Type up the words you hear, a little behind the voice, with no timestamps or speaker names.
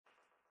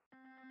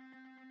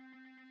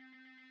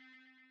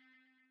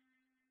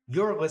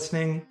You're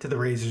listening to The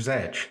Razor's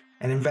Edge,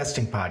 an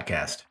investing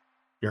podcast.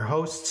 Your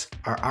hosts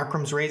are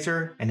Akram's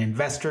Razor, an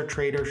investor,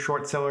 trader,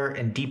 short seller,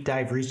 and deep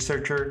dive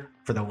researcher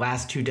for the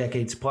last 2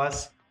 decades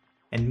plus,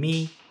 and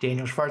me,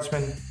 Daniel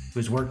Schwartzman,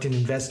 who's worked in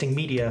investing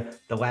media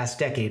the last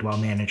decade while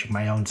managing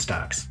my own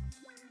stocks.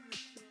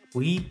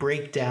 We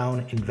break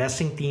down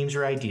investing themes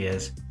or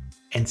ideas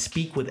and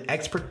speak with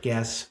expert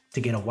guests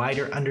to get a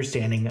wider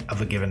understanding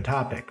of a given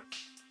topic.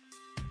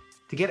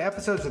 To get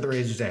episodes of The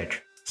Razor's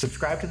Edge,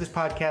 subscribe to this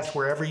podcast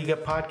wherever you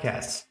get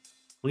podcasts.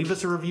 Leave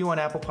us a review on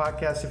Apple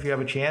Podcasts if you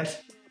have a chance,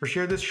 or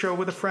share this show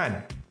with a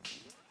friend.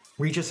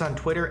 Reach us on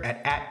Twitter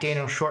at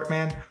Daniel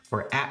Shortman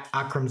or at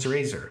Akram's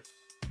Razor.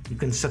 You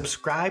can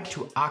subscribe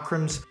to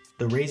Akram's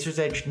The Razor's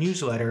Edge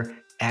newsletter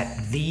at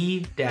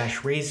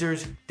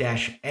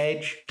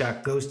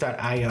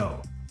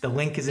the-razors-edge.ghost.io. The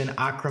link is in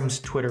Akram's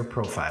Twitter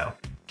profile.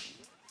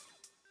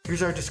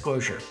 Here's our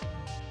disclosure.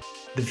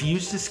 The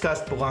views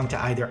discussed belong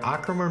to either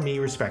Akram or me,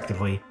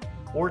 respectively,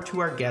 or to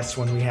our guests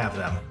when we have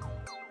them.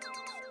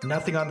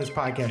 Nothing on this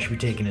podcast should be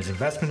taken as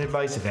investment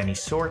advice of any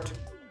sort.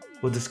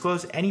 We'll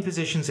disclose any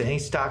positions and any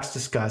stocks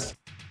discussed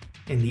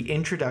in the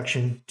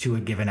introduction to a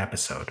given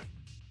episode.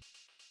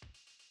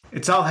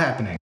 It's all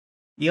happening.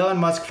 Elon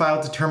Musk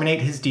filed to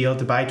terminate his deal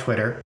to buy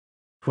Twitter.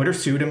 Twitter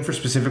sued him for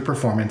specific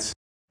performance,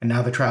 and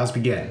now the trials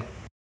begin.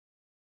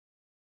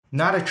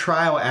 Not a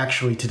trial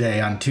actually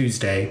today on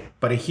Tuesday,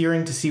 but a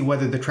hearing to see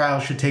whether the trial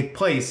should take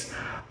place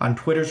on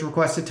Twitter's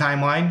requested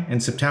timeline in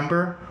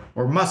September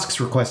or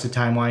Musk's requested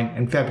timeline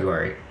in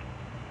February.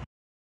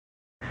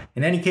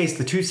 In any case,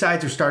 the two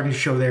sides are starting to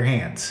show their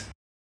hands.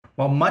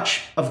 While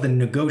much of the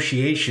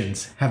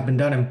negotiations have been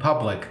done in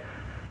public,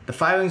 the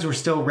filings were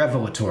still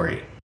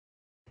revelatory.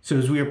 So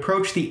as we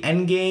approach the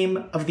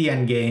endgame of the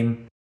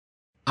endgame,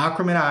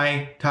 Akram and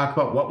I talk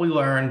about what we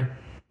learned,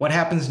 what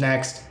happens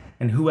next,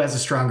 and who has a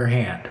stronger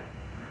hand.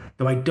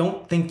 Though I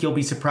don't think you'll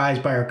be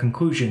surprised by our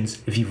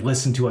conclusions if you've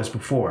listened to us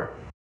before.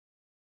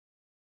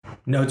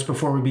 Notes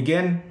before we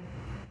begin.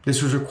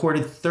 This was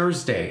recorded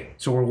Thursday,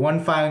 so we're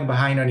one filing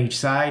behind on each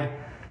side.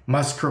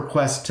 Musk's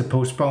request to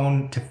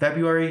postpone to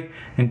February,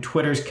 and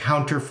Twitter's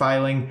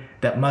counter-filing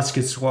that Musk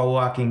is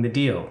slow-walking the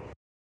deal.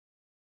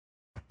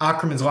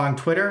 Akram is long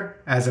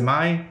Twitter, as am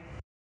I.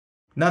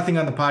 Nothing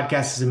on the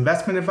podcast is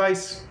investment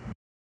advice.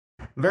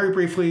 Very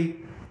briefly,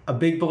 a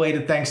big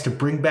belated thanks to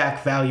Bring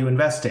Back Value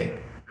Investing,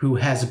 who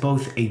has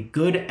both a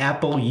good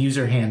Apple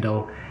user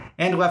handle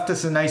and left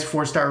us a nice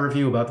 4-star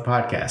review about the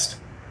podcast.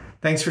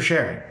 Thanks for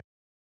sharing.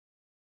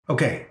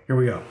 Okay, here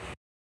we go.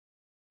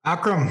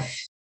 Akram,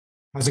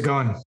 how's it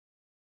going?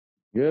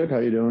 Good. How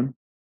you doing?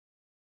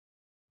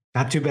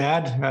 Not too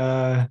bad.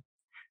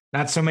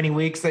 Not so many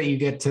weeks that you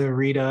get to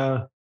read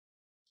a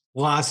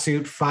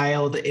lawsuit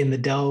filed in the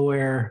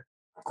Delaware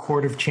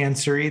Court of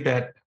Chancery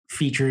that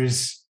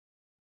features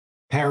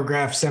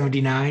paragraph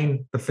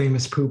 79, the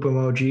famous poop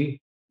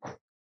emoji.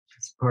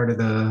 It's part of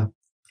the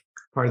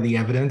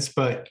evidence,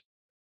 but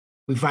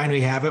we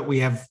finally have it. We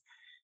have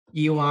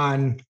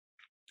Elon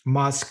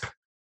Musk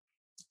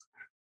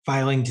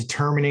filing to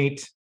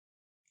terminate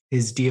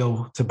his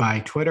deal to buy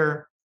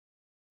Twitter.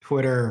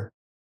 Twitter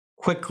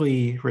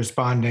quickly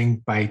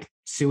responding by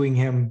suing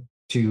him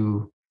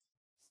to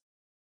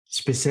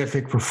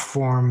specifically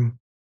perform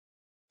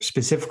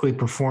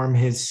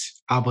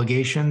his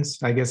obligations,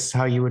 I guess is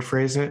how you would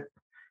phrase it.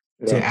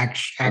 Yeah. To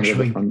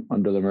actually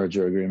under the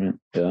merger agreement.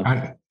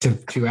 Yeah.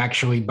 To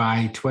actually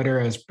buy Twitter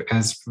as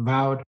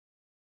vowed.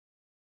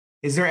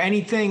 Is there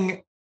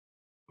anything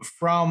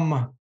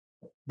from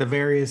the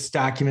various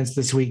documents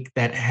this week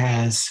that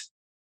has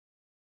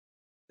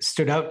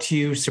stood out to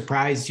you,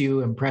 surprised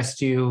you,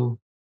 impressed you,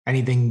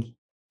 anything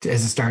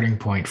as a starting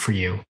point for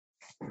you?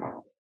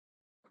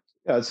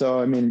 Yeah. So,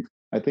 I mean,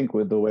 I think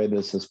with the way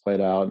this has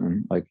played out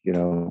and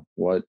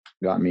what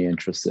got me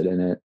interested in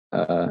it,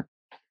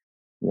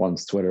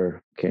 once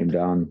Twitter came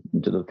down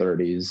into the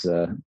 30s,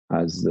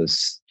 as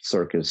this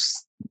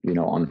circus,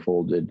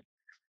 unfolded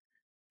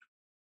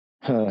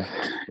in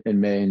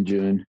May and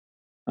June,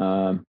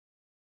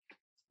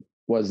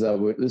 was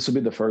that this would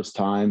be the first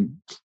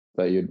time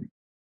that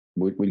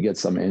we'd get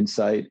some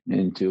insight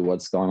into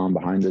what's going on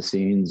behind the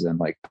scenes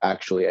and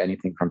actually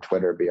anything from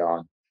Twitter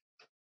beyond,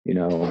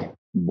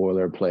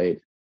 boilerplate.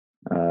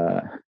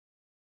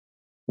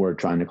 We're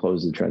trying to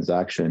close the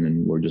transaction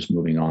and we're just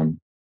moving on.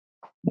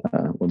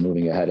 We're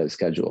moving ahead as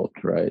scheduled,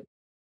 right?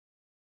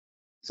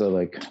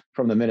 So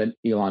from the minute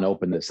Elon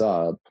opened this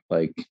up,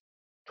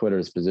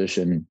 Twitter's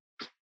position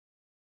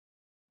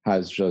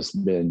has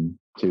just been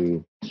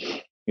to,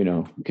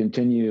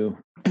 continue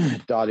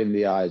dotting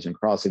the I's and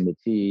crossing the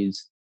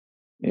T's,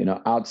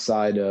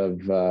 outside of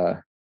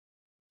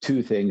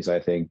two things, I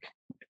think.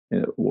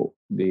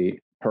 The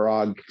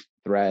Parag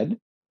thread,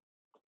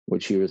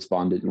 which he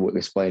responded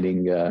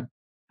explaining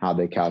how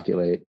they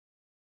calculate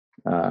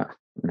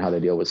and how they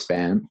deal with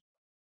spam.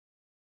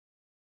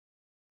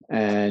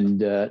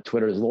 And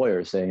Twitter's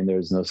lawyer saying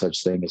there's no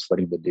such thing as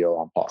putting the deal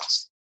on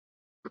pause,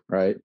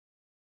 right?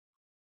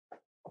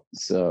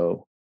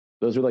 So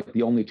those are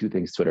the only two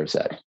things Twitter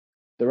said.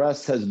 The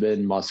rest has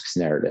been Musk's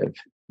narrative,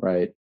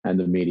 right? And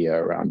the media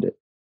around it.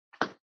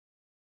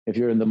 If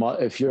you're, I mean,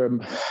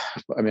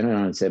 I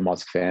don't want to say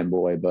Musk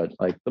fanboy, but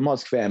like the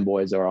Musk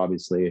fanboys are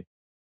obviously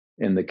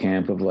in the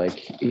camp of like,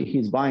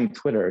 he's buying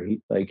Twitter.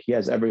 He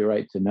has every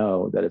right to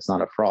know that it's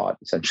not a fraud,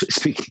 essentially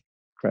speaking,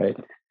 right?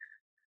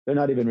 They're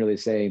not even really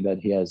saying that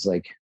he has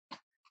like,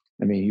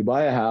 I mean, you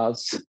buy a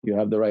house, you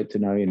have the right to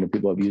know,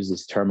 people have used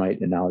this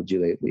termite analogy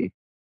lately.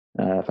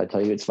 If I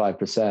tell you it's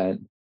 5%,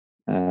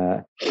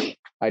 I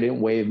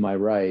didn't waive my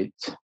right,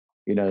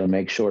 to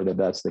make sure that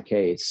that's the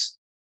case.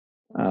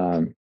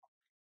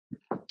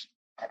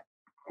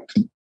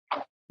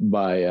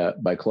 By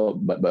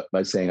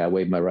saying I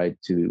waived my right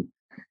to,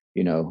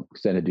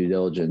 extended due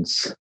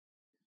diligence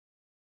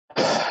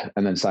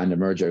and then signed a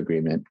merger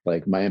agreement,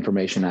 like my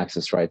information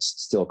access rights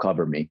still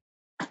cover me,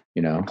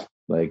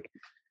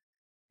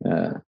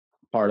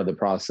 part of the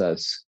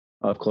process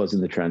of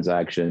closing the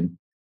transaction,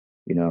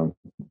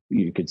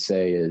 you could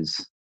say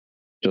is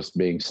just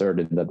being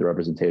certain that the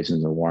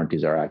representations and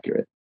warranties are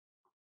accurate.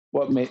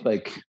 What may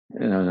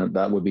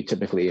that would be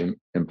typically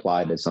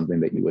implied as something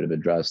that you would have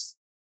addressed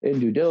in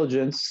due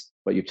diligence,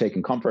 but you've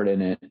taken comfort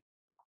in it.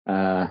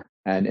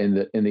 And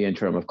in the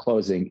interim of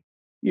closing,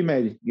 you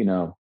may,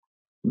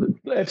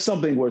 if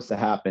something was to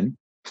happen,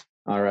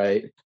 all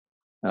right,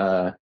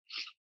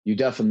 you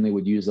definitely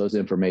would use those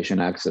information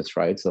access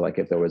rights. So like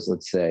if there was,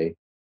 let's say,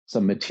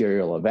 some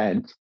material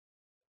event,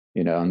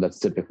 and that's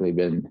typically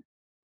been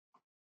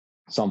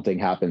something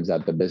happens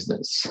at the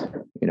business,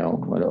 when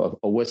a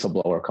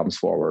whistleblower comes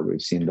forward.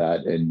 We've seen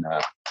that in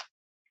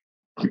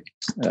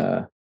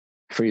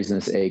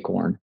Friesness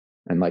Acorn,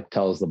 and like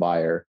tells the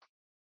buyer,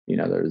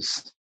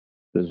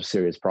 there's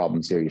serious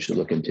problems here you should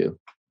look into.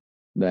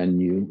 Then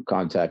you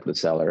contact the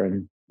seller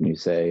and you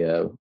say,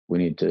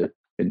 we're going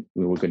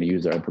to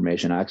use our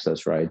information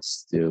access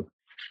rights to,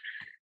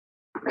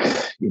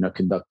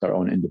 conduct our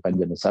own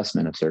independent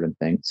assessment of certain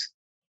things.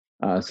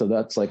 So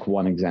that's like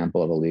one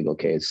example of a legal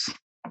case,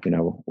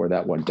 where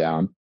that went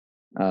down.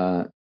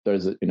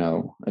 There's,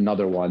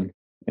 another one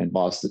in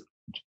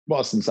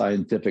Boston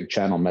Scientific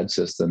Channel Med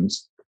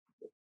Systems,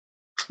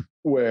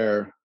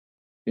 where,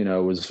 it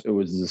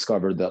was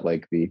discovered that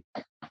like the,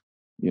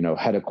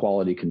 head of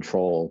quality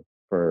control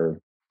for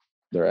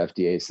their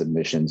FDA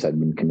submissions had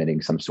been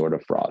committing some sort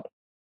of fraud,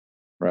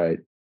 right?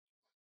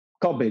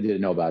 Company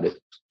didn't know about it.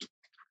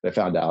 They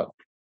found out,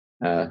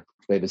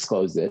 they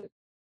disclosed it.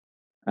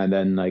 And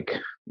then like,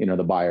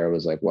 the buyer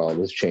was like, well,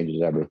 this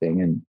changes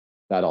everything. And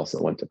that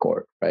also went to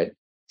court, right?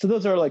 So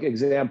those are like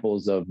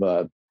examples of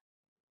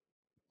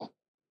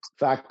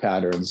fact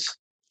patterns.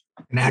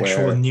 An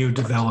actual new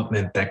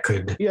development that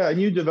could... Yeah, a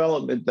new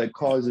development that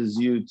causes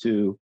you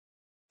to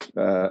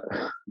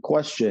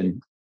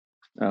question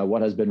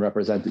what has been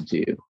represented to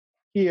you.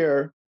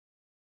 Here,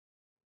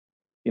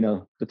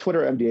 the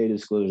Twitter MDA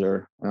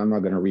disclosure, I'm not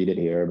going to read it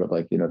here, but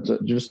like,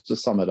 just to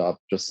sum it up,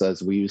 just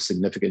says we use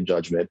significant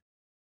judgment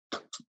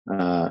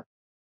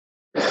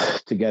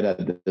to get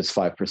at this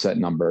 5%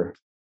 number,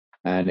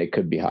 and it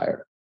could be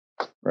higher,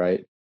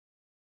 right?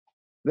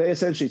 They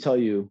essentially tell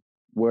you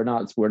we're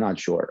not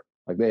sure.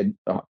 Like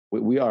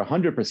we are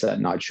 100%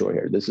 not sure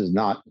here. This is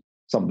not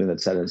something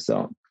that's set in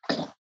stone.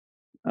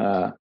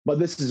 But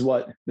this is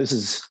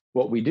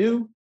what we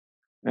do,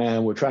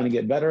 and we're trying to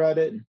get better at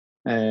it.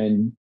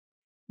 And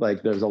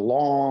like there's a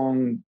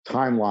long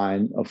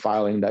timeline of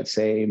filing that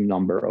same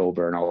number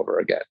over and over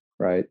again,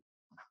 right?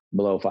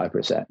 Below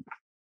 5%.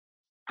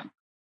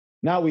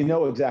 Now we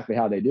know exactly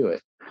how they do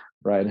it,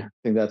 right? I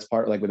think that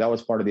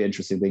was part of the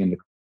interesting thing in the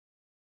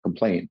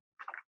complaint.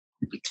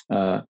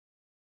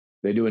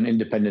 They do an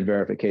independent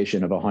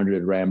verification of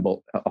 100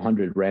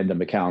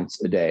 random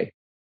accounts a day,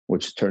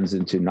 which turns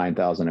into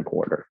 9,000 a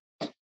quarter,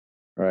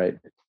 right?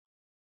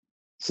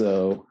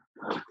 So,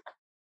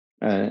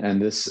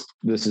 and this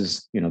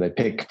is, they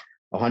pick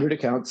 100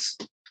 accounts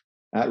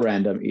at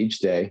random each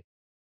day,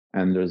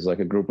 and there's like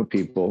a group of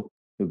people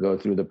who go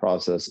through the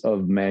process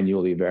of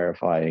manually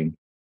verifying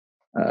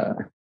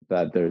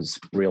that there's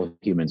real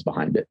humans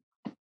behind it,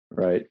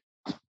 right?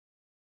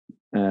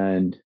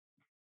 And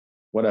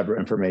whatever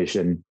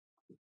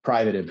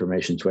private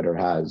information Twitter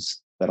has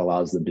that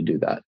allows them to do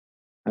that.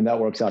 And that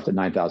works out to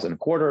 9,000 a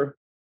quarter.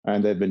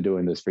 And they've been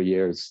doing this for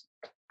years.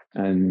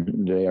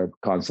 And they are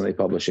constantly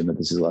publishing that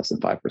this is less than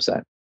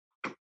 5%.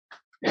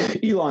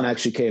 Elon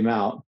actually came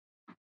out,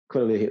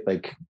 clearly,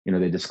 like,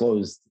 they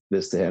disclosed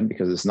this to him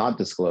because it's not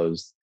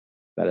disclosed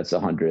that it's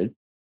 100.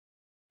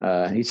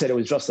 He said it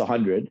was just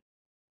 100,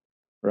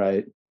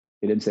 right?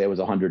 He didn't say it was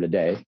 100 a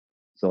day.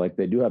 So like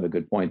they do have a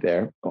good point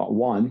there.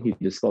 One, he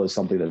disclosed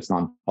something that's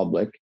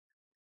non-public,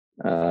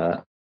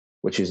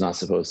 which he's not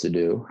supposed to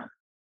do.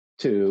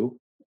 Two,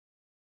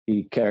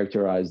 he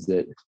characterized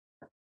it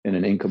in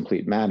an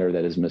incomplete manner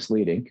that is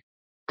misleading,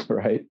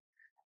 right?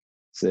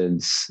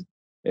 Since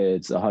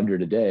it's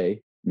 100 a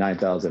day,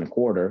 9,000 a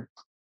quarter,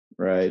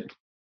 right?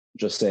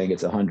 Just saying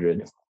it's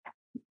 100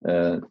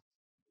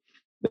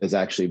 is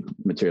actually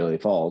materially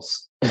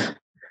false.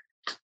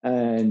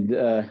 And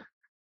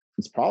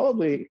it's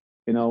probably,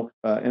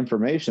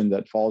 information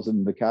that falls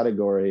in the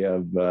category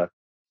of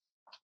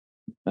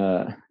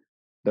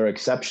their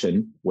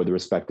exception with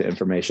respect to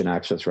information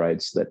access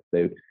rights that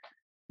they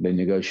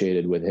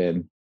negotiated with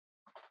him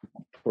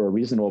for a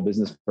reasonable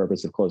business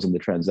purpose of closing the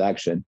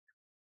transaction.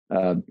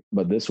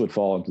 But this would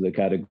fall into the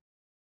category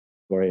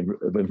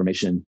of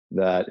information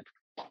that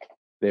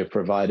they've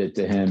provided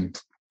to him,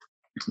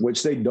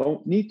 which they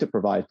don't need to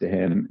provide to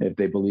him if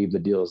they believe the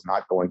deal is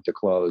not going to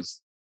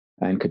close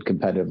and could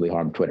competitively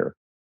harm Twitter.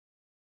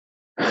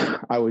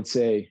 I would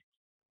say,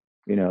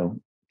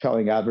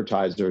 telling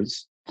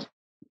advertisers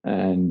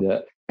and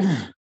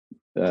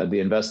the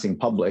investing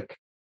public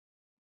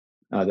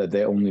that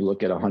they only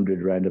look at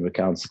 100 random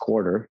accounts a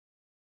quarter.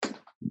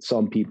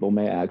 Some people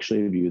may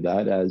actually view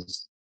that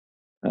as,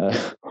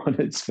 on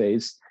its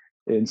face,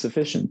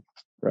 insufficient,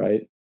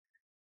 right?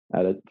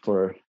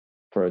 For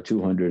a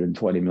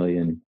 220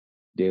 million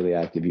daily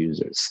active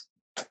users,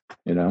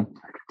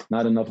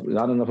 not enough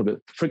of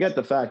it. Forget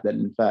the fact that,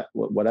 in fact,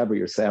 whatever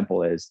your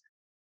sample is,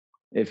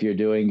 if you're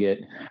doing it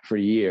for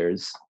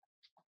years,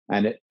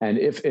 and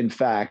if in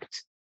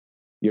fact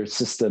your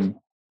system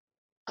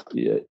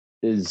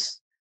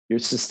is your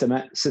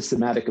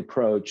systematic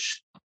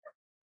approach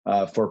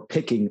for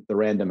picking the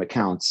random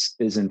accounts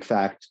is in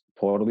fact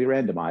totally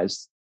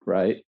randomized,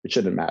 right? It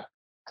shouldn't matter,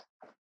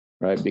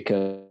 right?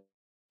 Because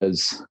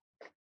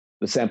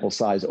the sample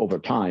size over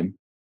time,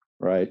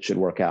 right, should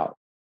work out.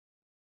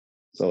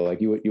 So like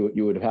you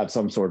would have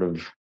some sort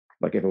of,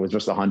 like, if it was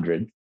just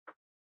 100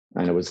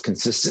 and it was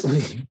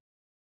consistently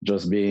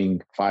just being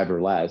 5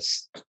 or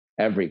less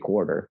every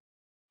quarter,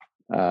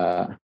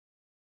 that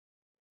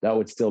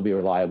would still be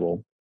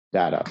reliable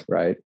data,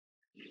 right?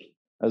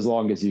 As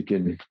long as you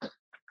can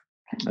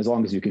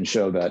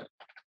show that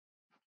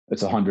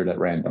it's 100 at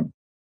random,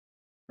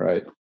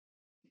 right?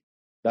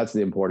 That's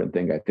the important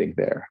thing, I think,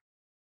 there.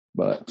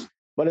 But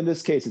in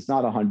this case, it's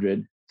not 100.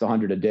 It's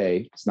 100 a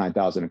day. It's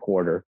 9,000 a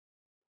quarter,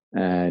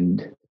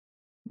 and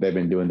they've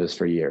been doing this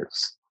for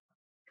years.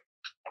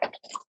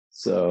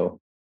 So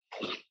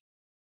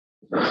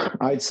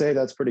I'd say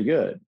that's pretty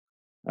good.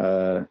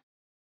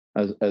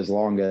 As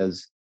long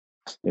as,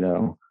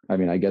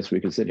 I guess we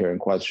could sit here and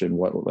question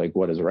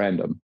what is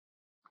random.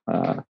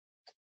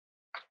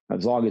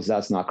 As long as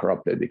that's not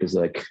corrupted, because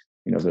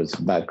there's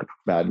bad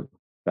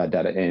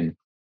data in,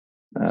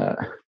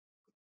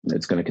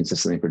 it's going to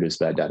consistently produce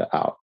bad data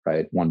out,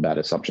 right? One bad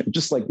assumption,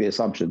 just like the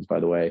assumptions, by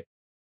the way,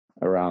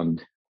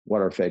 around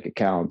what are fake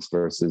accounts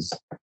versus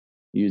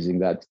using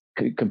that,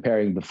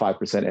 comparing the 5%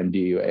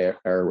 MDU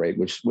error rate,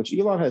 which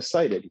Elon has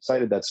cited. He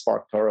cited that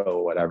SparkToro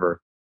or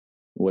whatever,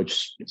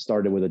 which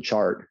started with a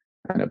chart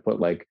and it put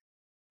 25%,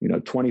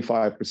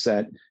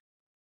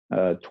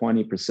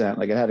 20%.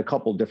 Like, it had a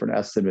couple different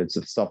estimates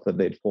of stuff that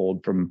they'd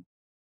pulled from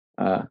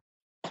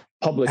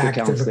public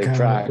accounts they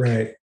track.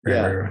 Right.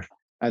 Right.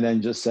 And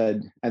then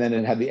and then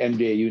it had the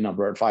MDAU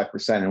number at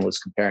 5% and was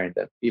comparing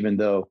them, even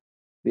though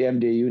the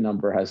MDAU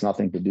number has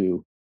nothing to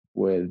do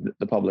with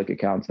the public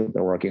accounts that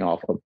they're working off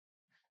of,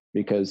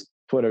 because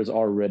Twitter's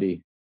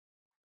already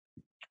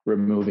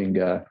removing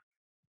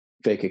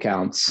fake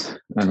accounts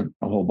and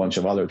a whole bunch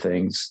of other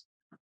things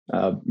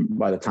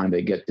by the time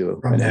they get to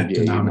from an that MDAU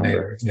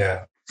denominator.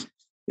 number.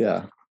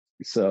 Yeah.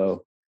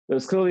 So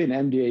there's clearly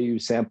an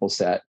MDAU sample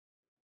set,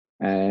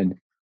 and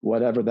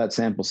whatever that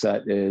sample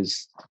set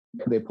is,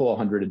 they pull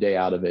 100 a day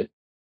out of it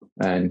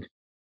and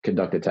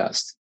conduct a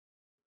test,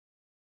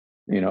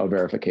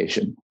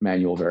 verification,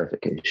 manual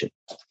verification.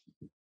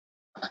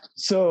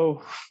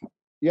 So,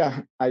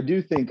 yeah, I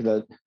do think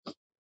that,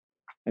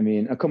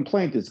 a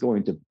complaint is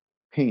going to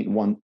paint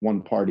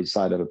one party's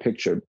side of a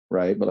picture,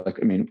 right? But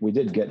we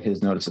did get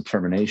his notice of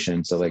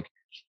termination. So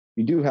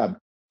you do have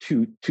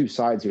two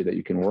sides here that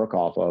you can work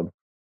off of.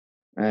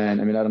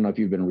 And I don't know if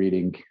you've been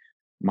reading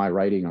my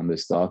writing on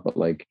this stuff, but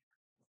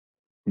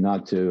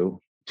not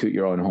to toot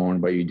your own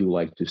horn, but you do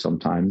like to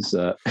sometimes.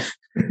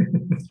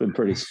 It's been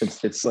pretty,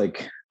 it's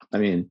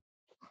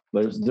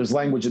there's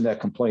language in that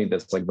complaint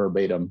that's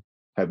verbatim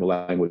type of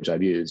language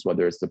I've used,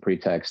 whether it's the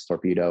pretext,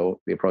 torpedo,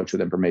 the approach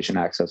with information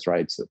access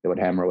rights, that they would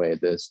hammer away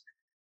at this.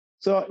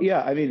 So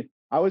yeah,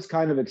 I was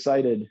kind of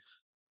excited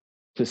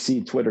to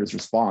see Twitter's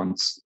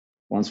response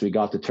once we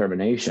got to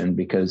termination,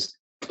 because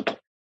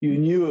you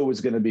knew it was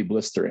going to be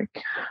blistering,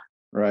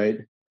 right?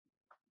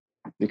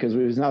 Because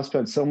we've now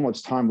spent so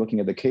much time looking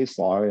at the case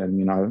law,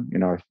 and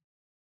I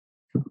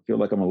feel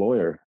like I'm a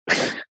lawyer.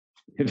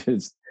 It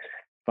is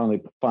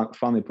finally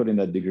putting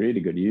that degree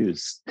to good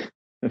use.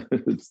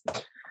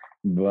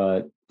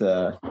 But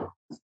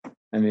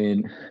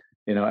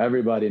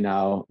everybody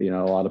now, a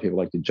lot of people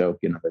like to joke,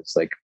 it's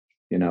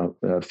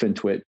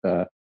FinTwit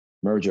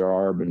merger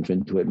arb and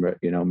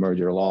FinTwit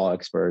merger law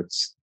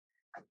experts.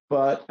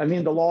 But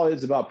the law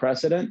is about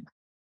precedent,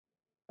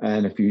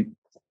 and if you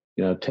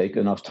take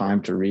enough time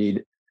to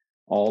read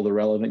all the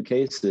relevant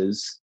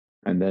cases,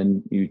 and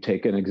then you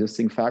take an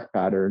existing fact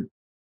pattern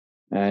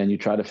and you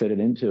try to fit it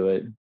into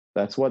it,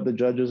 that's what the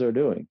judges are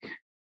doing,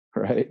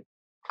 right?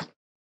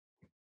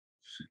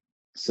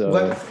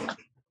 So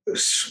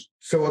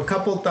a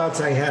couple of thoughts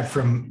I had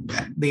from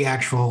the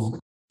actual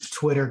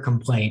Twitter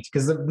complaint,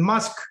 because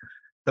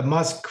the the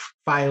Musk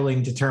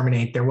filing to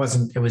terminate, it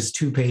was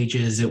 2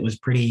 pages. It was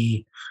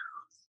pretty,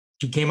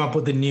 he came up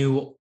with a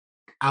new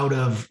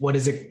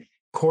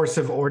course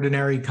of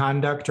ordinary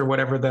conduct or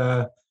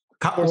whatever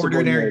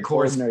ordinary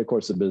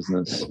course of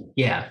business.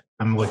 Yeah.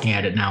 I'm looking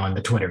at it now in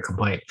the Twitter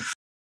complaint.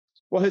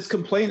 Well, his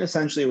complaint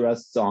essentially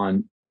rests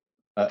on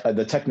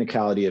the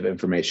technicality of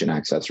information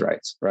access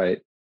rights, right?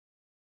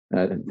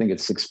 I think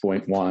it's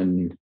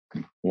 6.11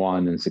 and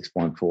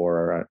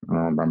 6.4. I don't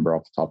remember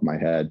off the top of my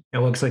head. It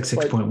looks like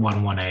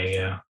 6.11a.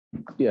 Yeah.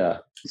 Yeah.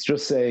 It's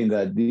just saying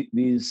that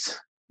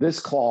this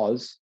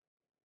clause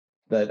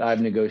that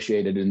I've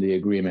negotiated in the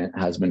agreement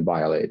has been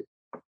violated,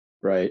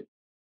 right?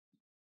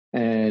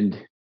 And,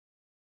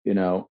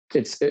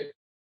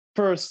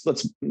 first,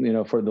 let's,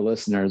 for the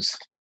listeners,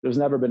 there's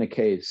never been a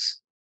case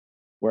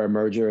where a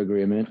merger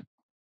agreement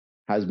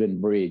has been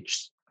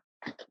breached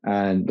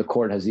and the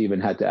court has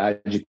even had to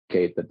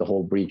adjudicate that the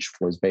whole breach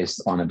was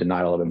based on a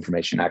denial of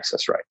information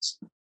access rights.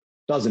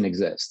 Doesn't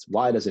exist.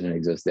 Why doesn't it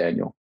exist,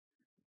 Daniel?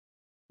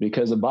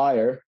 Because a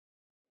buyer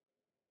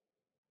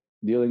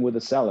dealing with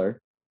a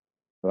seller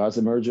who has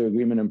a merger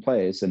agreement in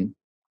place and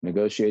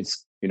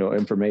negotiates,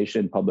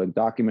 information, public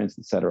documents,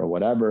 et cetera,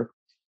 whatever,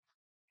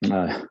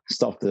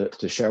 stuff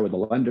to share with the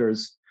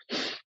lenders,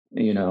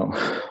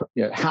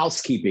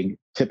 housekeeping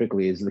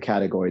typically is the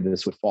category that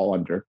this would fall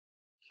under,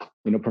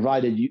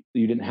 provided you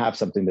didn't have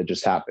something that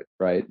just happened,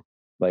 right?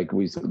 Like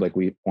we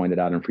pointed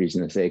out in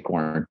Freezing This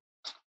Acorn,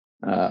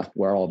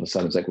 where all of a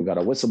sudden it's like, we got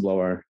a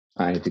whistleblower,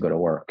 I need to go to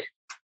work,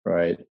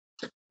 right?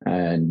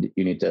 And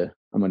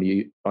I'm going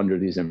to, under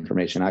these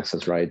information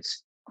access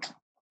rights,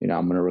 I'm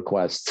going to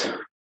request,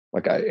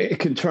 it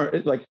can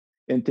turn,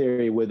 in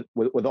theory, with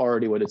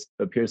already what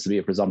appears to be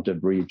a presumptive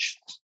breach,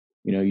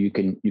 you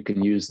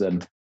can use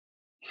them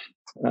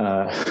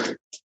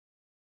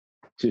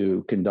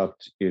to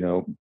conduct,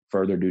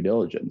 further due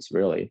diligence,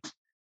 really.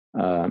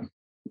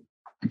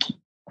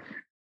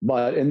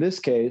 But in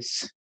this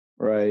case,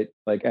 right,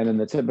 and in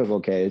the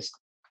typical case,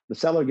 the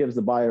seller gives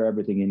the buyer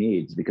everything he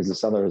needs because the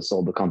seller has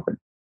sold the company,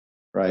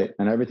 right?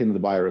 And everything that the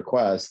buyer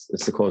requests is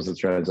to close the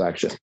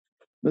transaction.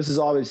 This is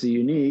obviously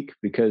unique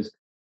because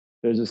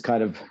there's this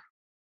kind of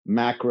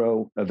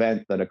macro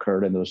event that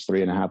occurred in those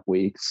 3.5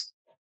 weeks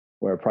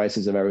where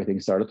prices of everything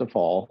started to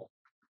fall.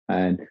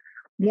 And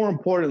more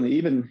importantly,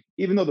 even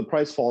though the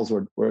price falls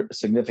were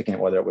significant,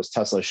 whether it was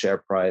Tesla's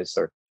share price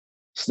or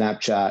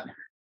Snapchat,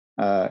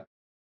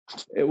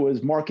 it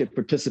was market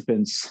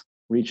participants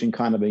reaching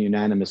kind of a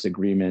unanimous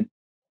agreement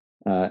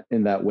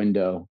in that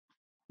window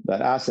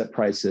that asset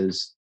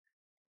prices,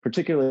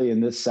 particularly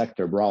in this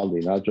sector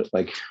broadly, not just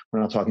we're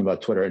not talking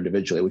about Twitter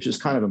individually, which is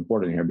kind of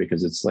important here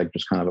because it's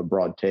just kind of a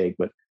broad take,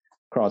 but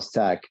cross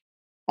tech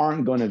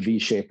aren't going to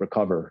V-shape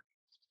recover,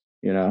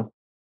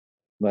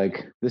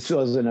 this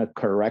wasn't a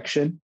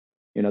correction.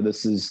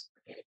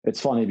 It's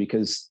funny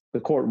because the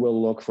court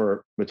will look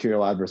for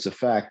material adverse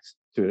effect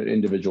to an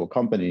individual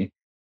company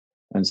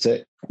and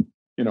say,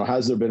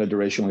 has there been a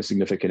durationally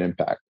significant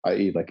impact?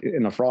 i.e.,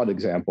 in a fraud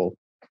example,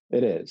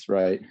 it is,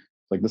 right?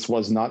 This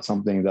was not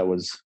something that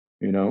was,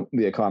 the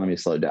economy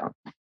slowed down.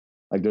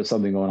 There's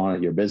something going on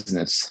at your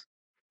business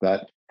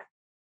that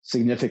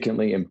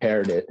significantly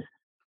impaired it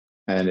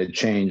and it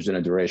changed in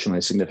a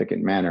durationally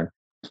significant manner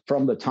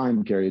from the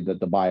time period that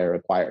the buyer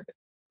acquired it,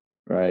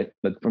 right?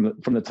 But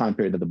from the time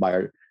period that the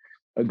buyer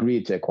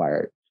agreed to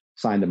acquire it,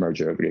 signed the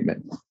merger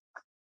agreement.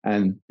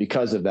 And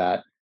because of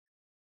that,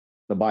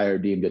 the buyer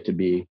deemed it to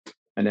be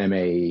an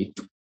MAE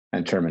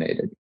and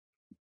terminated.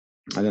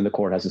 And then the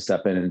court has to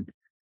step in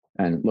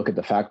and look at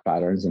the fact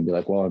patterns and be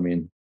like, well,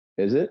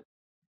 is it?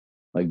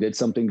 Did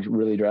something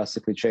really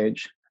drastically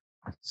change?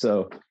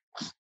 So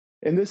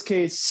in this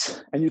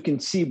case, and you can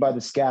see by the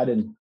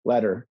Skadden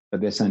letter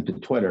that they sent to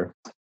Twitter,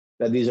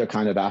 that these are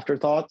kind of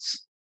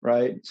afterthoughts,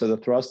 right? So the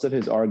thrust of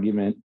his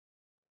argument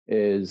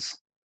is,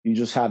 you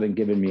just haven't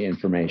given me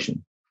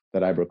information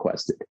that I've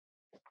requested,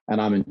 and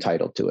I'm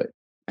entitled to it.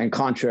 And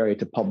contrary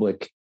to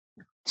public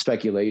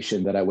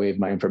speculation that I waived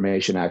my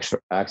information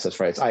access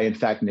rights, I in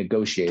fact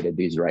negotiated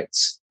these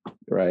rights,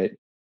 right?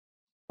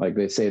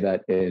 They say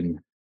that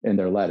in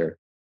their letter.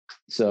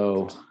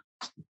 So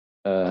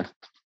I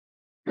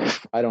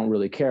don't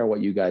really care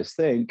what you guys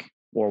think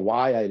or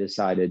why I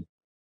decided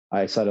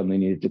I suddenly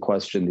needed to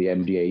question the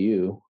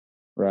MDAU,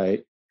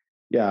 right?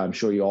 Yeah, I'm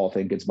sure you all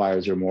think it's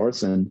buyer's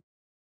remorse. And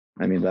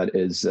that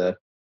is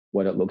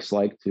what it looks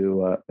like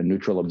to a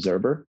neutral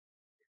observer.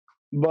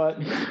 But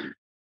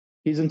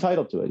he's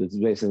entitled to it. It's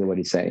basically what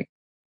he's saying.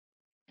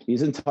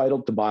 He's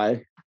entitled to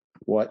buy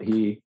what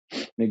he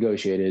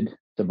negotiated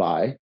to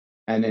buy.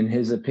 And in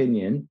his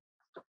opinion,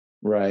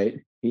 right,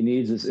 he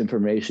needs this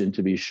information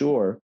to be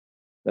sure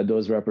that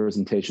those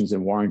representations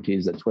and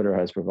warranties that Twitter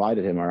has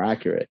provided him are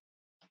accurate.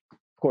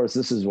 Of course,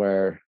 this is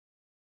where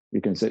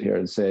you can sit here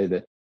and say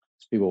that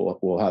people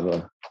will have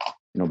a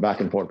back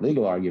and forth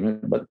legal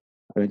argument, but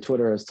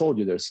Twitter has told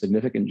you there's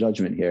significant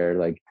judgment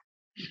here.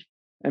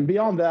 And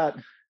beyond that,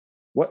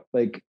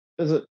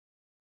 there's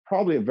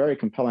probably a very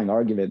compelling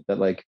argument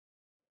that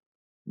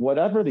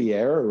whatever the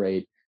error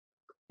rate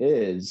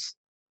is,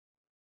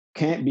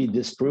 can't be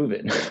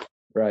disproven,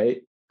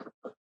 right?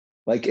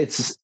 Like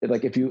it's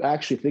like if you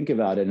actually think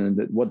about it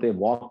and what they've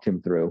walked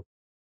him through,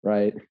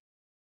 right?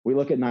 We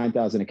look at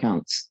 9,000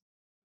 accounts.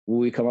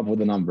 We come up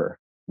with a number.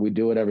 We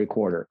do it every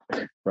quarter,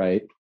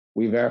 right?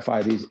 We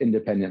verify these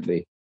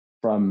independently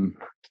from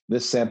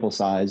this sample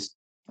size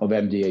of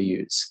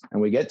MDAUs.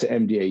 And we get to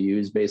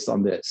MDAUs based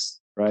on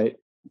this, right?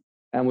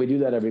 And we do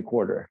that every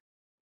quarter.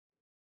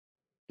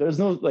 There's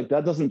no, like,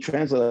 that doesn't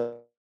translate.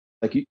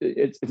 Like,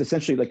 it's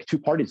essentially like two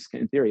parties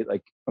in theory,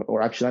 like,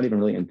 or actually not even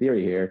really in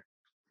theory here,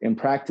 in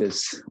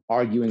practice,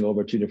 arguing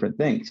over two different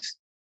things.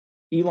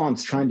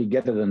 Elon's trying to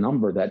get at a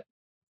number that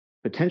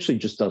potentially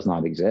just does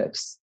not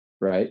exist,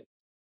 right?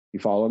 You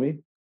follow me?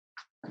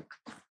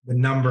 The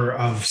number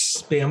of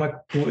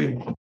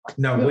spam.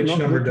 No, which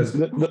number does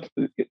the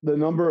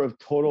number of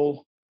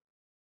total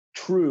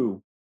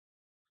true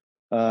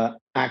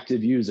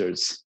active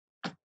users,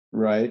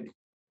 right?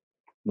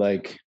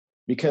 Like,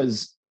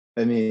 because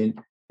I mean,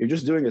 you're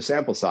just doing a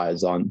sample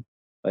size on,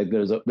 like,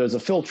 there's a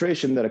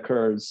filtration that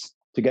occurs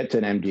to get to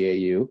an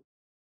MDAU,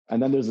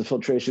 and then there's a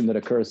filtration that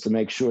occurs to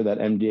make sure that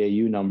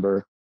MDAU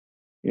number,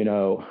 you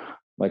know,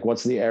 like,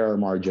 what's the error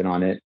margin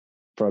on it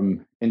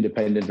from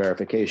independent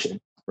verification,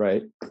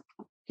 right?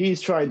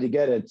 He's trying to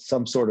get at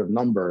some sort of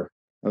number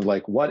of,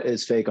 like, what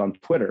is fake on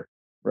Twitter,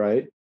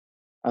 right?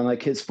 And,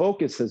 like, his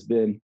focus has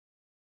been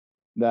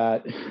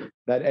that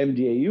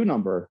MDAU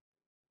number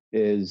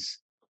is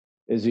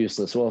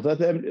useless. Well, if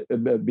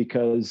that's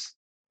because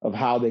of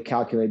how they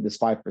calculate this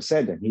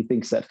 5%, and he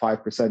thinks that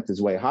 5%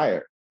 is way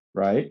higher,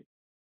 right?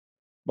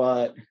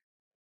 But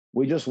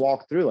we just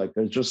walk through, like,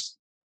 there's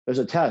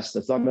a test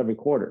that's done every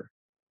quarter,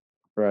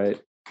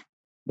 right?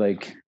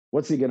 Like,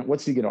 what's he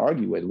gonna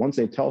argue with? Once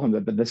they tell him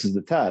that this is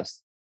the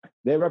test,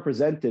 they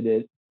represented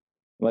it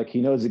like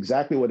he knows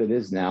exactly what it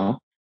is now.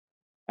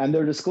 And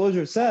their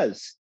disclosure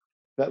says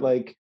that,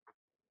 like,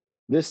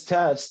 this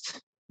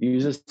test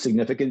uses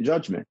significant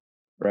judgment,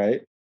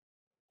 right?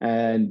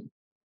 And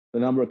the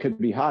number could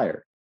be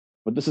higher.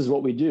 But this is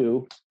what we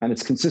do, and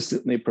it's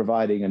consistently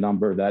providing a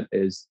number that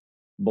is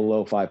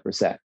below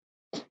 5%,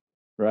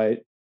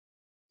 right?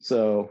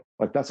 So,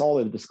 like, that's all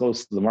they've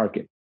disclosed to the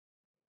market.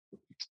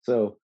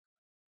 So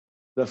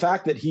the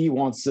fact that he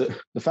wants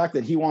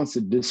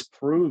to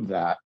disprove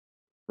that,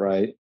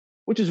 right,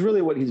 which is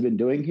really what he's been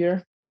doing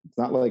here. It's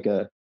not like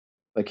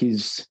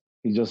he's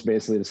just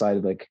basically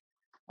decided, like,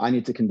 I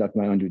need to conduct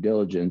my own due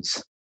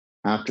diligence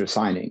after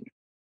signing,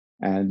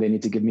 and they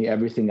need to give me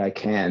everything I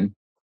can,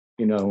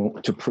 you know,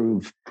 to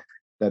prove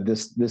that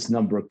this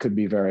number could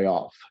be very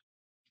off.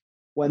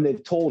 When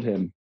they've told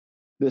him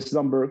this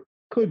number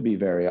could be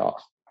very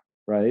off,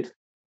 right?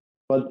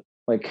 But,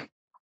 like,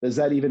 is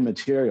that even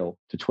material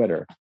to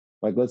Twitter?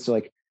 Like, it's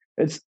like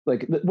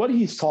what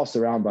he's tossed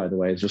around, by the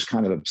way, is just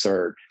kind of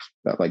absurd.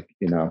 That, like,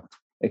 you know,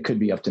 it could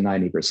be up to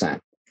 90%,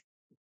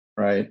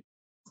 right?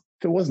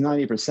 If it was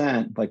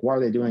 90%, like, why are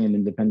they doing an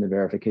independent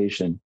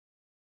verification?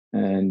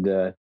 And,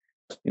 you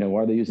know,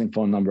 why are they using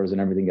phone numbers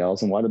and everything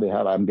else? And why do they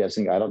have, I'm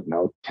guessing, I don't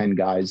know, 10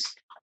 guys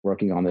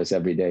working on this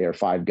every day, or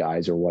 5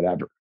 guys or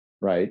whatever,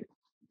 right?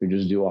 We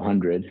just do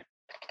 100,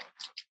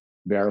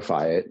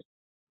 verify it,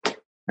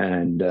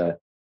 and,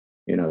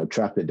 you know,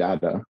 track the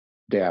data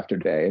day after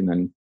day, and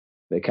then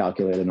they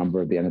calculate a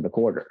number at the end of the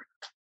quarter,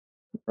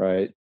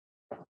 right?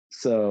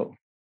 So,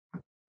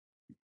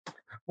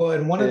 well,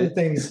 and one of the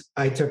things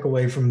I took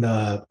away from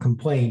the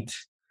complaint,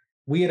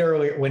 we had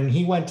earlier, when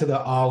he went to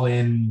the All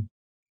In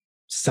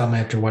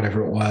Summit or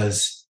whatever it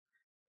was,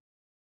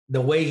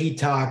 the way he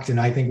talked,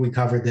 and I think we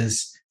covered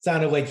this,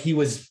 sounded like he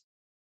was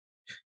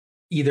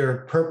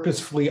either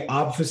purposefully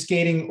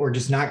obfuscating or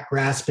just not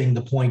grasping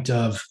the point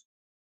of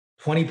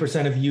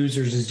 20% of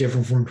users is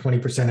different from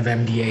 20% of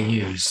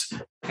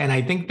MDAUs. And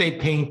I think they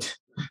paint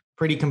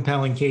pretty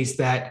compelling case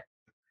that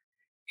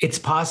it's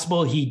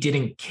possible he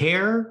didn't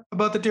care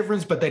about the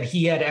difference, but that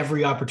he had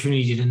every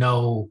opportunity to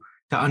know,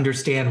 to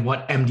understand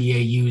what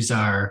MDAUs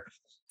are.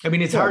 I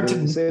mean, it's hard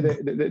to say.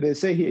 They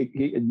say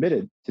he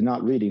admitted to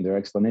not reading their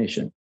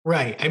explanation.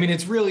 Right. I mean,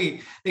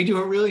 they do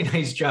a really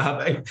nice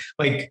job.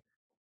 Like,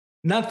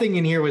 nothing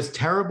in here was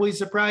terribly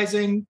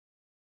surprising,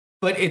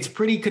 but it's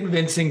pretty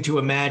convincing to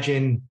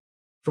imagine,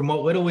 from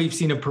what little we've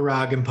seen of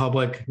Parag in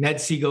public.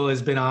 Ned Siegel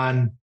has been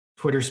on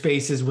Twitter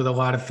Spaces with a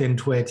lot of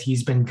FinTwit.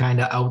 He's been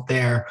kind of out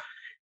there.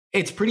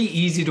 It's pretty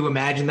easy to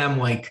imagine them,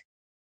 like,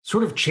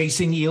 sort of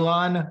chasing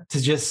Elon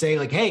to just say,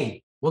 like,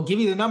 hey, we'll give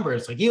you the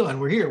numbers. Like, Elon,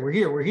 we're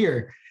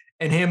here.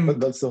 And him. But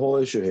that's the whole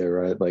issue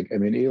here, right? Like, I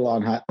mean,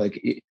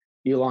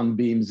 Elon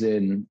beams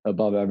in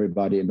above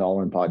everybody in the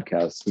All In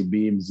podcast. He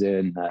beams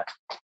in,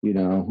 you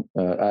know,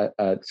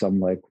 at some,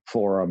 like,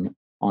 forum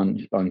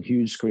on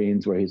huge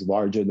screens where he's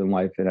larger than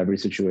life in every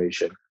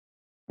situation,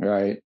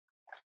 right?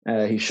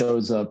 He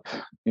shows up,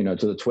 you know,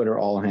 to the Twitter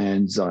all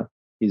hands.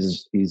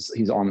 He's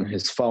on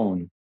his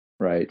phone,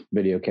 right,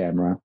 video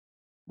camera,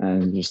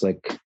 and just,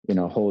 like, you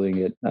know, holding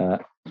it.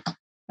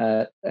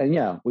 And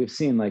yeah, we've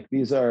seen, like,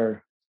 these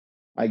are,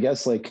 I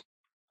guess, like,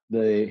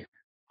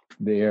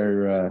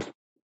 they're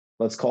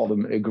let's call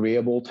them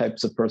agreeable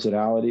types of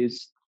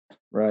personalities,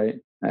 right?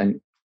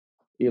 And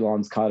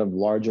Elon's kind of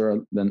larger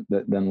than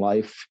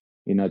life,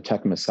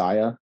 tech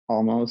messiah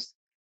almost.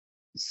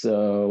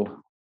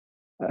 So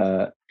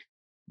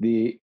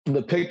the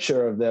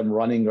picture of them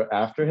running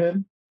after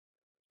him,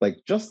 like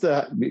just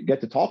to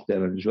get to talk to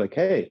him and just like,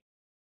 hey,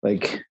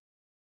 like,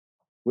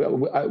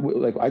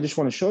 I just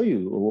want to show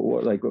you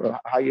like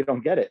how you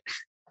don't get it,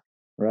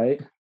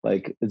 right?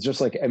 Like it's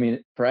just like, I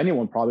mean, for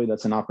anyone probably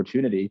that's an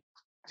opportunity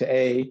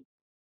to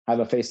have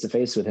a face to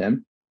face with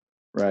him,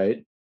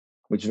 right?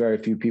 Which very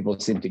few people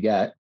seem to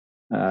get,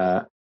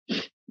 and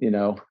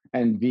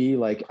B,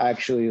 like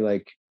actually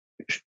like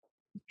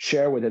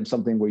share with him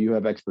something where you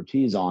have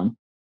expertise on,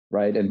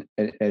 right? And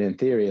in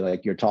theory,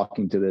 like you're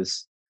talking to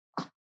this,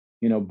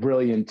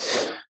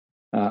 brilliant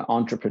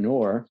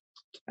entrepreneur,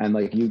 and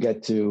like you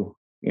get to,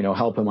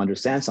 help him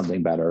understand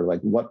something better. Like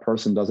what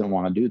person doesn't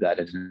want to do that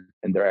in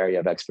their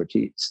area of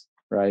expertise,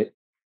 right?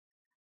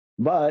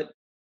 But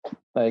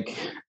like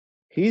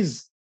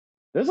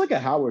there's like a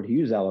Howard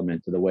Hughes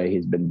element to the way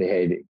he's been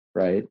behaving,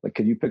 right? Like,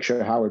 can you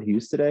picture Howard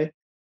Hughes today?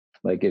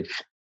 Like if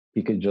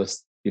he could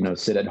just,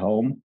 sit at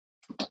home,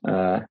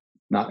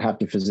 not have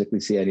to physically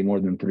see any more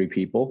than 3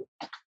 people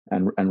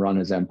and run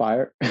his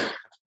empire,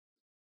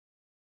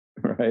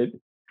 right?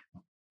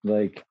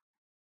 Like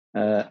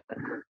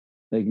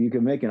you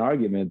can make an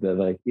argument that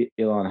like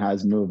Elon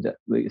has moved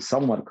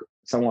somewhat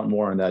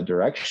more in that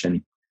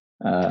direction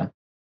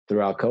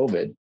throughout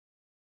COVID,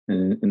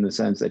 in the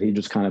sense that he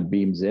just kind of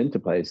beams into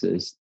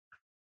places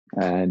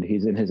and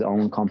he's in his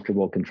own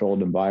comfortable,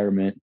 controlled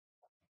environment.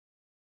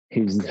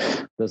 He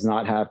does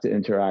not have to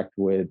interact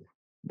with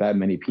that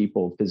many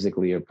people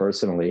physically or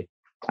personally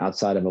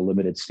outside of a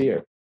limited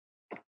sphere,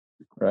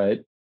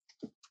 right?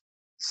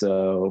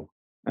 So,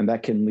 and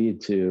that can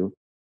lead you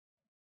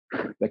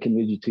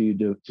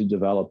to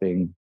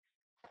developing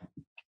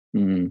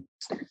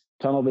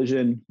tunnel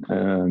vision,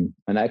 an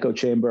echo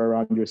chamber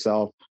around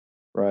yourself,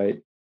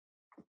 right?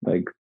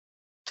 Like,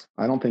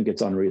 I don't think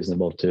it's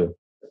unreasonable to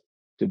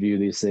view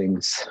these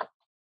things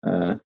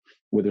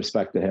with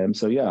respect to him.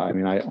 So yeah, I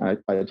mean, I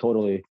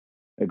totally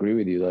agree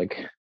with you.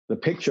 Like the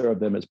picture of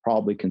them is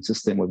probably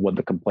consistent with what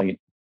the complaint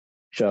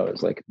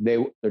shows. Like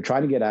they're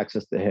trying to get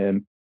access to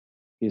him.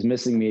 He's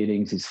missing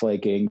meetings. He's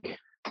flaking,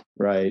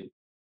 right?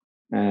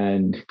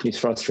 And he's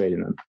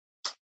frustrating them.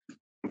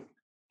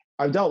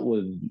 I've dealt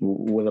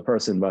with a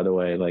person, by the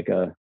way, like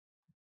a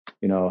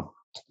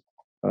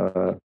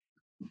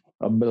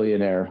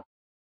billionaire,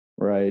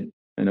 right?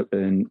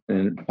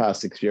 In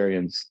past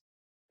experience,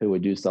 who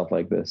would do stuff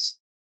like this.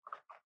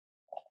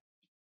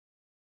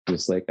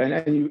 Just like,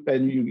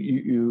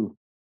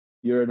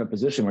 you're in a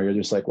position where you're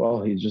just like,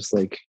 well, he's just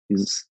like,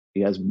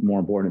 he has more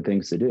important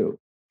things to do.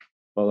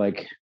 But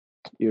like,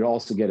 you'd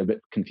also get a bit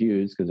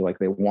confused because like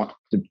they want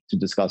to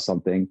discuss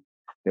something,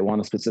 they want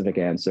a specific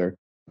answer,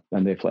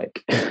 then they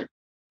flake.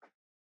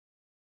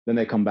 Then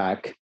they come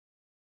back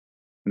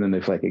and then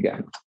they flake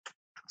again.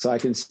 So I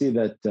can see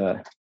that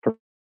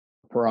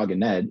Parag and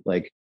Ned,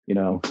 like,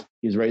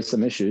 he's raised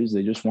some issues.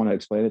 They just want to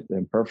explain it to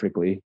him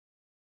perfectly.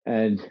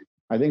 And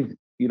I think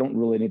you don't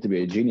really need to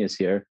be a genius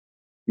here.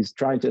 He's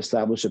trying to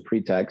establish a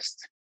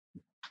pretext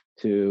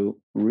to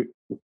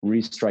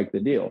restrike the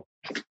deal,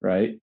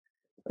 right?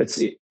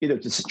 It's either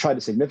to try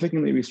to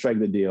significantly restrike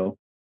the deal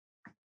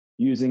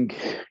using,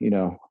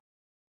 the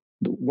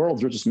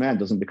world's richest man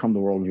doesn't become the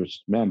world's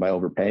richest man by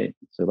overpaying.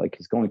 So like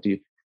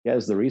he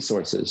has the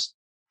resources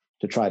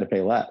to try to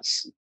pay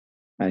less.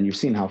 And you've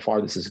seen how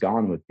far this has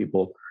gone with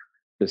people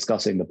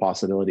discussing the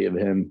possibility of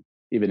him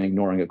even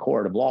ignoring a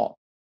court of law,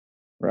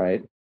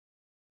 right?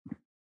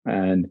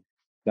 And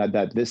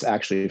that this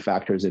actually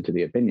factors into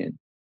the opinion.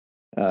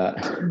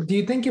 Do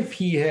you think if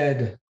he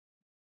had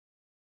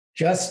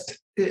just,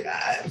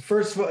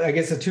 first of all, I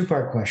guess a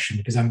 2-part question,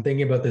 because I'm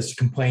thinking about this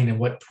complaint and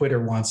what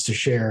Twitter wants to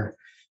share.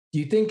 Do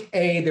you think,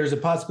 A, there's a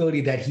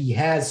possibility that he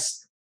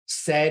has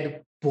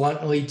said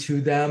bluntly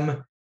to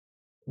them,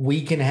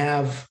 we can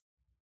have,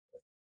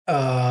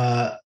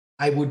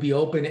 I would be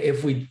open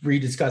if we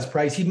rediscuss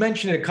price. He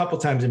mentioned it a couple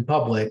times in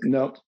public.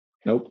 Nope.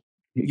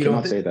 You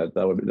cannot say that.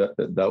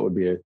 That would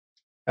be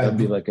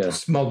like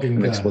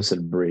an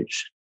explicit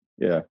breach.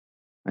 Yeah.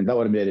 And that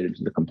would have made it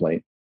into the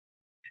complaint.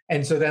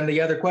 And so then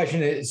the other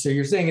question is, so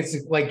you're saying it's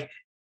like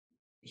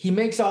he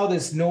makes all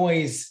this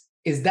noise.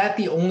 Is that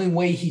the only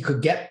way he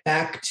could get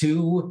back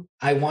to,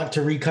 I want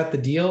to recut the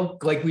deal?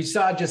 Like we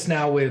saw just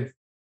now with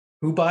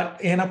who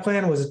bought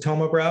Anaplan? Was it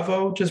Thoma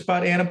Bravo just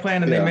bought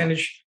Anaplan and they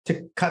managed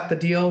to cut the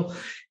deal?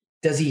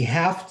 Does he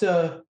have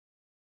to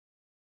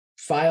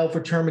file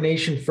for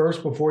termination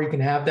first before he can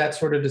have that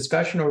sort of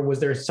discussion? Or was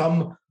there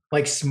some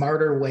like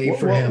smarter way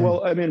for him?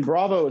 Well, I mean,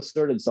 Bravo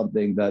asserted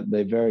something that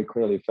they very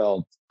clearly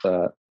felt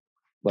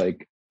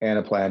like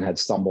Anaplan had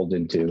stumbled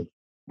into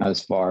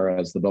as far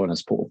as the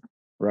bonus pool,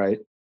 right?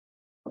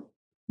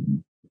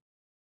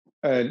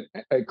 And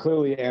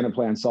clearly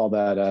Anaplan saw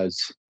that as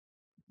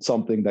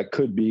something that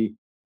could be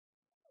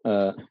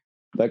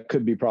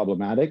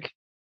problematic.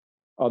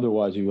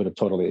 Otherwise, you would have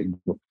totally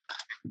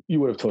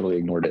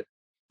ignored it.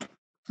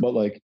 But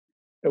like,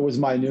 it was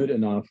minute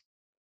enough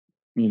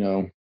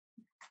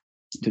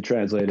to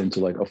translate into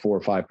like a 4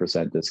 or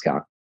 5%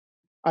 discount.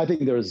 I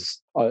think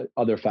there's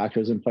other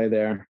factors in play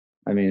there.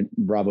 I mean,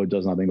 Bravo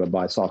does nothing but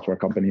buy software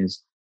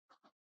companies,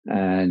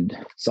 and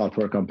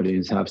software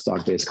companies have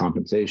stock-based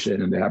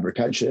compensation and they have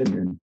retention,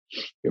 and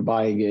you're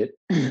buying it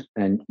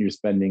and you're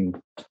spending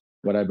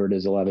whatever it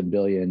is, 11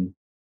 billion.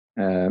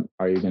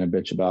 Are you going to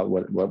bitch about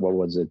what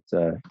was it,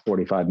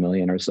 45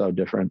 million or so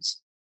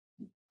difference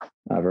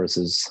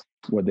versus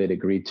what they'd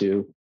agreed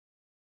to,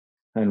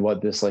 and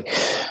what this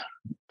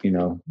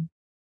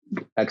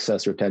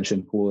excess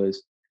retention pool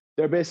is?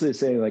 They're basically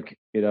saying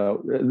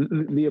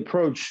the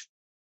approach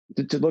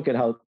to look at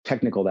how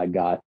technical that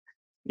got.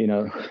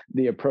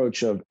 The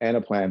approach of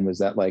Anaplan was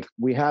that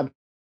we have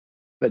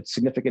a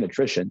significant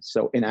attrition,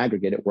 so in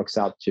aggregate it works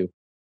out to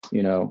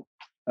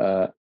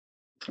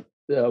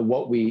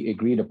what we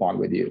agreed upon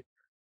with you,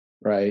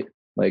 right?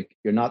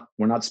 We're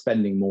not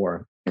spending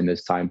more in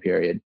this time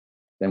period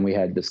than we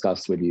had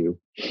discussed with you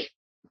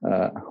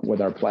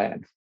with our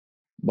plan.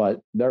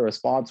 But their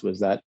response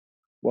was that,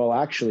 well,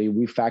 actually,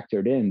 we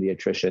factored in the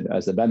attrition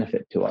as a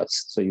benefit to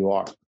us. So you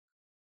are,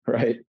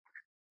 right?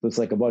 So it's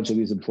like a bunch of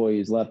these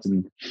employees left,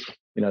 and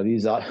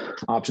these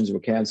options were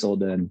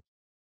canceled, and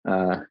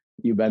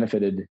you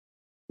benefited.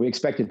 We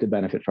expected to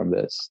benefit from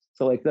this.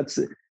 So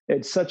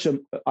it's such a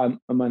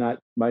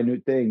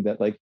minute thing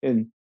that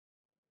in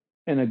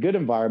a good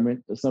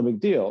environment, it's no big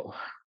deal.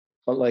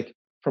 But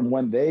from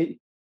when they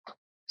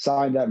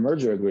signed that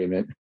merger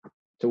agreement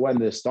to when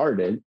this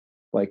started,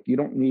 you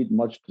don't need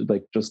much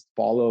to just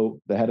follow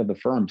the head of the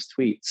firm's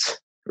tweets,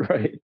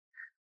 right?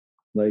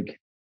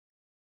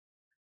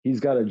 He's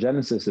got a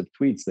genesis of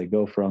tweets that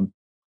go from,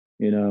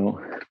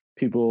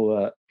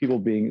 people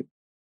being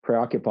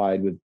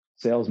preoccupied with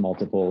sales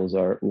multiples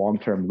or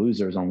long-term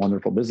losers on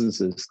wonderful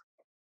businesses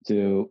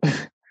to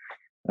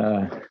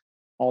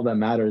all that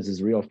matters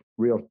is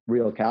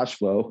real cash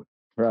flow,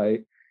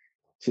 right?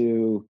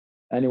 To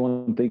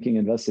anyone thinking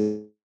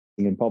investing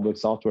in public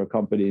software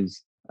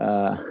companies,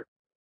 that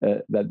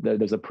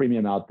there's a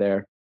premium out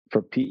there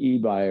for PE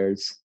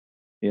buyers,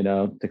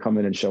 to come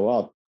in and show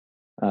up.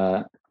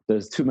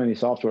 There's too many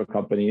software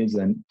companies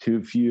and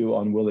too few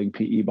unwilling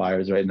PE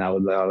buyers right now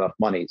with not enough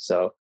money.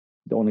 So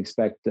don't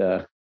expect.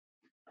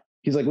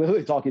 He's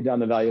literally talking down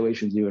the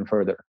valuations even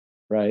further,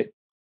 right?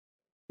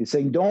 He's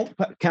saying don't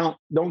count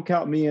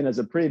me in as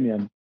a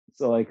premium.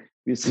 So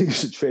these things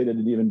should trade at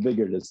an even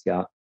bigger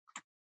discount,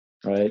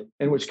 right?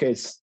 In which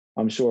case,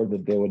 I'm sure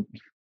that they would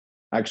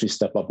actually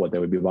step up what they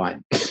would be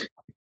buying.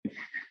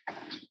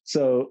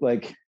 So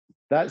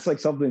that's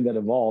something that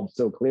evolved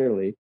so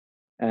clearly,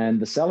 and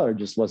the seller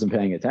just wasn't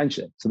paying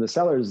attention. So the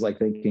seller is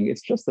thinking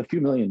it's just a few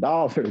 $1 million,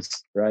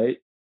 right?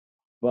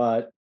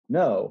 But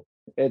no,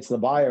 it's the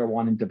buyer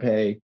wanting to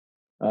pay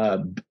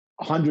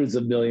hundreds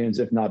of millions,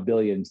 if not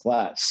billions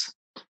less,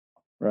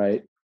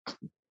 right?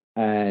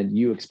 And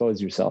you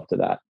expose yourself to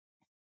that.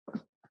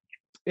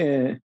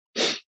 In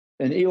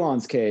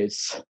Elon's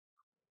case,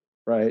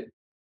 right,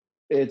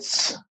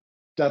 it's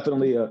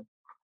definitely a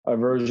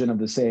version of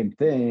the same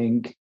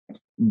thing,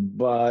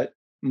 but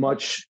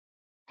much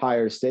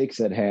higher stakes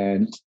at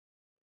hand,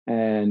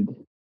 and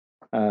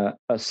a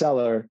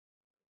seller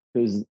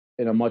who's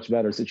in a much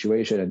better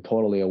situation and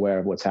totally aware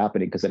of what's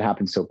happening because it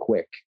happened so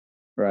quick,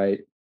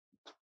 right?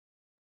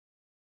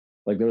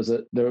 There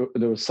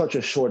was such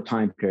a short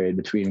time period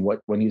between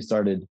when he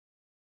started,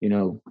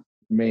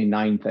 May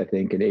 9th, I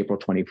think, and April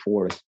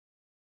 24th,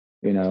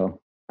 and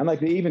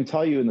they even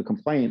tell you in the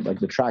complaint,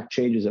 the track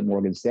changes at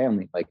Morgan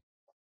Stanley,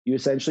 you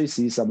essentially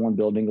see someone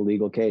building a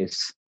legal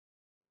case,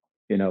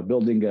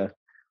 building a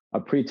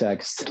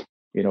pretext,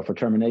 for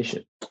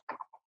termination,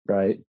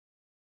 right?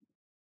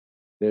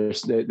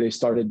 They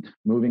started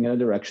moving in a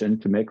direction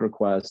to make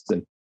requests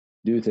and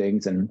do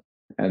things and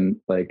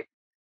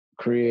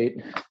create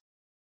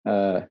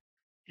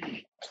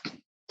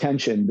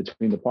tension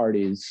between the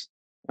parties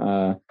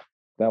that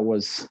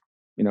was,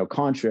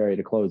 contrary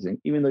to closing.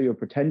 Even though you're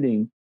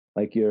pretending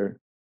everything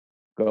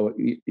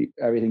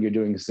you're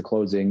doing is to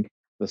closing,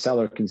 the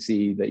seller can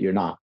see that you're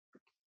not.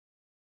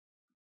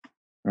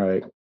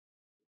 Right.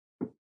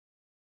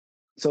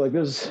 So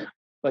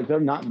they're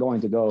not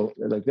going to go,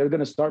 they're going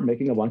to start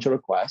making a bunch of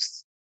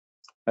requests,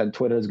 and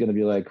Twitter is going to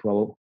be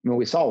well,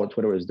 we saw what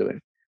Twitter was doing.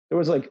 There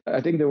was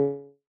I think there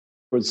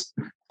was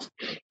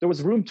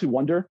room to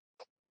wonder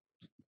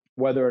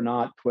whether or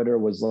not Twitter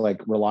was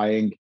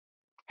relying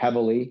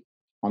heavily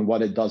on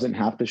what it doesn't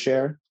have to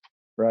share,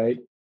 right?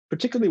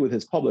 Particularly with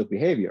his public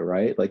behavior,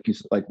 right?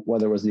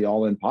 Whether it was the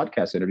All In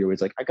podcast interview, where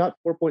he's I got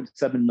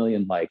 4.7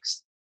 million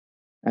likes,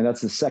 and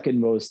that's the second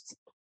most.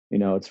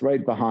 It's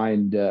right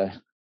behind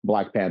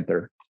Black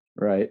Panther,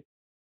 right?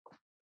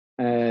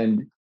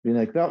 And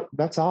being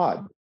that's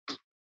odd,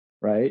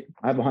 right?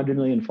 I have 100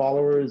 million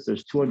followers.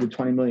 There's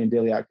 220 million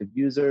daily active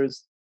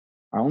users.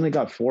 I only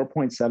got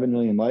 4.7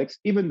 million likes,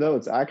 even though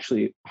it's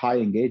actually high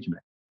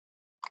engagement,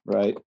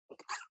 right?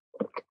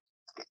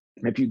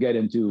 If you get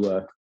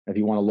into, if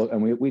you want to look,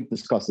 and we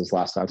discussed this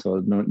last time,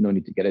 so no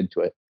need to get into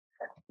it.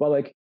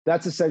 But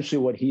that's essentially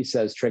what he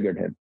says triggered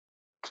him,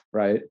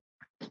 right?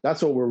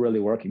 That's what we're really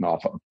working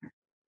off of.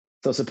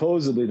 So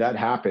supposedly that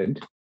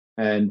happened,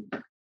 and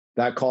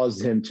that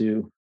caused him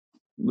to,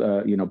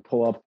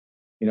 pull up,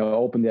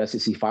 open the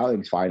SEC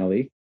filings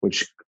finally,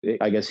 which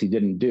I guess he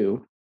didn't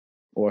do,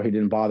 or he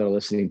didn't bother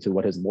listening to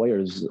what his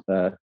lawyers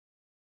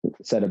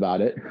said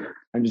about it,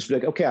 and just be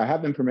like, okay, I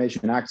have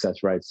information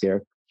access rights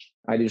here.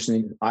 I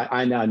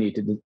now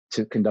need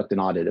to conduct an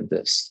audit of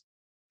this.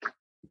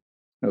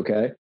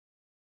 Okay,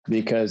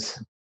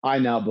 because I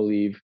now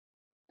believe,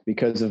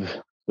 because of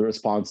the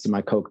response to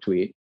my Coke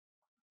tweet,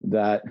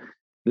 that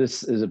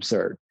this is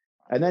absurd.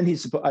 And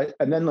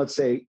then let's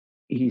say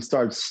he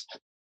starts,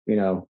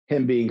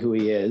 him being who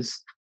he is,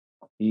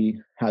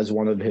 he has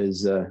one of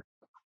his,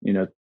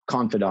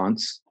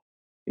 confidants,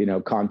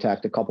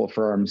 contact a couple of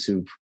firms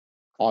who've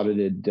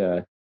audited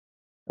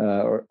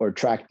or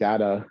tracked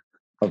data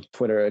of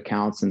Twitter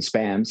accounts and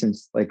spam,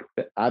 since like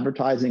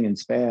advertising and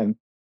spam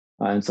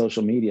and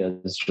social media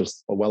is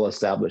just a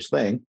well-established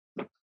thing.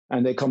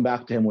 And they come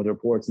back to him with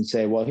reports and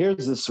say, well,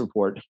 here's this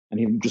report. And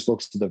he just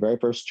looks to the very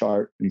first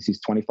chart and he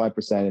sees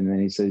 25%. And then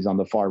he says on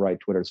the far right,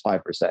 Twitter's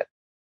 5%.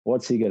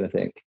 What's he going to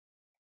think?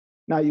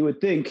 Now, you would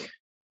think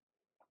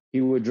he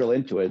would drill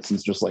into it,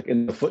 since just like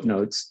in the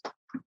footnotes,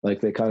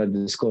 like they kind of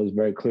disclose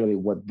very clearly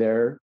what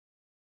their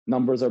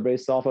numbers are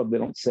based off of. They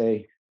don't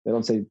say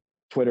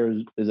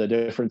Twitter is a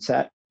different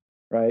set,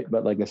 right?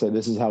 But like I said,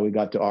 this is how we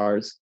got to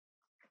ours.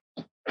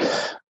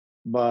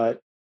 But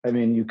I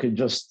mean,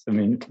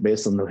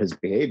 based on his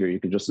behavior,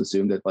 you could just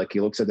assume that like he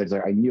looks at it, he's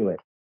like, I knew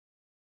it,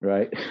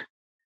 right?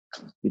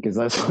 Because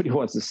that's what he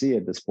wants to see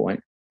at this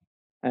point.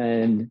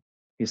 And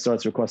he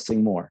starts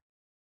requesting more.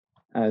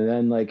 And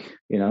then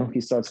he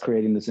starts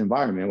creating this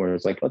environment where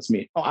it's like, let's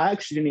meet. Oh, I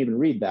actually didn't even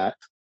read that.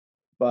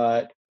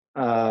 But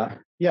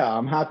yeah,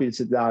 I'm happy to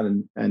sit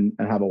down and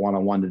have a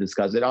one-on-one to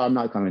discuss it. Oh, I'm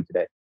not coming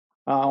today.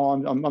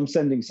 I'm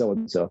sending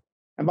so-and-so.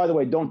 And by the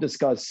way, don't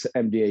discuss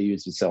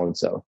MDAUs with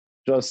so-and-so.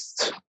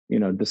 Just,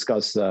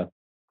 discuss your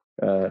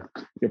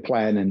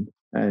plan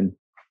and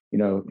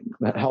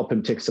help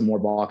him tick some more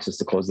boxes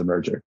to close the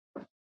merger.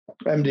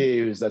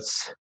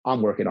 MDAUs,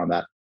 I'm working on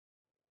that.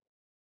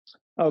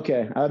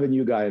 Okay, I have a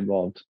new guy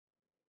involved.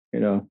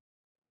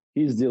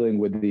 He's dealing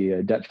with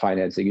the debt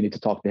financing. You need to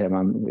talk to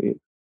him.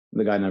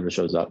 The guy never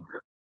shows up,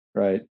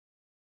 right?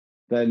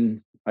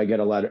 Then I get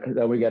a letter.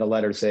 Then we get a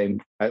letter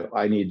saying,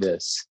 I need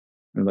this.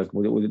 And what,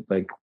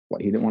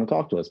 he didn't want to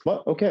talk to us.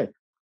 But okay.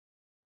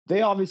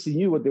 They obviously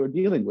knew what they were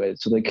dealing with.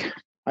 So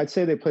I'd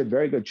say they played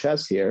very good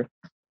chess here.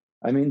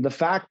 I mean, the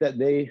fact that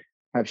they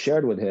have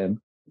shared with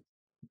him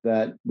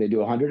that they do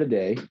 100 a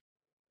day,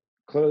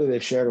 clearly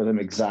they've shared with him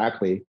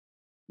exactly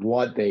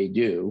what they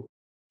do,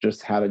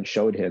 just haven't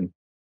showed him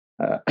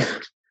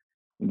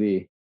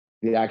the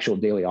actual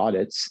daily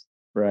audits,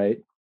 right?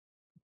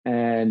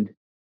 And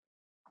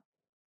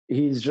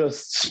he's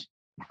just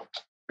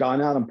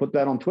gone out and put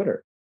that on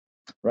Twitter.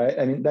 Right.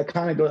 I mean, that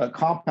kind of goes,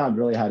 Compound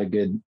really had a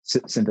good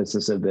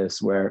synthesis of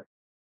this where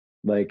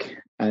the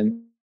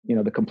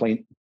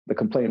complaint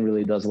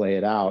really does lay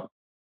it out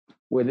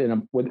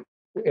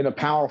in a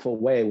powerful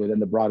way within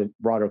the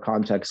broader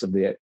context of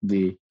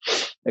the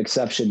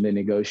exception they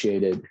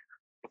negotiated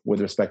with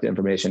respect to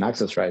information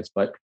access rights.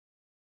 But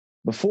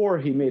before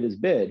he made his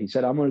bid, he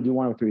said, I'm going to do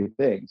one of three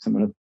things. I'm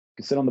going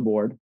to sit on the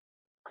board.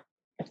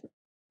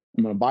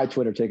 I'm going to buy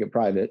Twitter, take it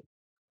private,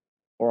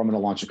 or I'm going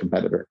to launch a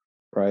competitor.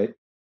 Right.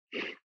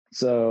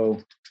 So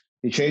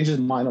he changed his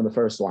mind on the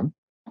first one,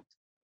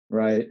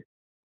 right?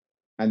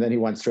 And then he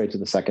went straight to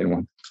the second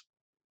one.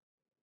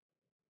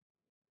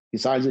 He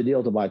signs a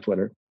deal to buy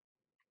Twitter.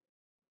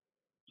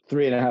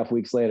 3.5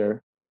 weeks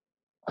later,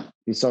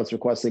 he starts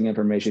requesting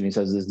information. He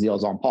says this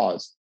deal's on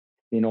pause.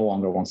 He no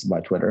longer wants to buy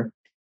Twitter,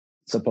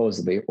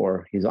 supposedly,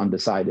 or he's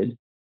undecided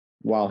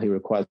while he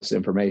requests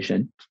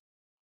information,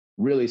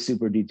 really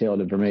super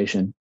detailed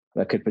information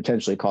that could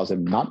potentially cause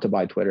him not to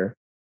buy Twitter.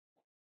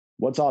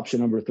 What's option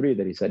number 3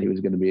 that he said he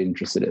was going to be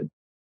interested in?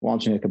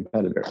 Launching a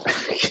competitor.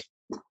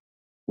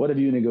 What have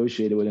you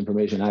negotiated with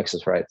information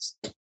access rights?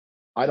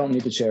 I don't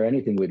need to share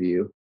anything with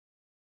you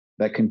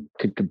that could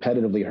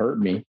competitively hurt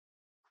me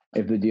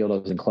if the deal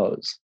doesn't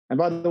close. And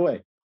by the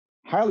way,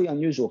 highly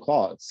unusual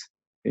clause.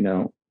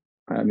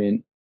 I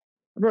mean,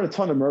 I've read a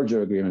ton of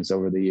merger agreements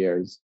over the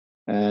years,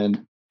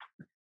 and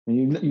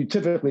you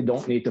typically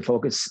don't need to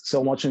focus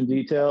so much in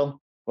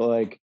detail.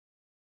 But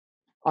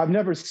I've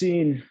never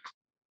seen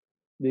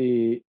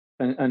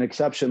an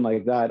exception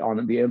like that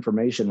on the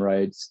information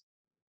rights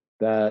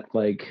that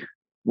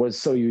was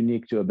so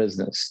unique to a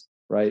business,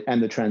 right?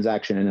 And the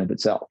transaction in of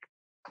itself.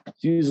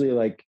 It's usually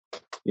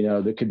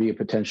there could be a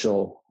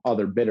potential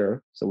other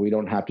bidder, so we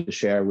don't have to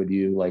share with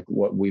you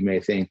what we may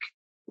think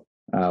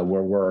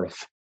we're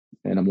worth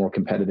in a more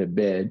competitive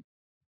bid.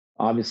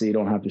 Obviously, you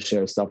don't have to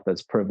share stuff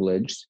that's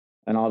privileged,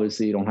 and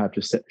obviously you don't have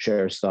to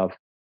share stuff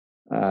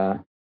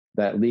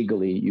that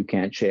legally you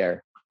can't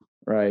share,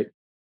 right?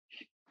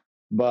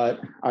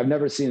 But I've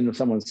never seen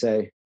someone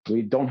say,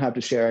 we don't have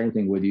to share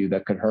anything with you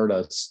that could hurt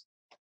us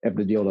if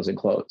the deal doesn't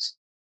close.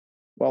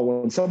 Well,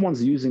 when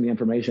someone's using the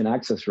information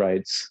access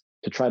rights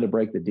to try to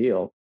break the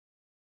deal,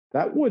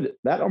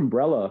 that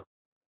umbrella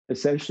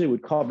essentially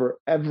would cover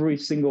every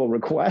single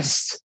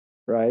request,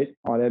 right,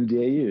 on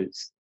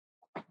MDAUs,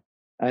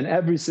 and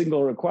every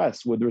single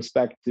request with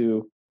respect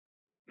to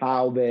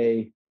how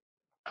they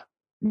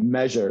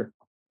measure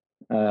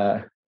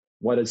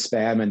what is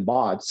spam and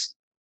bots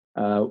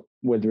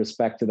with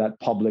respect to that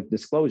public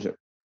disclosure,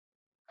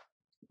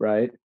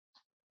 right?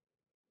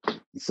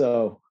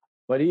 So,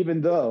 but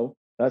even though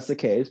that's the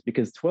case,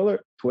 because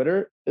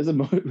Twitter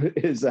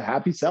is a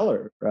happy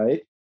seller,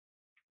 right?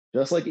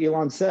 Just like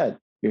Elon said,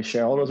 your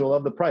shareholders will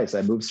love the price.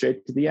 I move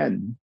straight to the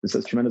end. This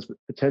has tremendous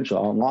potential.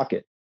 I'll unlock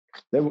it.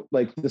 They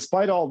like,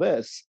 despite all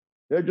this,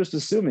 they're just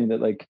assuming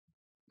that like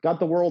got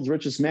the world's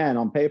richest man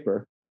on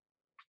paper,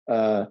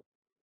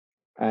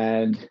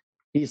 and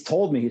he's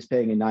told me he's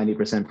paying a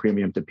 90%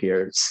 premium to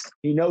peers.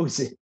 He knows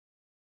it.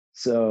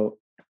 So,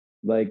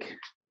 like,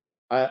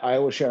 I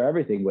will share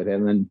everything with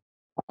him, and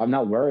I'm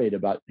not worried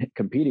about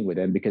competing with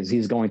him because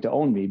he's going to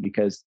own me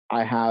because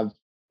I have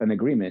an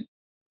agreement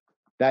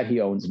that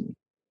he owns me,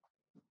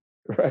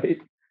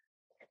 right?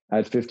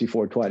 At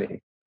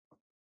 54.20.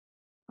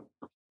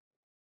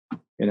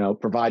 You know,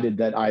 provided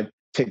that I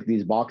tick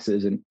these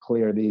boxes and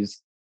clear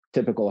these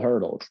typical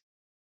hurdles.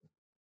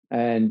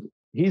 And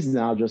he's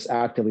now just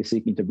actively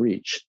seeking to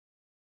breach.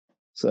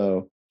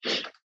 So,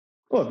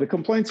 look, the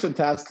complaint's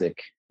fantastic,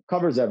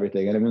 covers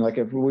everything. And I mean, like,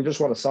 if we just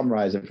want to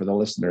summarize it for the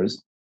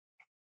listeners,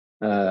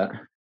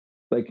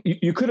 like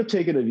you could have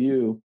taken a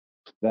view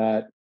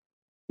that,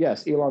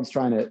 yes, Elon's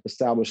trying to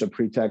establish a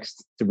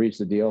pretext to breach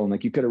the deal. And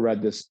like, you could have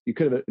read this, you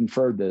could have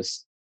inferred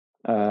this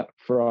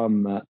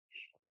from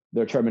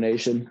their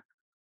termination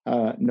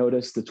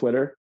notice to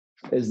Twitter,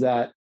 is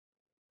that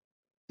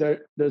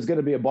there's going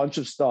to be a bunch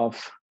of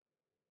stuff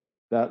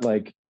that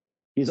like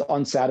he's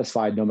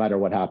unsatisfied no matter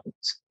what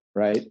happens,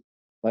 right?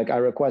 Like, I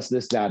request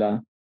this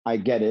data, I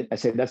get it. I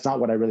say, that's not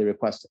what I really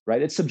requested,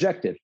 right? It's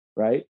subjective,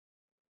 right?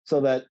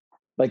 So that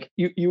like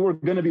you were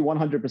going to be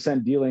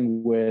 100%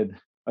 dealing with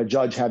a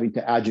judge having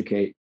to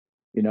adjudicate,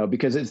 you know,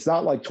 because it's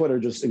not like Twitter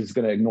just is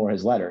going to ignore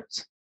his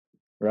letters,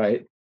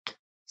 right?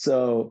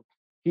 So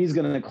he's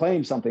going to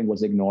claim something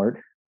was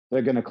ignored.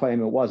 They're going to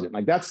claim it wasn't.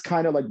 Like, that's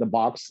kind of like the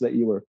box that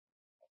you were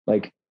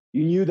like,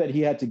 you knew that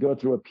he had to go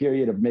through a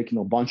period of making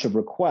a bunch of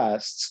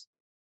requests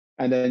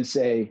and then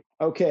say,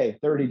 okay,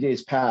 30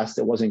 days passed,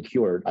 it wasn't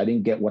cured, I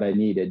didn't get what I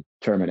needed,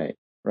 terminate,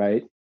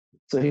 right?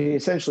 So he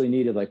essentially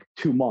needed like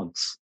 2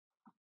 months,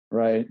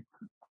 right,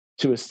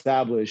 to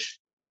establish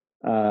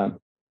the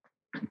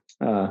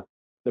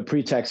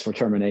pretext for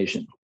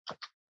termination.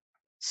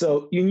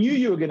 So you knew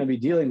you were going to be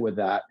dealing with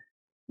that.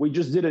 We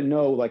just didn't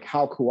know like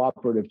how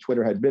cooperative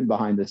Twitter had been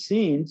behind the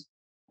scenes.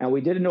 And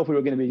we didn't know if we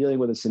were going to be dealing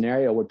with a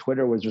scenario where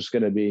Twitter was just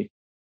going to be,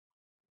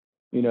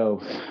 you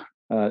know,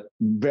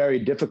 very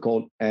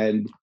difficult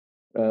and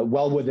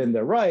well within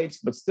their rights,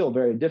 but still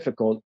very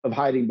difficult, of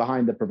hiding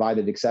behind the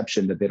provided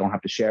exception that they don't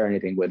have to share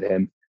anything with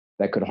him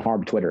that could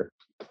harm Twitter,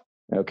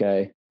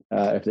 okay,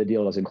 if the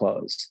deal doesn't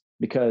close.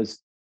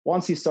 Because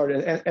once he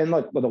started, and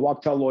look, the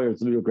Wachtell lawyers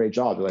do a great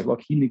job. They're like,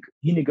 look, he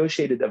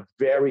negotiated a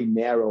very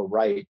narrow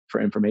right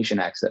for information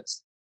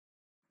access,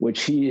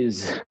 which he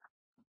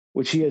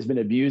has been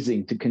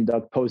abusing to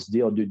conduct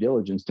post-deal due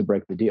diligence to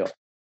break the deal,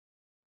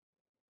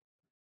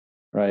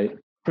 right?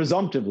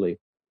 Presumptively.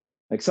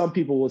 Like, some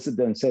people will sit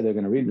there and say they're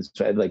going to read this,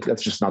 like,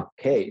 that's just not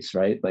the case,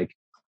 right? Like,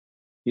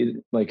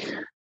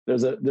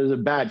 there's a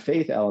bad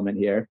faith element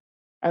here.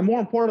 And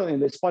more importantly,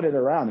 they spun it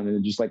around and they're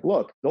just like,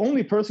 look, the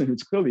only person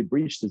who's clearly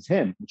breached is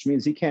him, which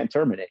means he can't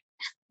terminate,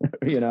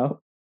 you know?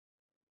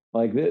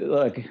 Like,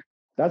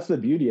 that's the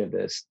beauty of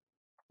this.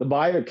 The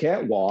buyer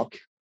can't walk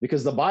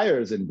because the buyer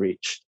is in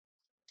breach,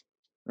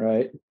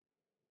 right?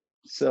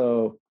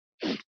 So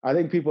I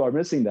think people are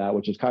missing that,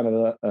 which is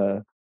kind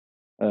of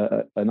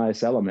a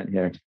nice element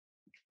here.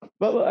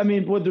 But I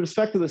mean, with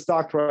respect to the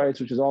stock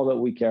price, which is all that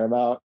we care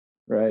about,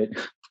 right,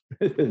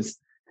 and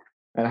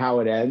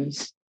how it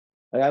ends,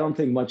 like, I don't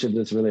think much of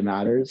this really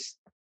matters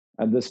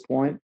at this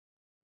point.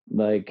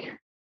 Like,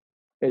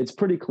 it's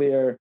pretty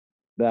clear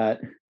that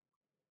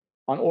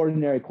on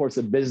ordinary course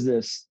of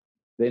business,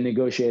 they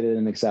negotiated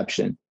an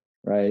exception,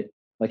 right?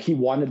 Like, he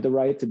wanted the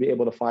right to be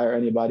able to fire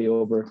anybody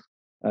over.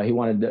 He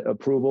wanted the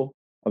approval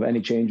of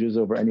any changes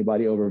over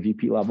anybody over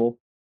VP level.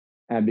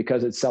 And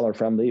because it's seller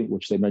friendly,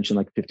 which they mentioned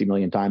like 50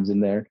 million times in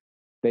there,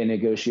 they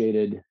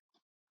negotiated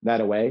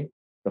that away,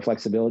 the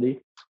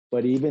flexibility.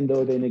 But even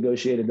though they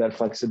negotiated that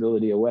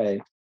flexibility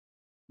away,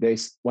 they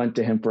went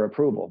to him for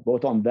approval,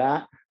 both on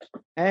that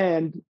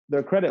and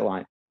their credit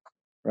line,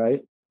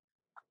 right?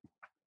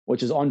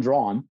 Which is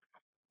undrawn,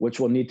 which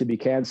will need to be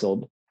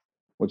canceled,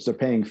 which they're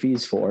paying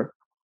fees for,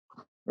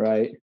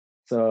 right?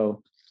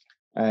 So,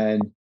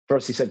 and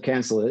first he said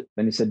cancel it,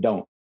 then he said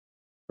don't,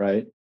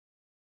 right?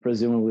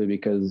 Presumably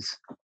because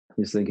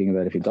he's thinking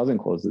that if he doesn't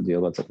close the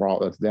deal, that's a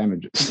problem, that's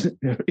damages,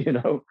 you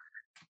know?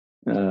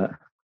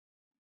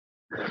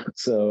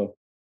 So,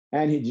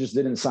 and he just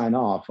didn't sign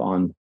off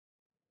on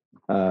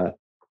the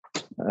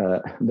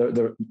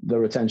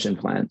retention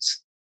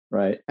plans,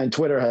 right? And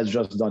Twitter has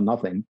just done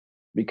nothing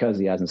because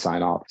he hasn't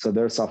signed off. So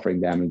they're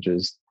suffering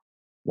damages.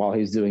 while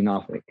he's doing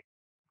nothing,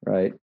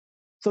 right?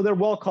 So they're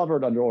well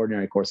covered under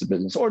ordinary course of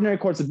business. Ordinary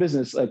course of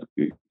business, like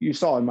you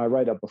saw in my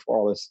write-up before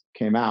all this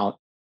came out,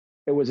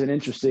 it was an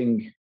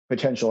interesting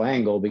potential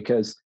angle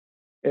because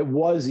it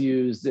was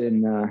used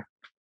in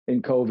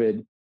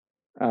COVID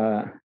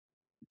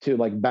to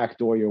like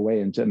backdoor your way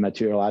into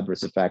material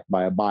adverse effect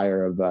by a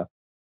buyer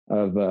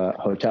of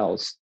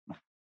hotels,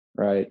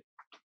 right?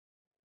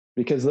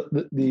 Because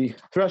the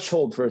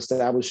threshold for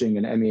establishing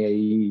an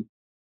MEAE,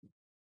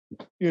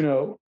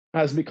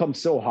 has become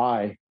so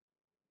high.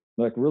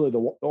 Like really,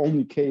 the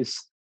only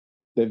case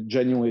they've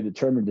genuinely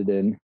determined it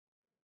in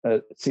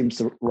seems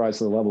to rise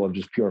to the level of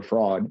just pure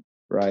fraud,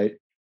 right?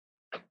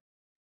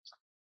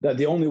 That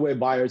the only way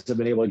buyers have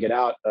been able to get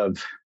out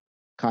of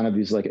kind of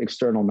these like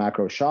external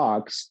macro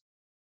shocks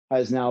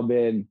has now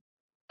been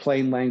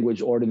plain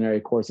language,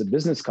 ordinary course of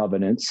business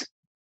covenants,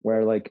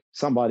 where like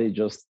somebody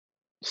just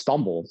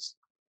stumbles,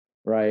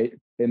 right,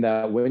 in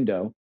that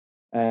window.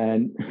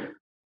 And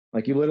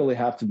like you literally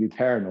have to be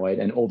paranoid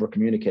and over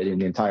communicating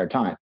the entire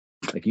time.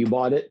 Like you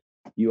bought it,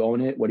 you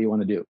own it. What do you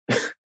want to do?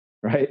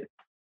 Right?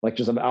 Like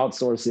just I'm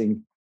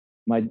outsourcing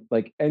my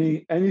like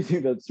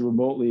anything that's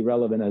remotely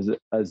relevant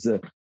as a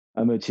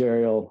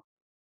material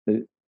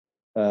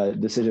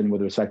decision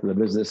with respect to the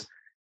business,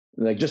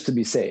 like just to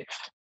be safe.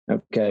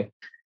 Okay.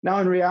 Now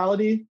in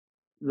reality,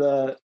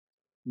 the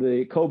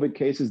COVID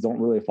cases don't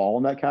really fall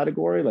in that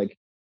category. Like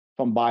if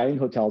I'm buying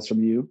hotels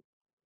from you,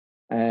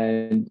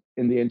 and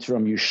in the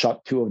interim you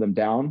shut 2 of them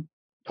down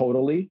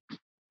totally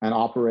and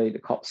operate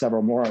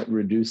several more at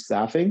reduced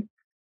staffing,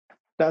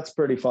 that's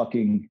pretty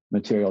fucking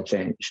material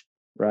change,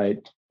 right?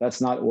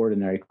 That's not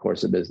ordinary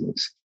course of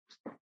business.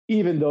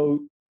 Even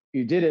though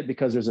you did it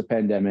because there's a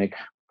pandemic,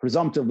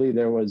 presumptively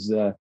there was,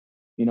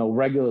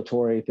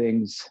 regulatory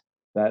things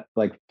that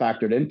like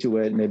factored into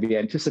it, maybe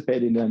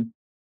anticipating them.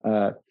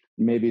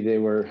 Maybe they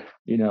were,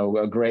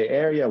 a gray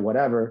area,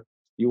 whatever.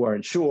 You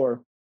weren't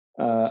sure,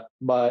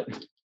 but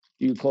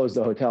you closed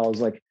the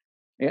hotels. Like,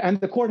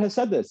 and the court has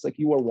said this, like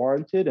you were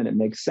warranted, and it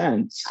makes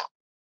sense.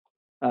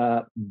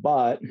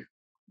 But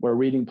we're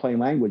reading plain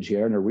language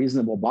here, and a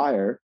reasonable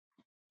buyer,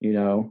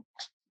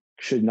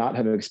 should not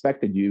have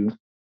expected you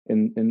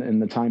in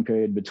the time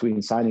period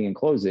between signing and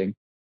closing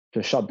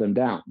to shut them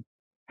down.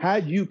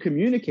 Had you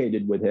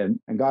communicated with him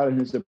and gotten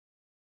his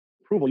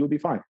approval, you would be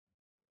fine.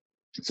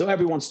 So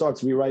everyone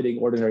starts rewriting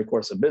ordinary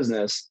course of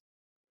business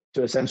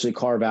to essentially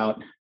carve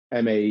out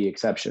MAE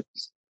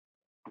exceptions,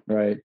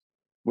 right?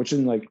 Which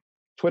in like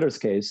Twitter's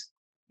case,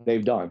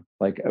 they've done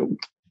like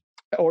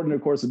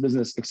ordinary course of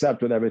business,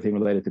 except with everything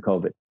related to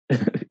COVID,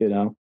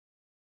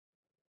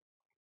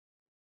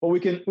 But we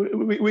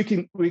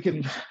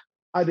can,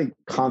 I think,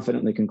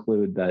 confidently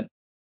conclude that,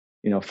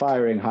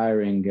 firing,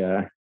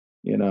 hiring,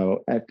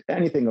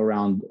 anything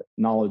around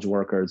knowledge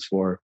workers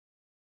for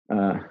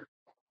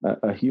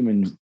a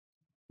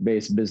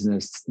human-based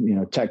business,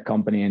 tech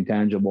company,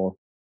 intangible,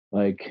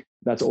 like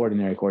that's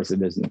ordinary course of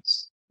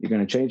business. You're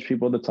going to change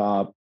people at the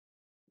top.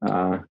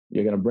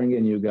 You're going to bring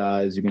in new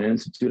guys. You're going to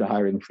institute a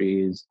hiring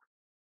freeze.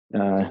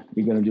 You're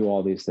going to do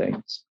all these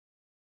things.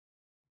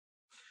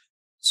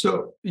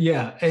 So,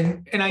 yeah.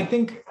 And I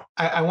think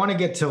I want to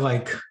get to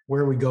like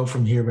where we go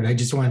from here, but I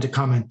just wanted to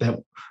comment that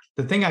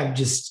the thing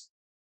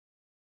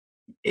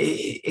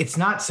it's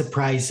not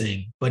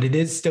surprising, but it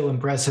is still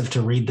impressive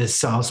to read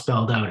this all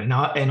spelled out.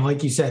 And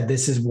like you said,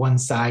 this is one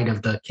side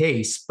of the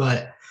case,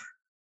 but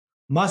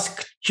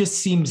Musk just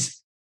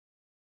seems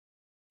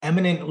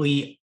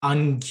eminently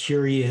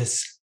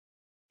uncurious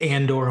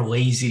and or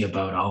lazy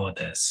about all of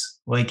this.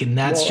 Like, and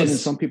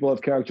that's some people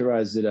have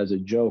characterized it as a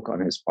joke on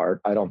his part.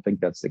 I don't think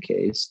that's the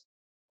case.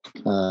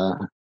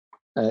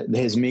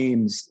 His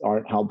memes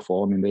aren't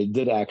helpful. I mean, they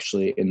did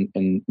actually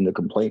in the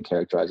complaint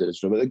characterize it as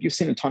joke. But like you've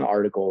seen a ton of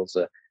articles.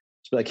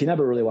 Like he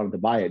never really wanted to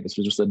buy it. This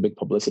was just a big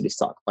publicity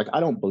stunt. Like I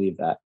don't believe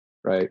that,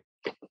 right?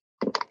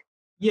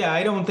 Yeah,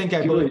 I don't think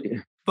I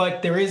believe.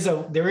 But there is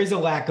a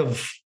lack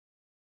of.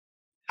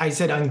 I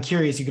said I'm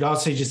curious. You could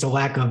also say just a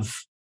lack of.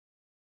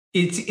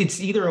 It's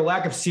either a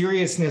lack of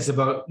seriousness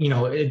about,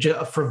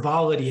 a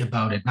frivolity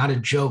about it, not a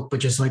joke,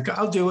 but just like,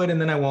 I'll do it and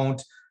then I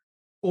won't.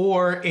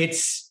 Or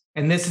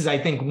and this is, I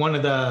think,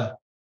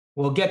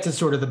 we'll get to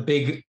sort of the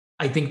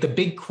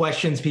big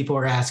questions people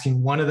are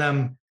asking. One of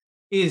them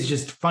is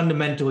just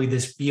fundamentally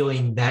this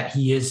feeling that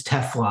he is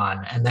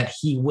Teflon and that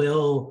he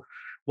will,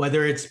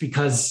 whether it's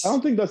because. I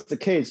don't think that's the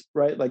case,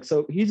 right? Like,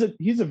 so he's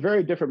a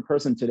very different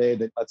person today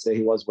than, let's say,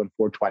 he was when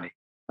 420.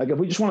 Like, if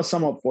we just want to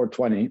sum up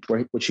 420,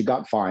 which he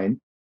got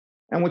fined,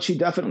 and which he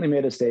definitely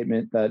made a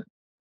statement that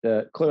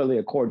clearly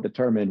a court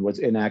determined was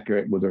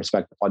inaccurate with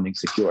respect to funding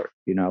secured.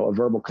 A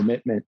verbal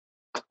commitment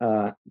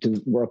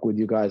to work with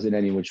you guys in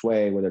any which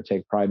way, whether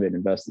take private,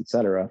 invest, et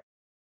cetera,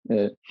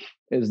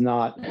 is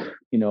not,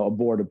 a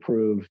board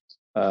approved,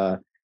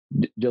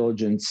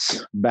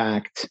 diligence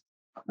backed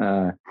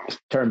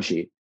term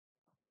sheet,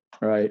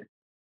 right?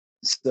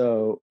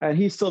 So, and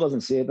he still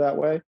doesn't see it that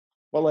way.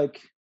 But like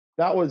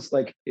that was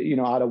like,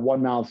 out of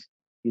one mouth,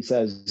 he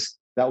says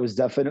that was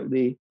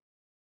definitely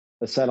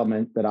a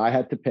settlement that I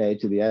had to pay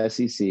to the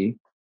SEC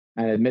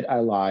and admit I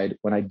lied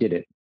when I did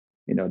it.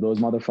 Those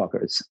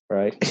motherfuckers,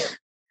 right?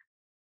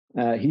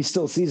 He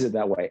still sees it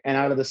that way. And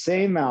out of the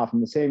same mouth,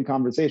 in the same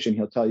conversation,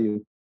 he'll tell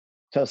you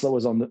Tesla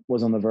was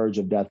on the verge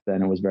of death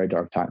then. It was very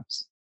dark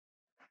times,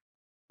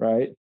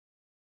 right?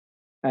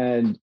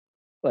 And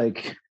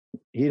like,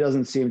 he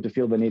doesn't seem to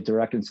feel the need to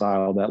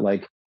reconcile that,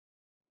 like,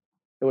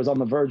 it was on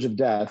the verge of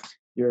death.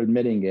 You're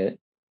admitting it.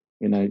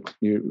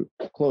 You're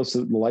close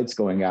to the lights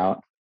going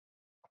out,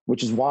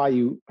 which is why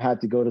you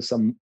had to go to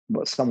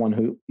someone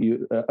who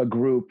a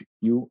group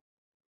you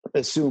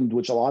assumed,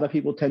 which a lot of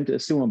people tend to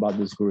assume about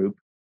this group,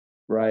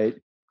 right?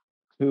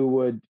 Who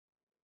would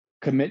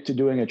commit to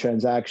doing a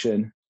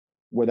transaction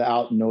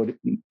without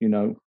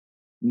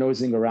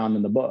nosing around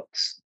in the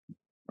books,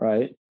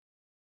 right?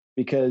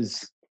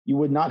 Because you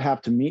would not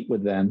have to meet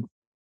with them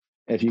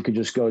if you could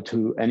just go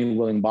to any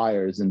willing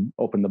buyers and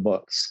open the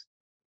books,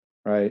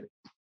 right?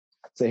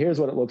 So here's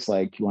what it looks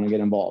like. You want to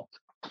get involved,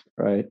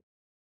 right?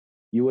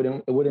 It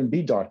wouldn't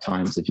be dark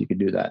times if you could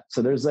do that.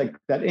 So there's like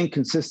that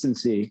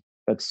inconsistency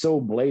that's so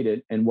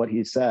blatant in what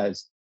he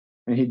says.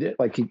 And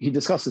he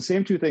discussed the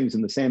same two things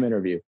in the same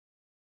interview.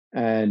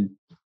 And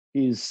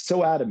he's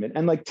so adamant.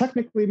 And like,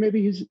 technically,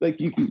 maybe he's like,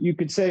 you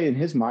could say in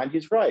his mind,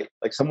 he's right.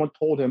 Like, someone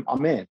told him,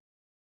 I'm in,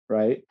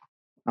 right?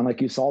 And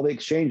like, you saw the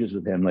exchanges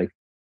with him. Like,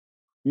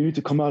 you need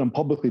to come out and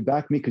publicly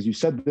back me because you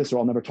said this or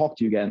I'll never talk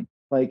to you again.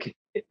 Like,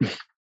 if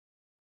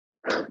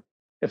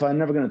I'm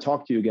never going to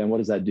talk to you again, what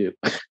does that do?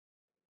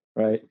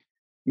 Right? It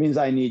means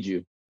I need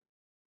you,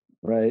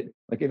 right?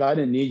 Like, if I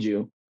didn't need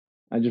you,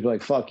 I'd just be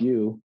like, fuck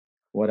you,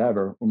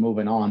 whatever, we're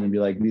moving on, and be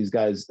like, these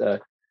guys did a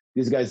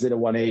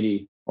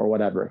 180 or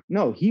whatever.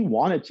 No, he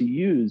wanted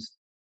to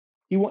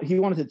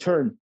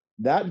turn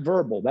that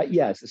verbal, that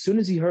yes, as soon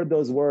as he heard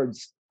those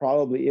words,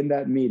 probably in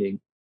that meeting,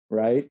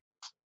 right?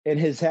 In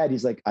his head,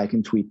 he's like, I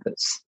can tweet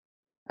this,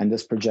 and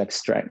this projects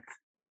strength,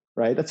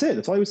 right? That's it.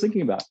 That's all he was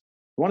thinking about.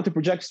 He wanted to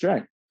project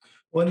strength.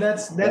 Well,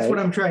 that's right? What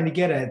I'm trying to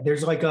get at.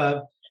 There's like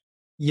a,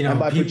 and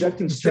by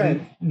projecting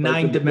strength,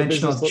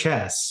 nine-dimensional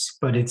chess,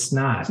 but it's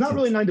not. It's not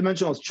really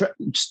nine-dimensional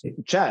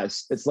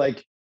chess. It's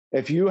like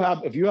if you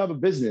have a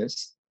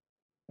business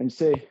and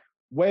say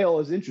Whale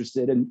is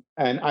interested, and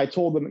I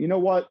told them, you know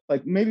what,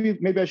 like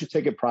maybe I should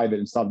take it private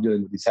and stop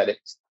dealing with these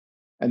headaches.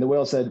 And the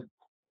Whale said,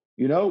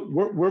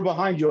 we're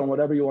behind you on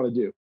whatever you want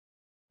to do.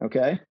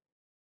 Okay.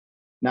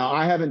 Now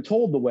I haven't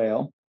told the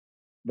Whale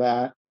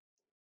that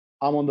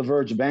I'm on the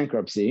verge of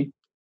bankruptcy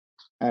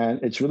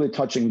and it's really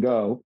touch and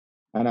go.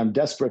 And I'm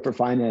desperate for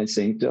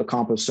financing to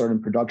accomplish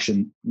certain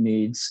production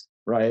needs,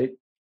 right?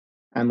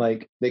 And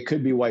like, they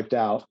could be wiped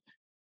out,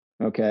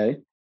 okay?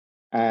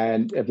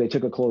 And if they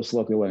took a close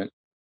look, they wouldn't,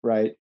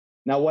 right?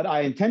 Now, what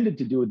I intended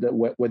to do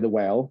with the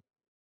Whale,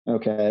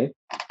 okay,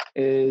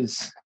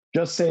 is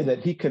just say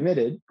that he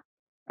committed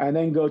and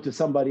then go to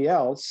somebody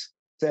else,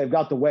 say, I've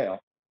got the Whale,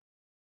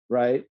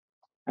 right?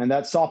 And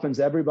that softens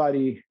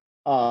everybody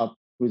up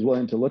who's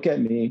willing to look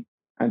at me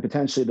and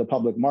potentially the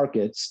public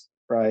markets,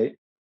 right?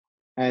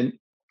 And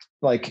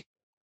like,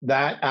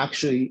 that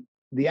actually,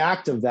 the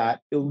act of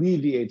that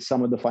alleviates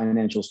some of the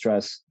financial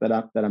stress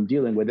that I'm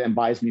dealing with and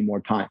buys me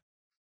more time.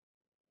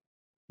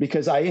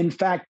 Because I, in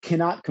fact,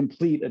 cannot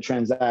complete a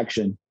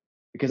transaction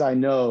because I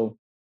know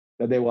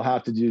that they will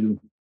have to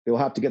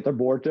get their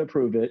board to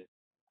approve it,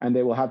 and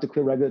they will have to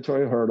clear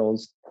regulatory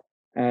hurdles.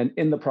 And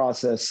in the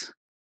process,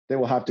 they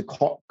will have to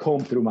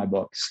comb through my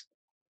books.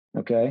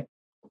 Okay.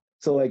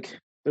 So like,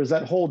 there's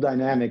that whole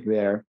dynamic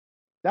there.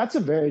 That's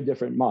a very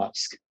different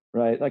Musk,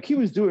 right? Like, he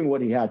was doing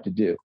what he had to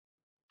do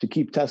to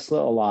keep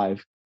Tesla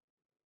alive.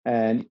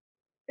 And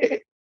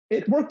it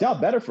worked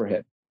out better for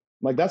him.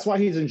 Like, that's why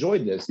he's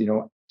enjoyed this.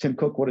 Tim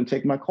Cook wouldn't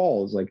take my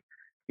calls, like,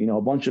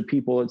 a bunch of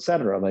people, et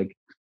cetera. Like,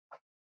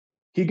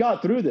 he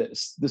got through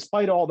this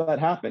despite all that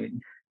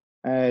happening.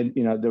 And,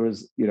 there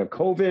was,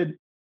 COVID,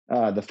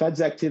 the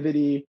Fed's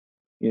activity,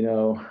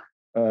 the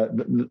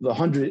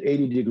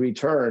 180-degree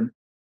turn,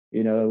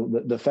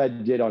 the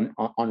Fed did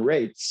on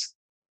rates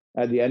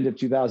at the end of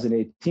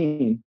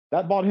 2018,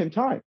 that bought him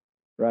time,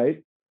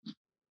 right?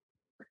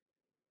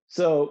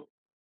 So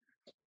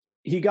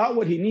he got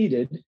what he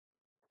needed,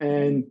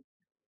 and,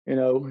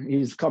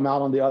 he's come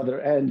out on the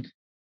other end,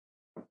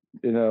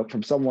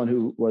 from someone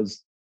who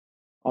was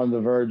on the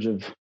verge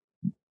of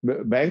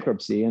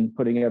bankruptcy and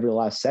putting every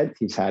last cent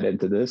he's had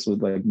into this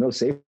with like no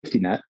safety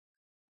net,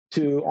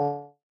 to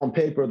on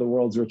paper, the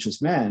world's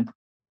richest man.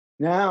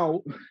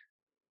 Now,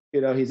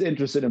 he's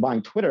interested in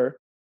buying Twitter,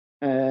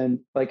 and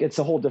like, it's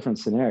a whole different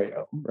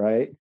scenario,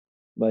 right?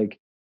 Like,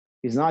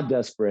 he's not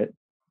desperate.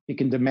 He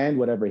can demand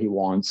whatever he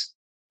wants.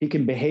 He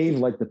can behave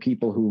like the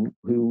people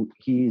who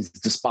he's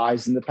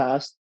despised in the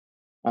past.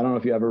 I don't know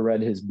if you ever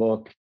read his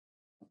book,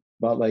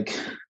 but like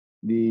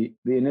the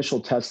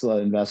initial Tesla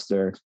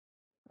investor,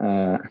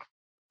 I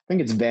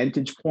think it's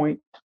Vantage Point.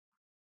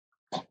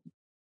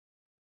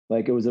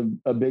 Like, it was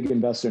a big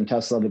investor in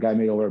Tesla. The guy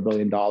made over $1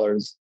 billion.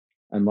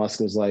 And Musk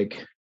was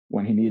like,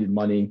 when he needed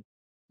money,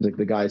 like,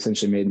 the guy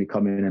essentially made me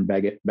come in and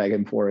beg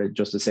him for it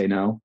just to say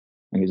no.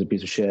 And he's a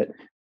piece of shit.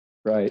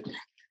 Right.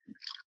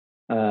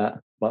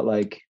 But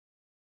like,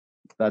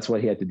 that's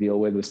what he had to deal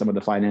with some of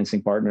the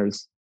financing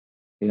partners,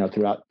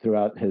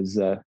 throughout his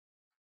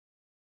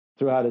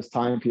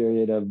time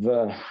period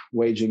of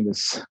waging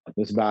this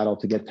battle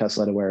to get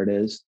Tesla to where it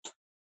is.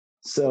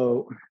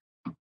 So,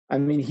 I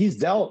mean, he's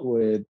dealt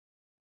with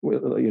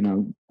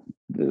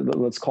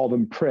let's call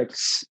them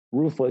pricks,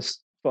 ruthless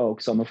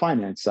folks on the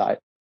finance side,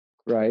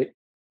 right?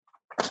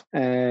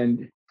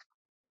 And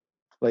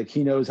like,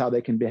 he knows how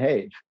they can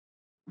behave,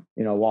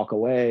 walk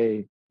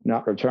away,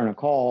 not return a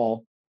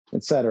call,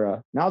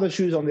 etc. Now the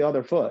shoe's on the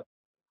other foot,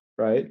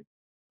 right?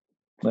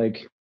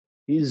 Like,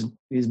 he's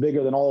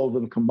bigger than all of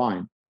them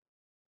combined.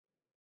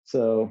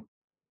 So,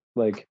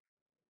 like,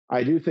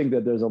 I do think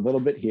that there's a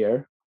little bit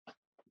here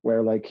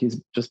where, like,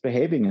 he's just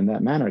behaving in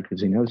that manner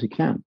because he knows he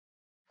can.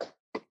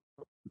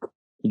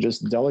 He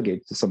just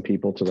delegates to some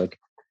people to, like,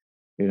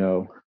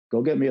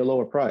 go get me a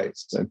lower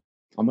price. And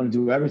I'm going to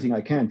do everything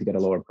I can to get a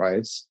lower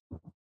price.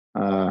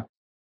 And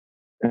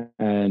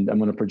I'm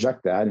going to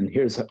project that. And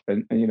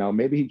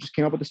maybe he just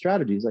came up with the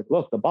strategy. He's like,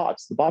 look, the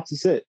bots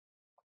is it,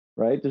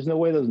 right? There's no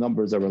way those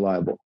numbers are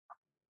reliable.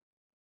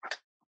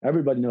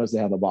 Everybody knows they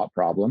have a bot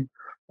problem.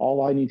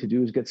 All I need to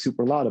do is get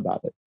super loud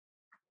about it.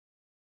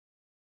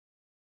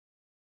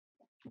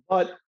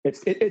 But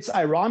it's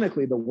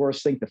ironically the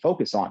worst thing to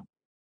focus on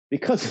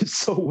because it's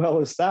so well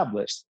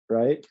established,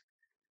 right?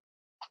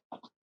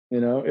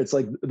 It's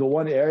like the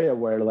one area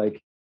where,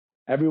 like,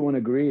 everyone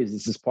agrees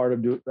this is part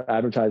of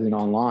advertising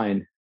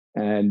online.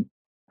 And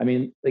I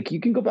mean, like, you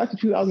can go back to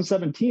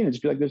 2017 and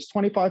just be like, there's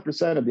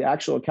 25% of the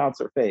actual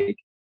accounts are fake.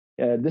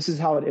 This is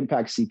how it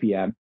impacts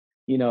CPM.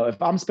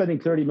 If I'm spending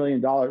 $30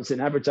 million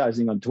in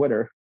advertising on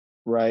Twitter,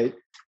 right?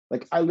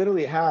 Like, I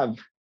literally have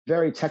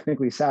very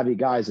technically savvy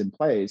guys in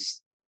place,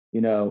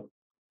 who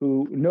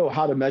know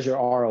how to measure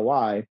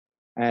ROI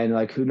and,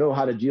 like, who know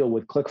how to deal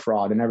with click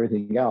fraud and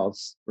everything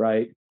else,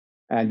 right?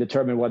 And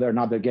determine whether or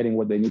not they're getting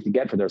what they need to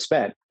get for their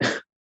spend.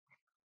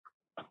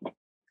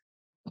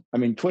 I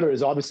mean, Twitter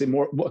is obviously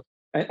more,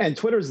 and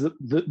Twitter is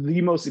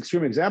the most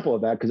extreme example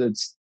of that because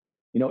it's,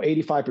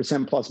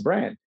 85% plus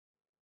brand,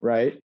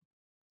 right?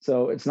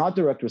 So it's not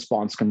direct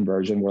response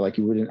conversion where, like,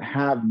 you wouldn't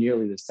have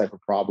nearly this type of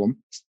problem.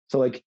 So,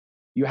 like,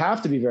 you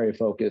have to be very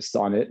focused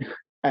on it.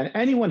 And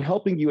anyone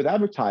helping you with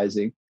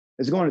advertising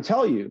is going to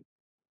tell you,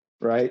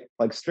 right?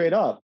 Like, straight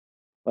up,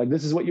 like,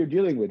 this is what you're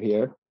dealing with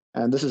here.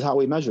 And this is how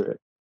we measure it.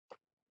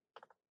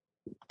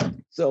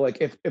 So, like,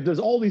 if there's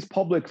all these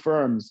public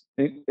firms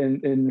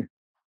in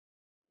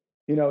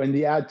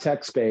the ad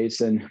tech space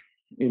and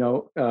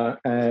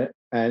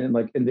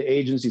like in the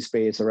agency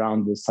space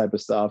around this type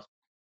of stuff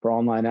for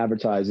online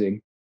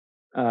advertising,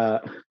 who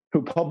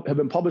have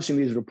been publishing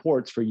these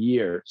reports for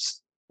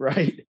years,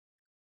 right?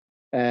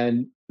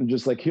 And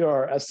just like, here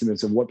are our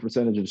estimates of what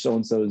percentage of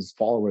so-and-so's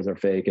followers are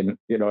fake and,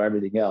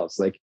 everything else.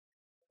 Like,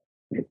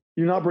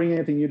 you're not bringing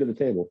anything new to the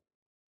table.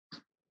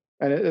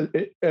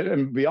 And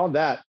and beyond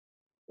that,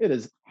 it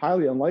is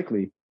highly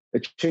unlikely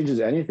it changes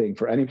anything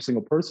for any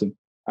single person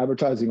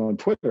advertising on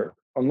Twitter,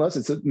 unless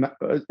it's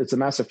a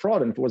massive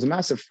fraud. And if it was a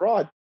massive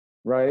fraud,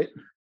 right,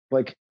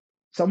 like,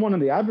 someone in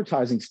the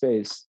advertising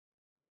space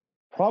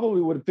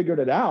probably would have figured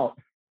it out,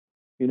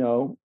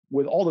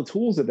 with all the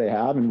tools that they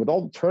have and with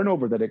all the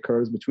turnover that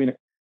occurs between,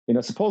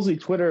 supposedly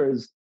Twitter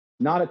is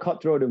not a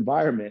cutthroat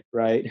environment,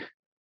 right?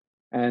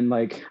 And,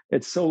 like,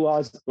 it's so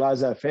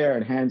laissez-faire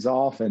and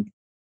hands-off and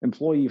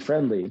employee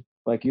friendly.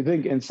 Like, you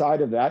think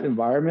inside of that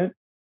environment,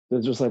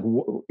 there's just, like,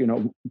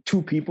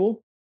 two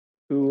people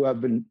who have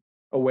been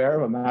aware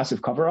of a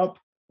massive cover-up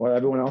while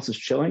everyone else is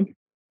chilling.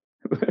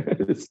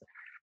 It's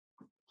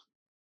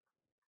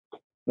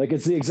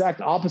the exact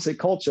opposite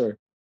culture.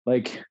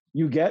 Like,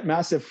 you get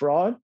massive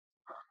fraud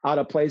out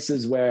of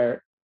places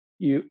where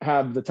you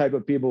have the type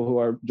of people who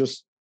are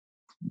just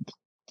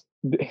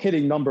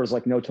hitting numbers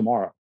like no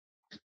tomorrow,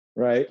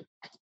 right?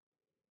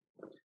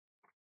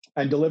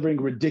 And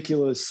delivering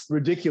ridiculous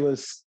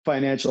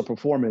financial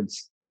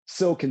performance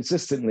so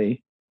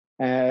consistently.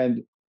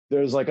 And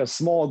there's, like, a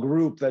small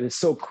group that is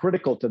so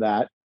critical to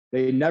that.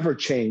 They never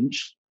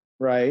change,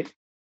 right?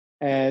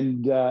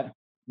 And they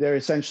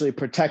essentially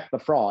protect the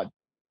fraud,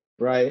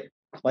 right?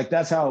 Like,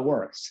 that's how it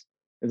works.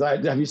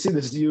 Have you seen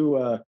this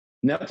new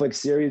Netflix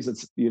series?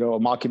 It's, a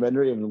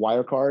mockumentary of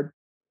Wirecard.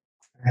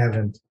 I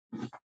haven't.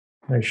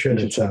 I should. You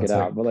should check it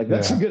out. But, like,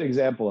 that's a good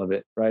example of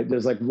it, right?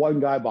 There's, like, one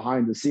guy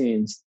behind the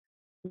scenes.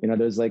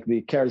 There's, like,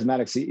 the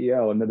charismatic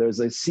CEO, and then there's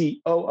a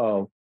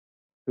COO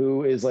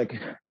who is, like,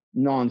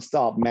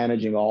 nonstop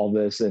managing all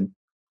this and,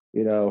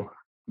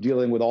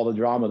 dealing with all the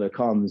drama that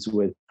comes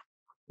with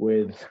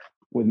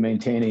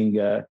maintaining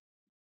the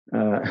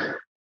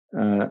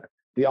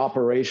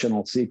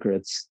operational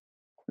secrets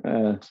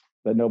that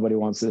nobody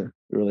wants to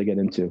really get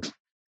into.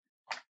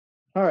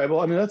 All right. Well,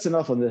 I mean, that's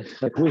enough on the,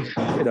 like,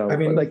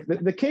 like,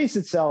 the case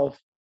itself.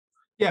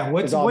 Yeah.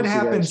 What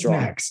happens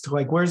next?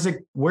 Like, where's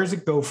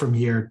it go from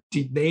here?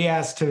 They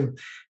asked to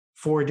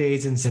 4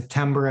 days in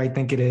September, I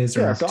think it is.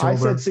 Or October. So I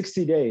said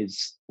 60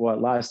 days,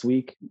 last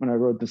week when I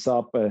wrote this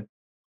up,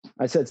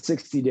 I said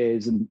 60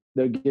 days, and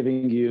they're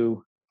giving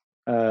you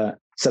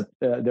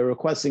they're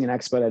requesting an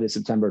expedited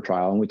September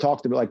trial. And we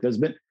talked about, like, there's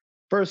been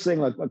first thing,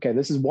 like, okay,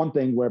 this is one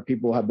thing where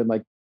people have been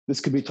like, this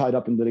could be tied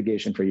up in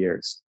litigation for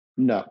years.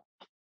 No,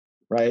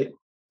 right?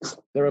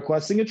 They're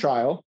requesting a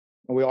trial,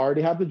 and we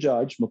already have the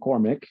judge,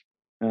 McCormick,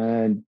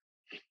 and,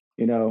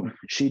 you know,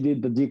 she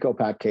did the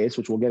DecoPac case,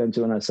 which we'll get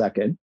into in a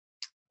second.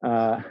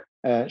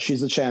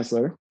 She's the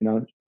chancellor, you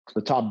know,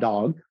 the top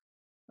dog.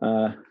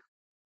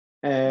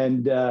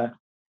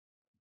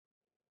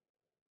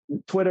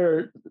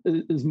 Twitter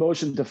is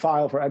motioned to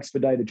file for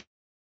expedited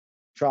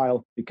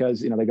trial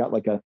because, you know, they got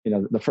like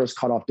the first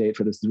cutoff date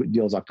for this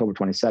deal is October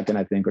 22nd,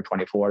 I think, or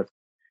 24th,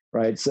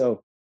 right?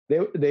 So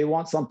they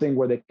want something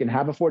where they can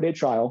have a 4-day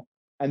trial,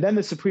 and then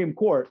the Supreme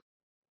Court,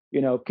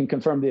 you know, can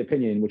confirm the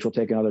opinion, which will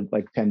take another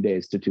like 10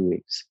 days to 2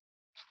 weeks,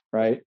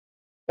 right?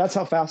 That's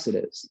how fast it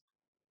is.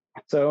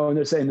 So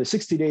they're saying the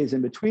 60 days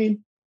in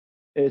between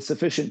is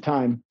sufficient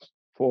time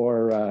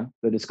for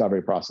the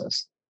discovery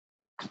process,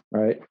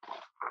 right?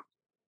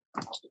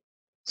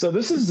 So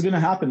this is going to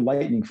happen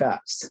lightning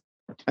fast,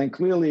 and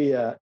clearly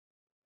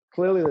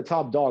the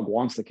top dog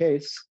wants the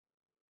case,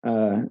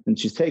 and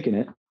she's taking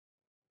it.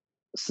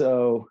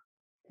 So,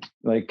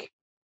 like,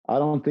 I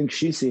don't think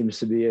she seems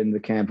to be in the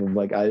camp of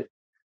like, I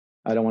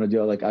don't want to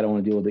deal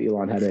with the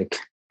Elon headache,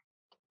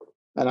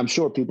 and I'm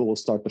sure people will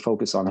start to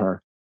focus on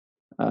her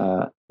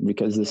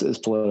because this is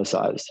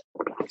politicized.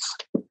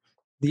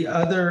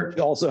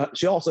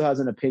 She also has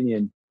an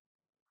opinion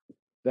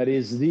that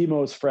is the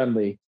most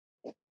friendly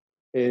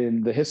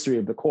in the history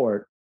of the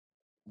court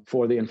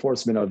for the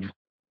enforcement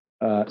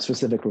of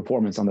specific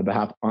performance on the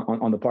behalf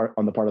on the part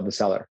of the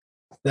seller.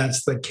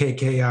 That's the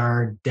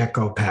KKR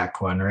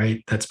DecoPac one,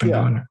 right? That's been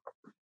going.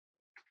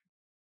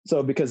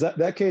 So because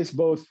that case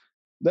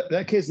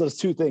that case does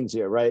two things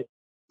here, right?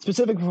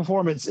 Specific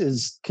performance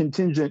is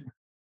contingent,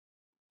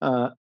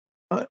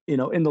 you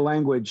know, in the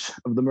language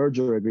of the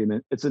merger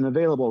agreement. It's an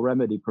available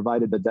remedy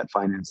provided that debt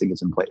financing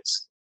is in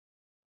place,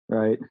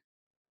 right?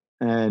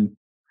 And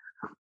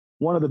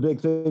one of the big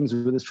things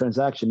with this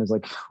transaction is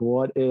like,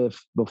 what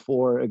if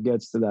before it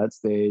gets to that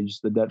stage,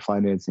 the debt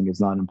financing is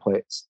not in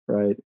place,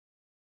 right?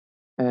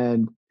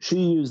 And she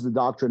used the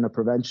doctrine of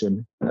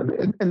prevention.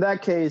 In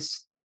that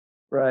case,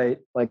 right,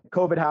 like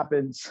COVID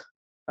happens.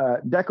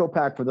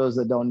 DecoPac, for those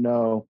that don't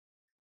know,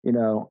 you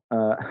know,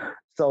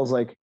 sells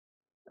like,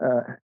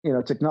 you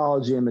know,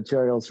 technology and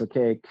materials for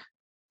cake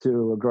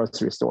to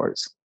grocery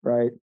stores,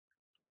 right?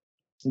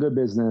 Good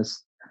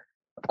business.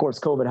 Of course,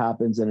 COVID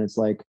happens, and it's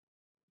like,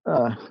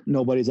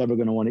 nobody's ever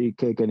going to want to eat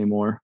cake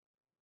anymore.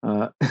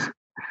 I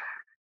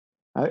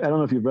don't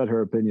know if you've read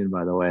her opinion,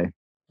 by the way,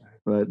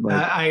 but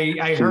like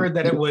I heard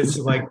that it was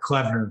like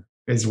clever,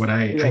 is what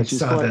I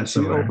saw that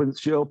somewhere.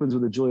 She opens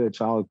with a Julia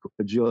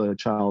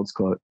Child's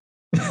quote: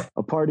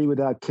 "A party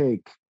without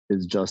cake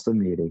is just a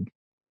meeting."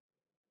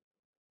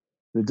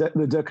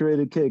 The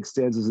decorated cake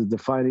stands as a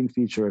defining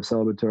feature of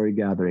celebratory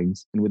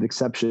gatherings, and with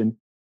exception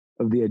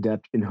of the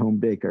adept in-home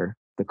baker,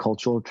 the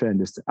cultural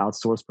trend is to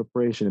outsource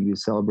preparation of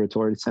these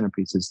celebratory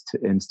centerpieces to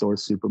in-store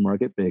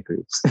supermarket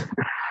bakeries.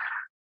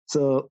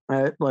 So,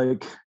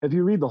 like, if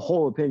you read the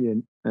whole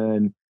opinion,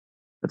 and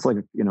it's like,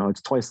 you know,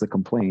 it's twice the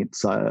complaint,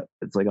 so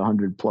it's like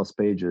 100+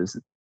 pages.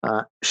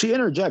 She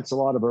interjects a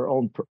lot of her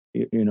own,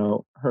 you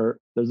know,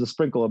 there's a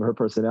sprinkle of her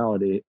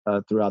personality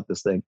throughout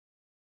this thing,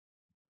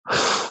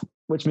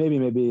 which maybe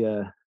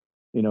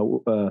you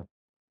know,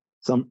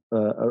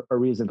 a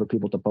reason for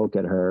people to poke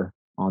at her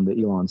on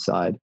the Elon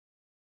side.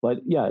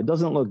 But yeah, it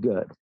doesn't look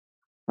good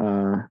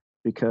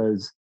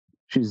because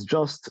she's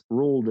just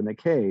ruled in a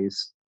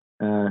case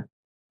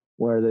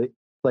where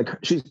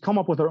she's come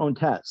up with her own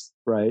test,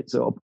 right?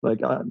 So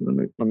like, let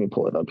me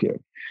pull it up here.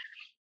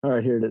 All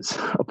right, here it is.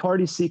 A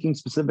party seeking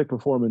specific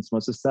performance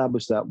must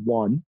establish that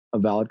 1, a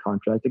valid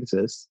contract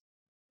exists,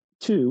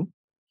 2,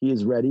 he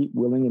is ready,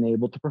 willing, and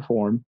able to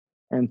perform,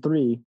 and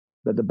 3,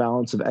 that the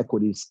balance of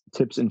equities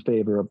tips in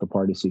favor of the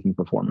party seeking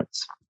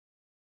performance.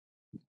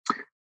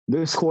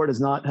 This court has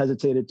not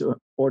hesitated to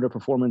order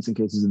performance in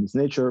cases of this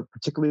nature,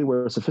 particularly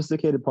where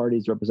sophisticated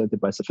parties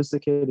represented by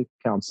sophisticated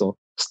counsel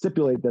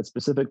stipulate that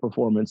specific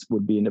performance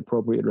would be an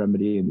appropriate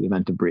remedy in the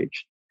event of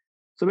breach.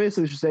 So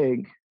basically, she's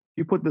saying,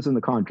 you put this in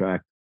the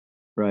contract,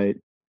 right?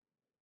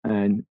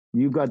 And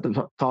you've got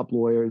the top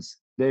lawyers,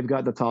 they've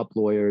got the top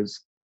lawyers,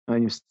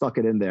 and you stuck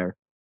it in there,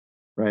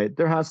 right?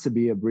 There has to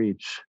be a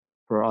breach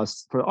for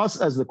us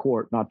as the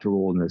court not to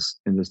rule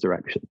in this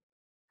direction.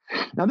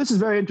 Now, this is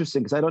very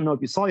interesting because I don't know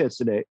if you saw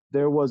yesterday,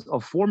 there was a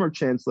former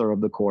chancellor of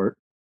the court,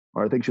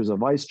 or I think she was a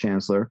vice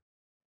chancellor,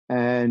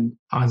 and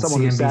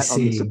someone who sat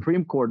on the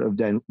Supreme Court of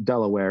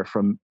Delaware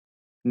from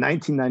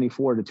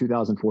 1994 to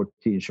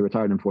 2014. She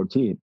retired in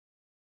 2014,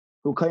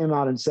 who came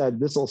out and said,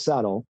 this will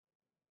settle.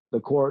 The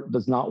court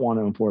does not want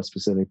to enforce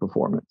specific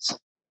performance.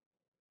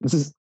 This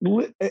is,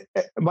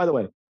 by the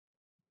way,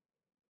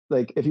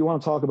 like, if you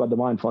want to talk about the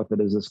mindfuck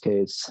that is this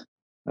case,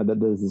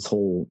 that is this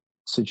whole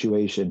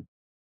situation,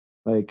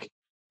 like,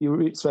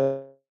 you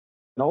spend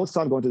all this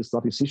time going through this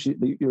stuff.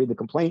 You read the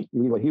complaint,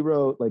 you read what he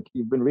wrote. Like,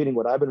 you've been reading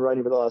what I've been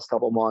writing for the last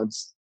couple of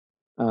months.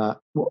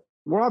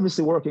 we're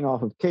obviously working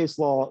off of case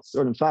law,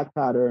 certain fact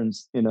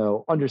patterns,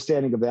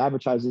 understanding of the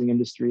advertising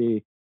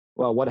industry,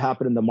 well, what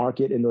happened in the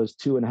market in those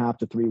 2.5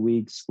 to 3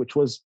 weeks, which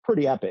was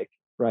pretty epic,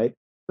 right?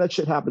 That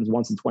shit happens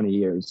once in 20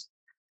 years.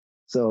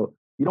 So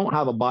you don't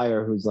have a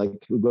buyer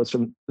who goes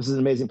from, this is an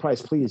amazing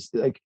price, please,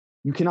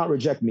 you cannot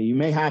reject me. You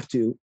may have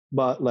to,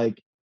 but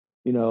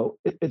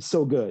it's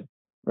so good,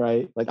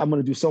 right? I'm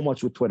going to do so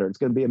much with Twitter. It's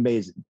going to be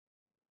amazing,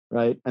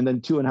 right? And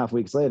then 2.5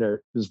 weeks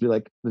later, just be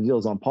like, the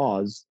deal's on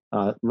pause.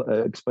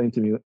 Explain to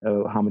me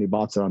how many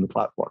bots are on the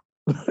platform.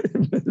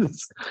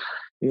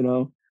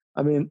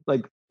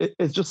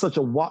 It's just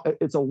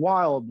it's a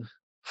wild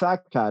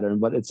fact pattern,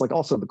 but it's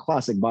also the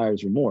classic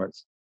buyer's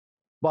remorse.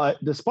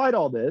 But despite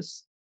all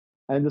this,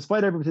 and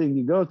despite everything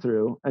you go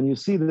through, and you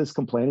see this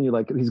complaint, and you're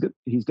like,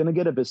 he's going to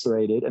get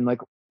eviscerated, and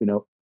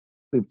you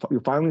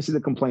finally see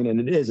the complaint, and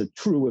it is a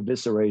true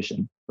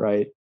evisceration,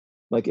 right?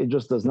 It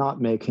just does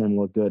not make him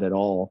look good at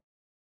all.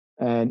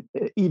 And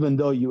even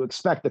though you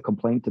expect the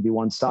complaint to be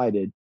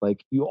one-sided,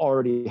 you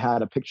already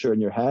had a picture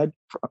in your head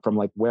from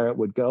where it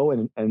would go,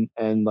 and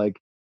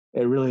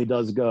it really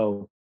does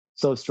go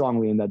so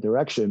strongly in that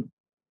direction.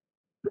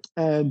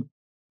 And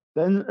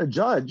then a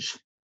judge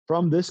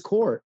from this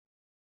court,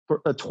 for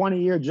a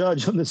 20-year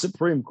judge on the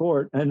Supreme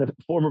Court and a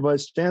former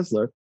vice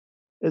chancellor,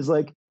 is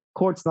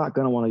court's not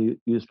going to want to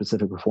use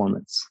specific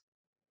performance.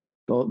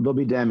 There'll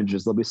be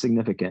damages, they'll be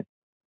significant,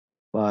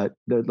 but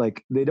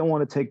they don't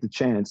want to take the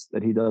chance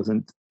that he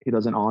doesn't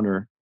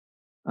honor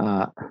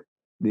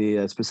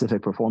the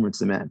specific performance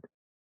demand,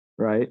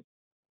 right?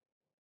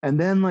 And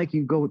then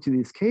you go to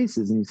these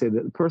cases and you say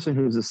that the person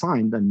who's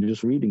assigned, I'm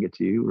just reading it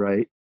to you,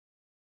 right,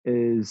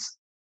 is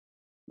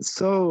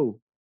so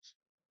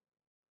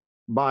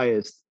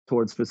biased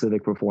towards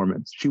specific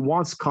performance. She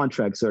wants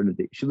contract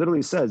certainty. She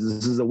literally says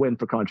this is a win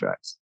for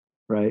contracts,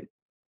 right?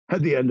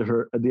 At the end of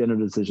the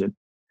decision.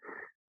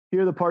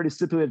 Here, the parties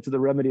stipulated to the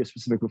remedy of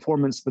specific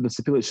performance, but the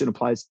stipulation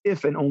applies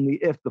if and only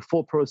if the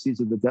full proceeds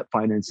of the debt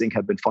financing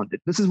have been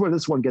funded. This is where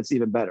this one gets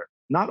even better.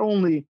 Not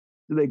only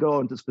do they go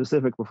into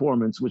specific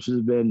performance, which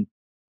has been,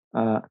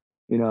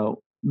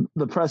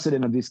 the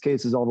precedent of these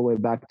cases all the way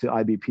back to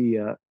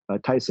IBP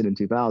Tyson in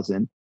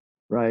 2000,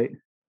 right?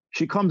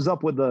 She comes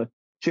up with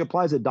she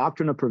applies a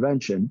doctrine of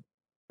prevention,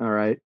 all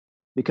right?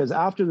 Because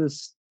after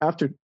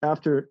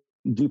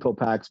Depot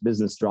Pac's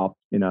business dropped,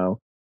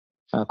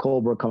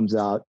 Colbert comes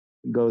out,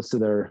 goes to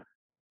their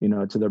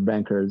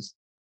bankers,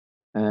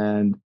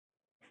 and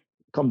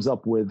comes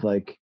up with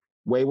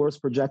way worse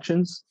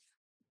projections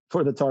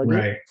for the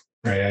target,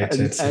 right,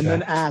 and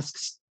then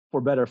asks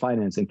for better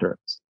financing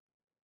terms,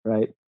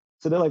 right?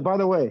 So they're like, by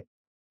the way,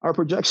 our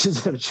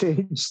projections have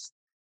changed,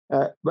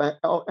 and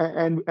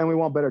we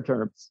want better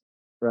terms,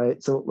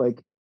 right? So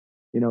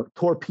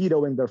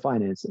torpedoing their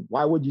financing.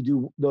 Why would you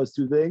do those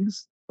two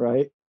things,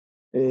 right?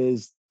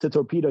 Is to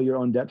torpedo your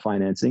own debt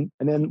financing.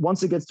 And then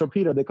once it gets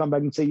torpedoed, they come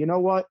back and say, you know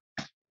what?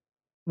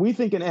 We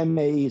think an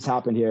MAE has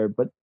happened here,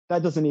 but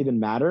that doesn't even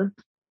matter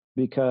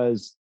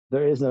because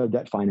there is no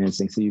debt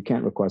financing, so you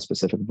can't request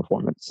specific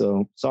performance.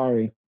 So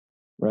sorry,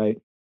 right?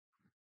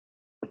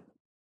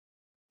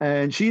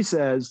 And she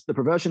says the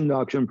prevention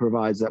doctrine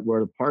provides that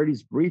where the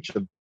party's breach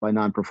by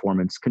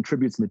non-performance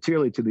contributes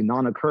materially to the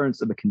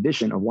non-occurrence of a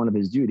condition of one of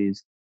his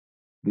duties,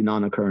 the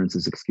non-occurrence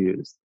is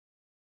excused.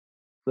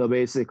 So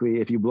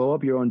basically, if you blow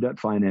up your own debt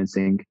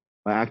financing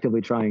by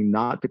actively trying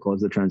not to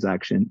close the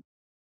transaction,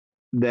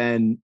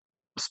 then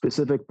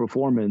specific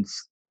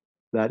performance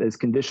that is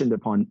conditioned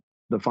upon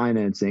the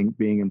financing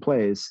being in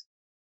place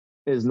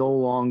is no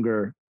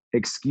longer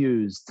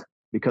excused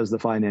because the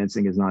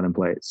financing is not in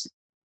place.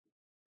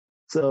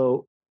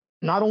 So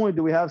not only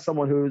do we have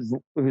someone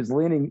who's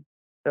leaning,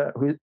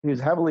 who's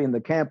heavily in the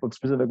camp of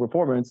specific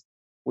performance,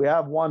 we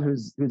have one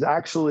who's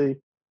actually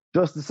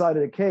just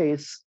decided a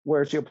case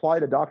where she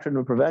applied a doctrine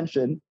of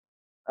prevention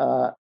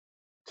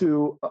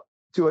to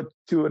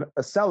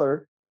a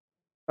seller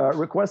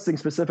requesting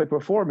specific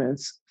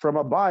performance from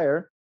a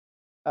buyer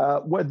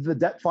with the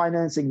debt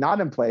financing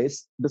not in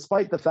place,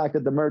 despite the fact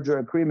that the merger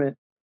agreement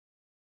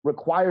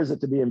requires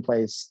it to be in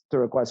place to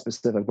request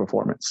specific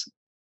performance,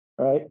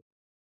 right?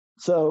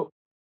 So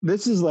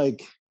this is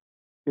if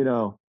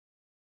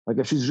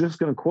she's just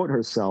going to quote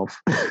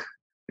herself,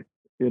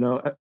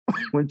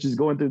 when she's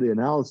going through the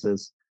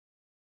analysis,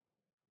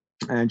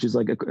 and she's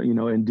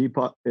in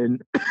Depot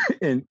in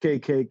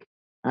KK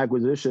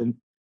acquisition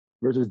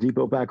versus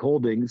Depot Pac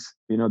Holdings,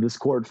 this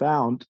court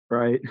found,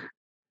 right,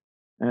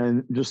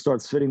 and just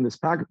starts fitting this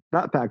fact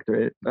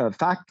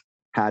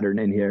pattern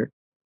in here.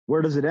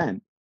 Where does it end?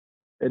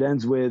 It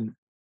ends with,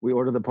 we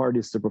order the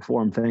parties to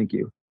perform. Thank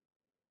you.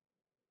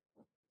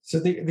 So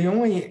the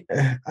only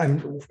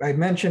I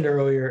mentioned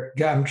earlier,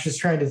 I'm just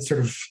trying to sort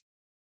of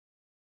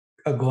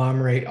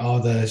agglomerate all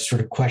the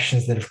sort of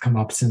questions that have come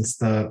up since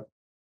the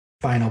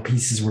final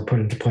pieces were put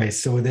into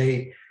place. So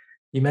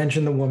you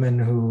mentioned the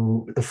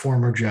woman the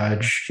former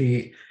judge,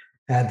 she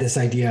had this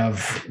idea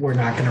of we're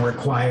not going to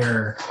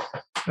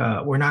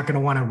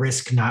want to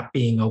risk not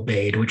being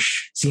obeyed,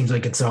 which seems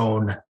like its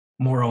own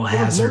moral It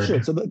was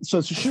hazard. bullshit.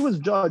 So she was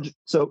judged.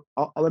 So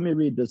let me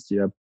read this to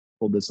you. I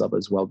pulled this up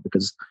as well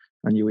because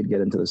I knew we'd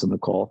get into this on the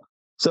call.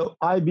 So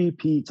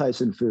IBP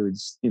Tyson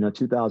Foods,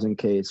 2000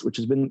 case, which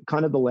has been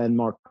kind of the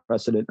landmark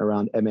precedent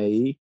around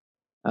MAE,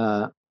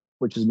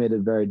 which has made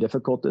it very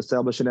difficult to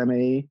establish an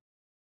MAE.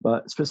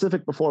 But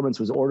specific performance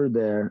was ordered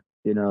there.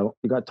 You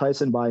got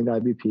Tyson buying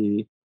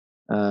IBP.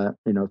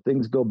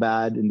 Things go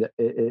bad in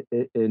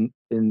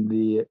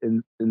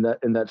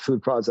that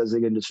food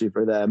processing industry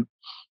for them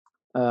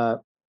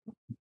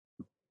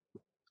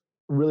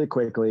really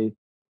quickly,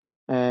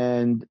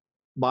 and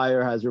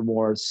buyer has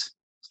remorse.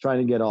 Is trying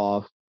to get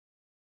off.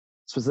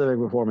 Specific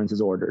performance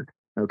is ordered.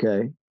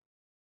 Okay,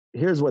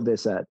 here's what they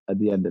said at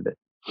the end of it.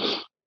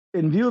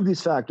 In view of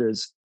these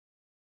factors,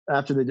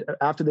 after they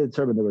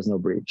determined there was no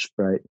breach,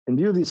 right? In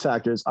view of these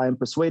factors, I am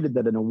persuaded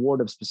that an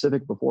award of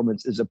specific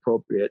performance is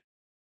appropriate,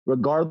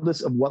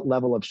 regardless of what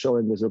level of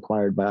showing was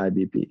required by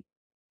IBP.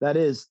 That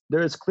is,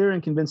 there is clear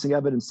and convincing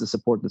evidence to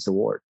support this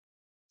award.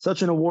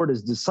 Such an award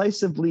is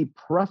decisively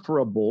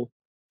preferable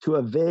to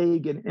a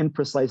vague and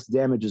imprecise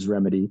damages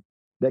remedy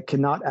that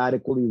cannot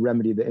adequately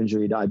remedy the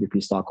injury to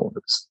IBP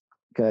stockholders.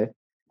 Okay,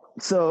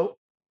 so,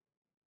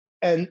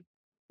 and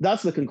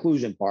that's the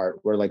conclusion part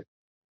where like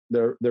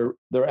they're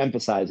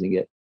emphasizing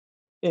it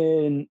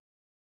in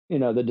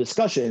the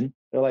discussion.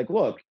 They're like,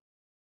 look,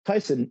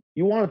 Tyson,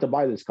 you wanted to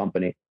buy this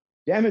company.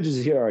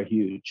 Damages here are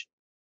huge.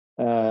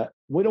 We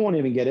don't want to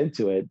even get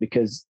into it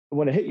because I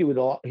want to hit you with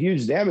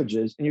huge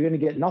damages and you're going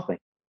to get nothing,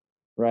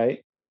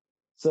 right?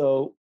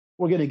 So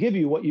we're going to give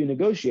you what you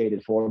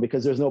negotiated for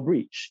because there's no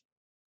breach,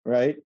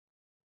 right? If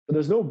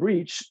there's no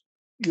breach,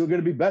 you're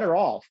going to be better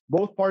off.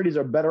 Both parties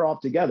are better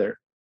off together,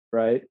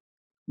 right?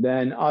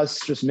 Than us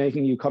just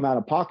making you come out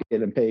of pocket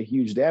and pay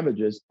huge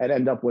damages and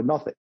end up with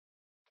nothing.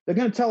 They're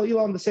going to tell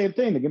Elon the same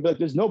thing. They're going to be like,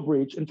 there's no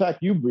breach. In fact,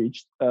 you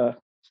breached.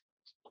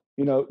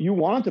 You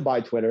wanted to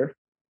buy Twitter.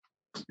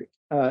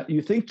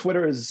 You think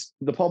Twitter is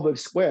the public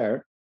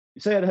square.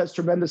 You say it has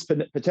tremendous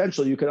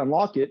potential. You can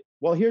unlock it.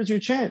 Well, here's your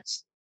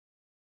chance.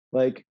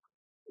 Like,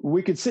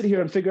 we could sit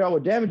here and figure out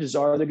what damages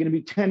are. They're going to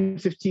be 10,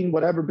 15,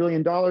 whatever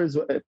 $billion.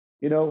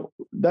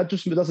 That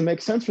just doesn't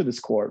make sense for this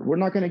court. We're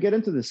not going to get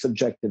into this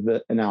subjective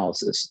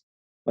analysis.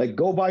 Like,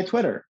 go buy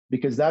Twitter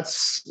because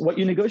that's what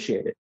you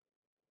negotiated.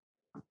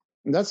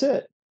 And that's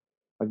it.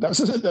 Like,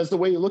 that's the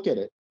way you look at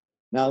it.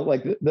 Now,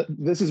 like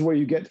this is where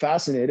you get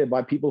fascinated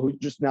by people who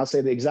just now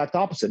say the exact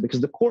opposite,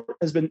 because the court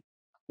has been,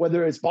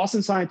 whether it's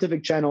Boston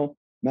Scientific Channel,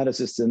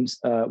 Metasystems,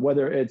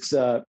 whether it's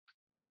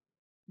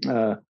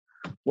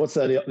what's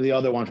that, the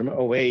other one from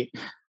 2008,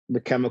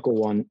 the chemical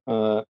one,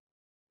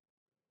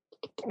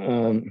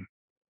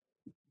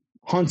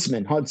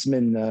 Huntsman, I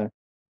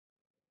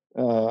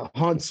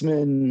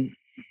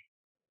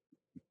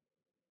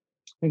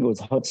think it was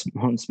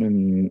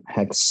Huntsman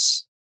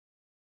Hex.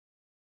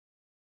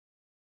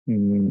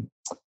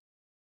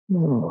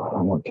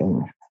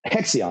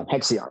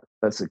 Hexion.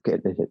 That's a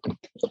kid.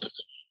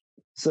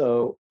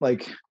 So,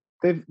 like,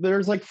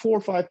 there's like 4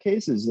 or 5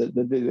 cases that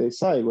they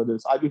cite, whether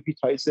it's IBP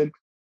Tyson,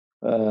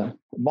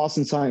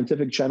 Boston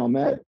Scientific Channel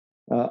Met,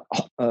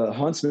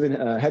 Huntsman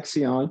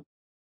Hexion,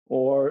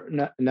 or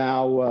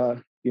now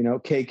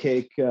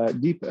K-Cake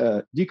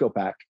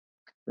Decopac,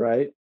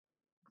 right?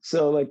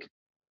 So, like,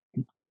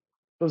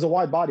 there's a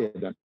wide body of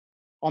them.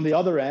 On the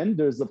other end,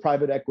 there's the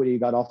private equity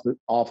got off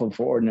of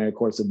for ordinary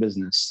course of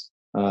business.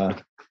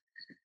 I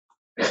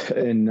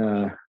don't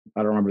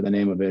remember the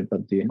name of it,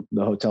 but the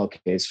hotel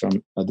case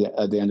from at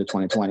the end of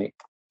 2020.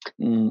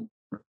 And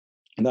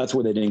that's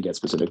where they didn't get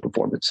specific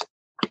performance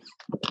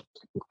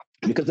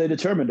because they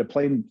determined a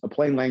plain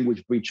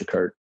language breach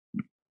occurred.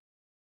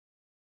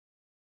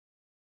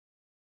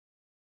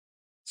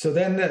 So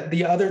then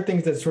the other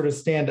things that sort of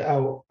stand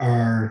out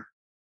are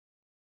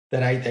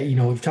that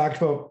we've talked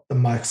about the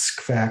Musk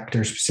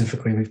factor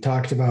specifically. We've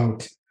talked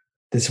about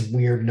this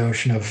weird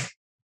notion of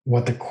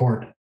what the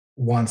court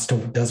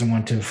doesn't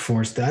want to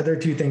enforce. The other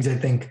 2 things I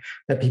think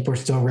that people are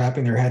still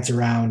wrapping their heads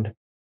around,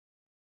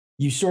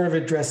 you sort of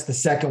addressed the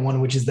second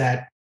one, which is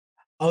that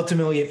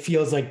ultimately it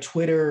feels like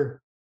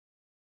Twitter,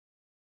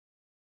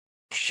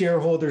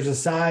 shareholders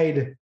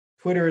aside,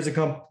 Twitter is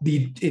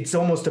it's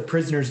almost a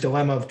prisoner's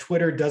dilemma of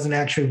Twitter doesn't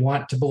actually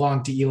want to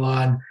belong to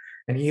Elon,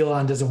 and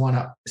Elon doesn't want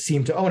to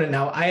seem to own it.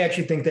 Now, I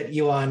actually think that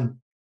Elon,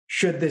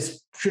 should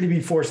he be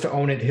forced to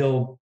own it,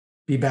 he'll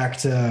be back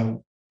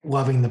to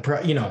loving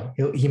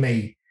he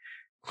may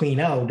clean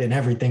out and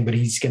everything, but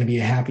he's going to be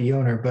a happy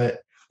owner. But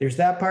there's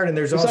that part, and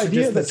there's also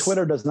idea just that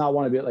Twitter does not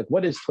want to be like,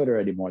 what is Twitter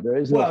anymore? There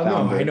is no founder.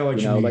 No, I know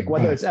what you mean. Like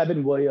whether it's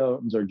Evan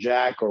Williams or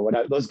Jack or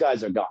whatever, those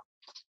guys are gone.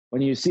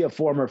 When you see a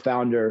former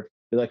founder,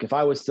 you're like, if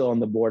I was still on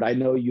the board, I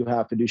know you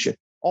have fiduciary.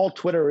 All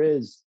Twitter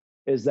is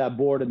that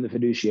board and the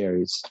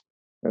fiduciaries.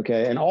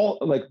 Okay. And all,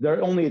 like,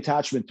 their only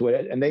attachment to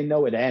it, and they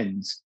know it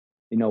ends,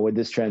 with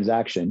this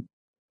transaction,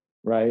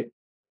 right,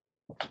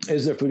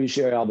 is their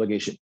fiduciary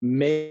obligation.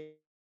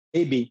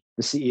 Maybe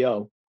the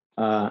CEO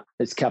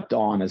is kept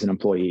on as an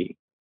employee,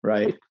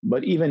 right?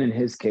 But even in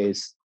his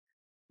case,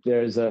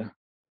 there's a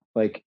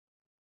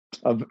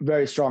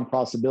very strong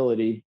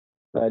possibility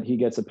that he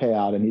gets a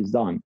payout and he's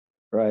done,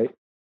 right?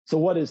 So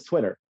what is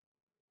Twitter,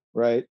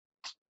 right?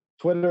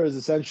 Twitter is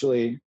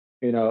essentially,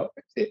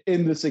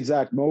 in this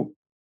exact moment,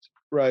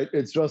 right?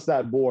 It's just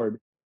that board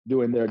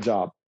doing their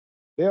job.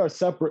 They are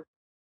separate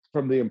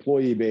from the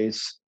employee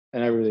base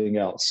and everything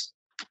else.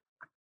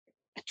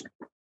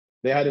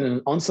 They had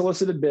an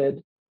unsolicited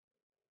bid.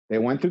 They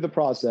went through the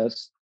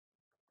process.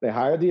 They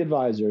hired the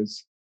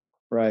advisors,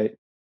 right?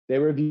 They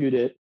reviewed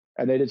it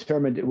and they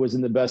determined it was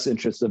in the best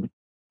interest of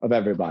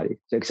everybody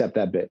to accept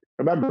that bid.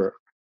 Remember,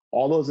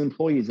 all those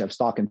employees have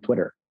stock in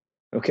Twitter.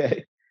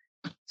 Okay.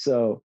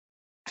 So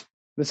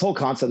this whole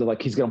concept of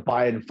like, he's going to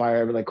buy it and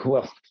fire, like,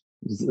 well,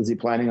 is he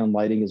planning on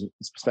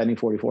spending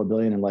 $44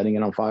 billion and lighting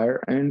it on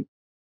fire? And,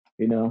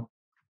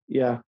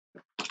 yeah,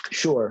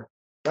 sure.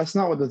 That's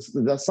not what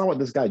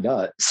this guy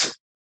does.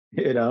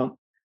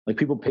 Like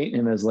people paint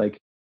him as like,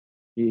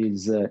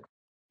 he's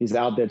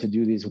out there to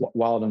do these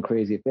wild and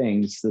crazy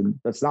things. And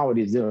that's not what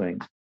he's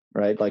doing,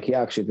 right? Like he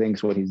actually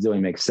thinks what he's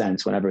doing makes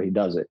sense whenever he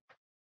does it.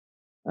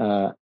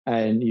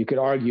 And you could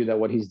argue that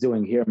what he's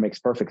doing here makes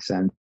perfect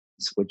sense,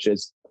 which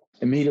is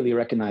immediately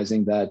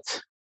recognizing that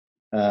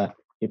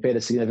he paid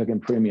a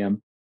significant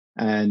premium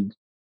and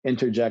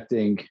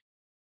interjecting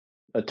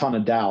a ton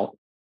of doubt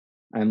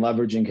and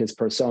leveraging his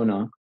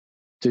persona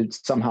to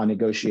somehow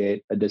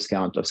negotiate a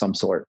discount of some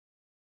sort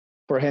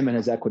for him and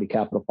his equity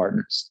capital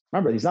partners.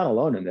 Remember, he's not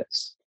alone in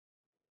this.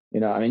 You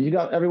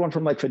got everyone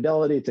from like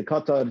Fidelity to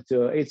Qatar to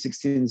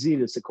 816Z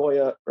to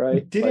Sequoia,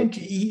 right? Didn't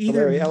like, either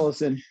Larry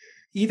Ellison.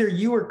 Either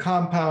you or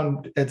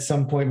Compound at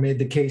some point made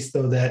the case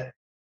though that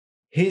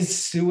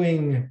his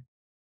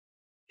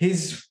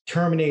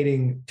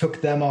terminating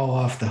took them all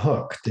off the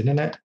hook, didn't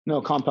it?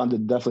 No, Compound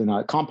did definitely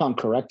not. Compound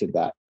corrected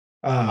that.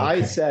 Okay.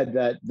 I said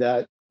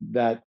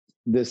that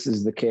this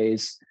is the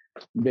case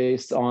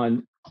based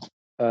on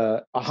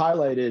a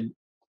highlighted.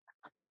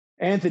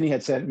 Anthony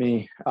had sent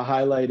me a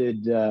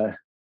highlighted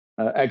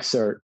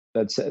excerpt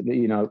that said,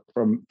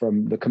 from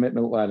the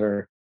commitment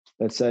letter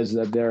that says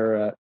that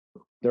they're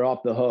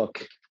off the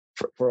hook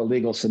for a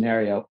legal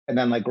scenario, and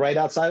then like right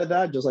outside of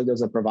that, just like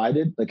there's a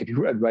provided, like if you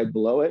read right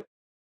below it,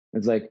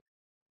 it's like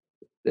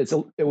it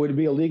would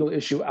be a legal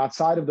issue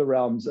outside of the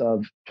realms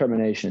of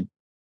termination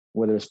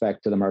with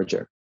respect to the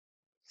merger.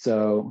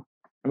 So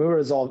I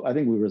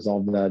think we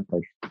resolved that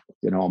like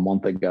a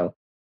month ago,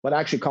 but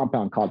actually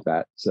Compound caught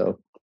that. So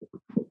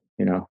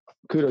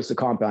kudos to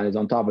Compound. Is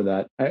on top of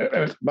that.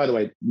 By the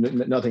way,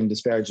 nothing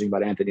disparaging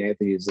about Anthony.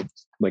 Anthony is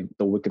like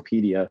the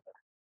Wikipedia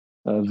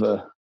of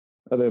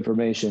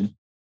information.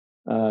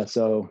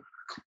 So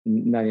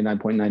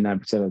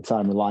 99.99% of the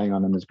time relying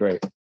on him is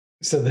great.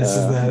 So this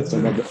is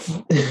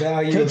the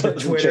value of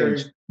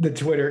the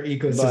Twitter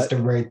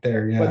ecosystem right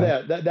there.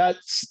 Yeah. But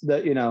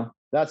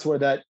that's where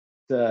that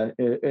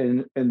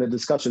in the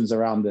discussions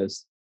around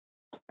this,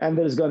 and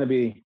there's going to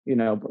be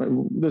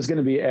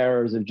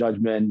errors of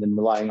judgment and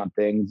relying on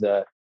things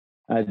at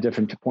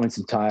different points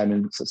in time,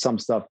 and some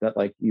stuff that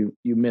like you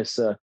miss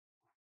a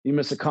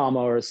comma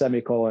or a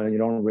semicolon and you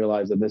don't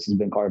realize that this has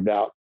been carved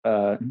out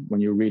when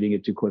you're reading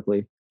it too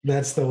quickly.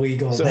 That's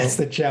that's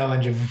the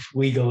challenge of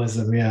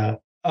legalism. Yeah.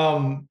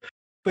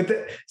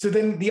 So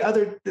then the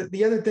other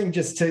thing,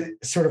 just to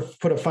sort of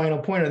put a final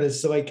point on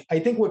this. So like, I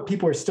think what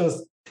people are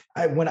still,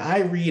 when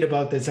I read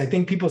about this, I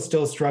think people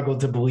still struggle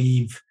to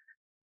believe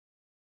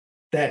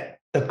that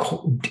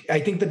I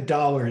think the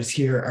dollars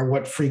here are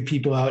what freak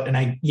people out.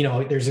 And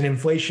there's an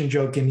inflation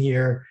joke in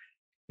here.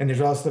 And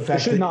there's also the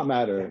fact it should not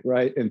matter,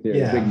 right? In theory,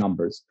 big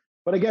numbers.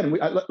 But again,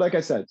 like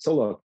I said, so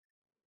look,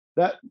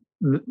 that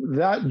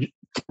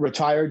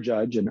retired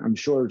judge, and I'm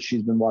sure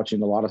she's been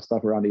watching a lot of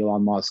stuff around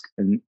Elon Musk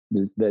in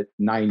the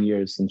 9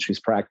 years since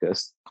she's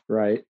practiced,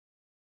 right?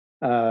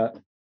 I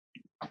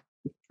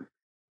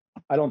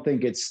don't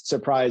think it's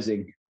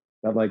surprising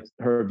that like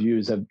her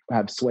views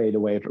have swayed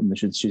away from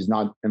she's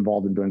not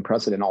involved in doing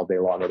precedent all day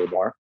long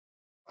anymore,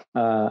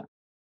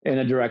 in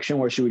a direction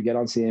where she would get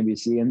on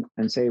CNBC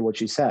and say what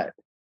she said,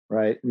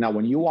 right? Now,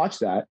 when you watch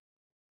that,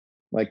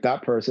 like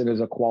that person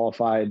is a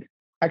qualified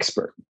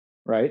expert,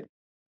 right?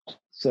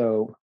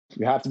 So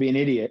you have to be an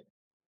idiot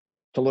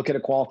to look at a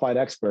qualified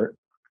expert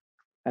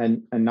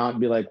and not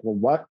be like, well,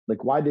 what?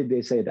 Like, why did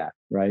they say that,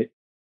 right?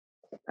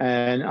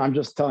 And I'm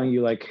just telling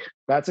you, like,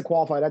 that's a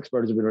qualified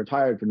expert who's been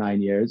retired for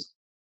 9 years,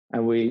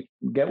 and we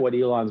get what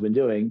Elon's been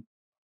doing,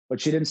 but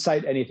she didn't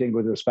cite anything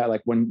with respect.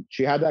 Like when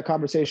she had that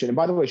conversation, and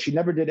by the way, she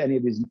never did any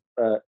of these,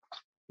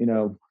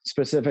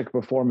 specific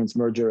performance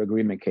merger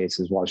agreement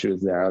cases while she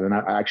was there. And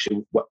I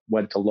actually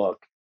went to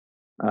look.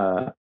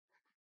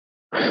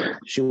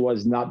 She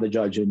was not the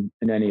judge in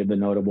any of the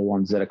notable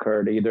ones that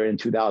occurred either in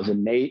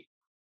 2008,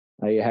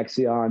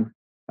 Hexion.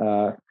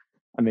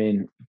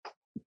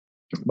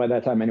 By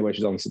that time anyway,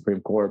 she's on the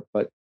Supreme Court,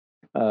 but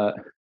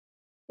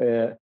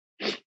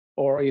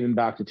or even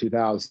back to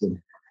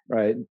 2000,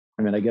 right?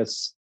 I mean, I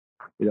guess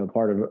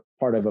part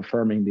of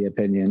affirming the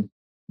opinion,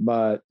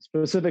 but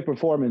specific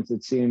performance,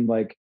 it seemed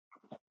like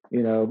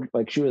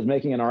like she was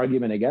making an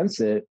argument against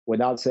it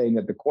without saying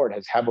that the court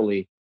has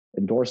heavily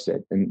endorsed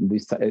it in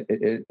these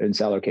in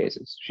seller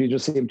cases. She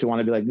just seemed to want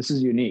to be like, this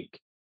is unique.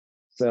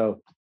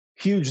 So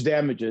huge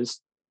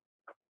damages,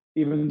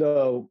 even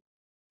though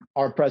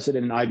our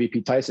president and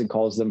IVP Tyson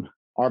calls them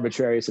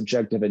arbitrary,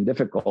 subjective, and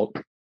difficult,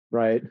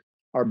 right,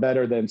 are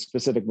better than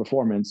specific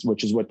performance,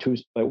 which is what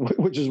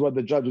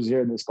the judges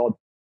here in this called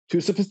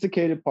two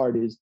sophisticated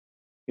parties,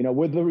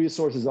 with the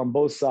resources on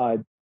both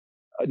sides,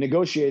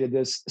 negotiated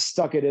this,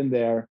 stuck it in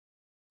there.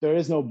 There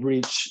is no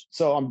breach,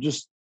 so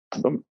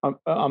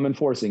I'm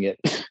enforcing it,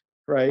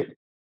 right?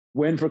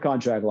 Win for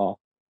contract law,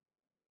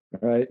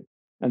 right?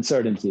 And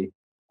certainty.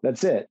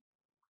 That's it.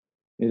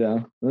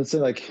 Let's say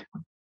like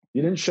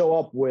you didn't show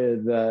up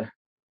with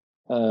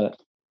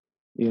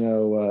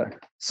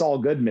Saul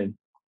Goodman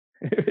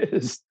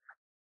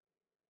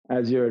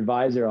as your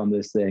advisor on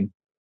this thing.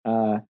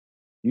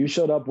 You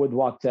showed up with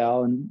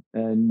Wachtell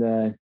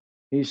and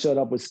he showed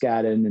up with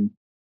Skadden, and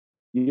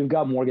you've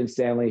got Morgan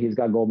Stanley, he's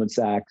got Goldman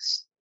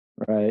Sachs,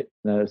 right?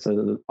 So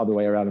the other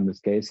way around in this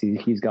case,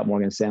 he's got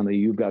Morgan Stanley,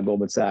 you've got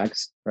Goldman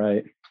Sachs,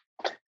 right?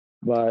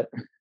 But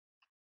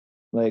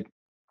like,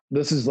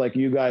 this is what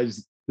you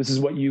guys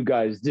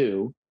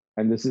do.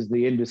 And this is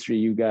the industry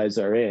you guys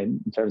are in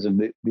terms of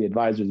the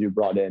advisors you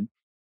brought in.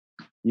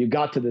 You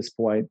got to this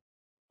point.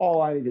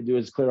 All I need to do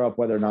is clear up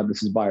whether or not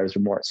this is buyer's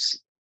remorse.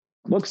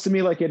 Looks to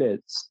me like it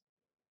is.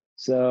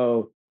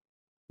 So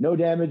no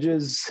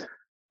damages,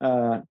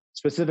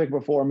 specific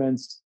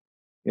performance,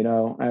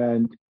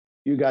 and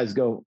you guys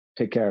go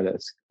take care of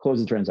this. Close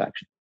the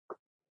transaction.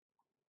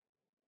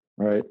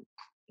 All right.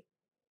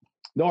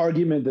 The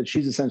argument that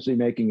she's essentially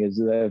making is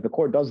that if the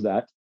court does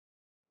that,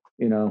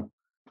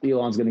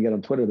 Elon's going to get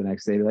on Twitter the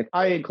next day. Be like,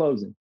 I ain't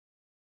closing.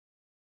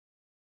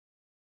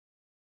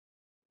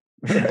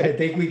 I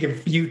think we can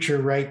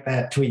future write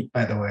that tweet,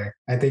 by the way.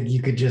 I think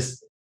you could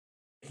just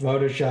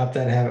Photoshop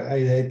that.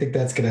 I think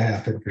that's going to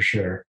happen for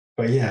sure.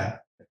 But yeah.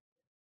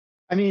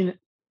 I mean,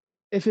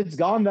 if it's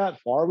gone that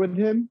far with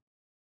him,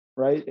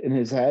 right, in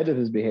his head, of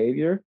his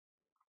behavior,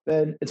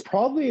 then it's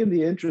probably in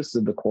the interest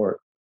of the court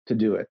to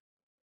do it,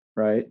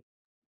 right?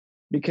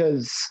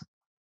 Because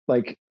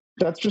like,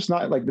 that's just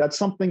not like, that's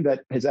something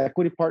that his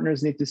equity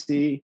partners need to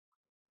see.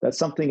 That's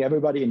something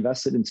everybody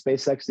invested in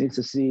SpaceX needs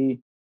to see.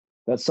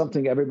 That's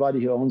something everybody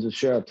who owns a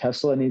share of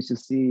Tesla needs to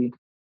see,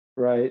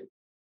 right?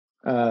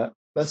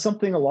 That's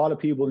something a lot of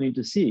people need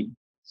to see.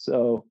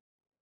 So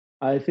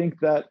I think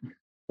that,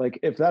 like,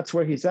 if that's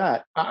where he's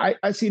at,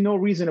 I see no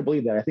reason to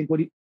believe that. I think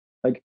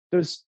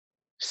there's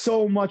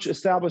so much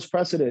established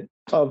precedent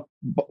of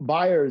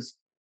buyers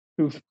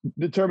who've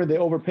determined they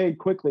overpaid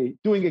quickly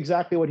doing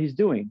exactly what he's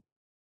doing.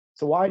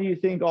 So why do you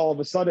think all of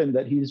a sudden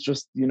that he's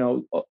just,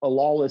 a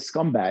lawless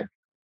scumbag,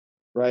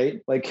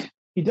 right? Like,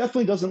 he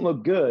definitely doesn't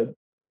look good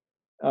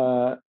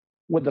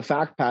with the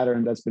fact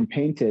pattern that's been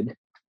painted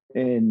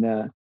in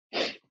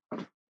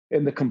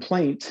the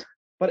complaint.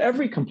 But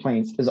every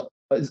complaint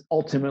is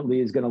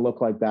ultimately going to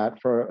look like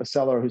that for a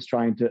seller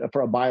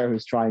for a buyer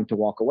who's trying to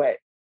walk away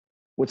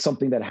with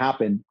something that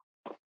happened,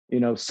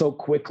 so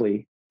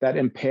quickly that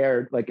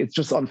impaired. Like, it's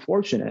just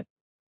unfortunate.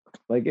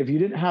 Like, if you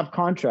didn't have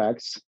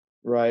contracts,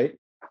 right?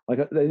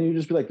 Like, then you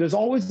just be like, there's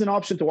always an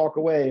option to walk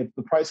away if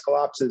the price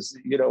collapses,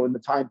 in the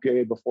time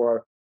period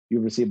before you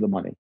receive the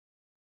money,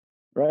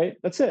 right?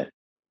 That's it.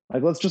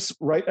 Like, let's just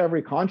write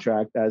every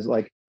contract as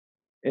like,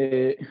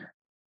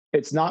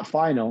 it's not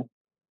final,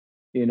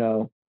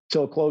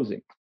 till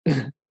closing,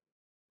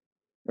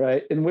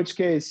 right? In which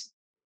case,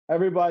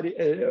 everybody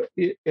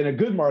in a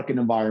good market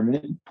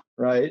environment,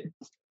 right?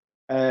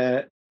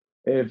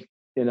 If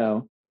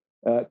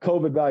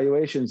COVID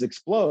valuations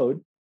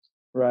explode,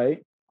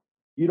 right?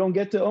 You don't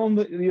get to own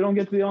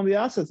the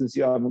assets since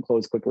you haven't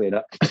closed quickly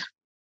enough.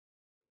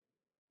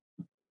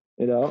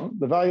 The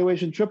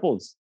valuation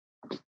triples.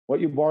 What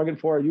you bargained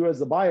for, you as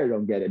the buyer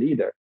don't get it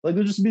either. Like,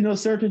 there'll just be no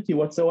certainty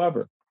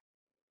whatsoever,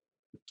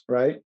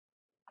 right?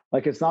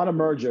 Like, it's not a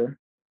merger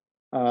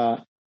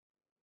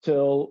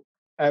till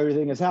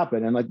everything has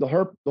happened. And like the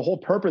whole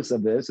purpose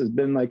of this has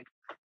been like,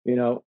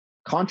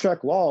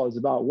 contract law is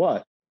about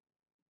what?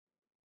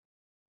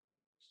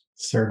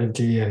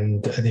 Certainty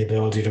and the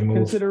ability to move.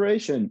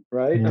 Consideration,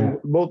 right? Yeah.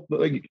 And both,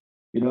 like,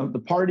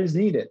 the parties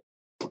need it.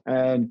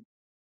 And,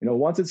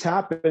 once it's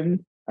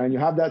happened and you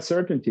have that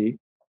certainty,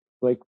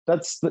 like,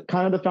 that's the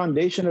kind of the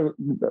foundation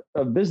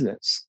of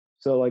business.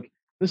 So like,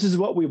 this is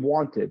what we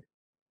wanted,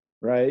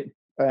 right?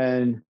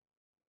 And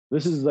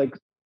this is like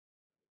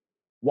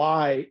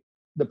why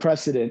the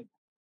precedent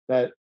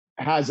that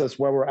has us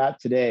where we're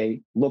at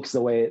today looks the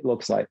way it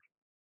looks like,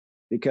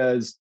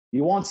 because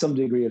you want some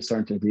degree of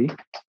certainty,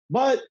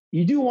 but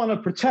you do want to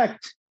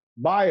protect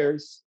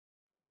buyers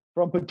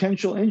from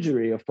potential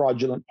injury of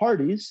fraudulent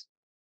parties.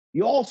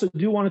 You also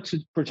do want to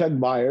protect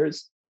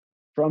buyers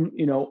from,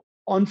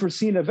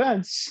 unforeseen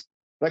events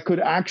that could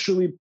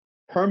actually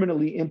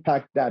permanently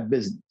impact that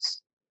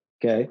business.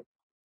 Okay.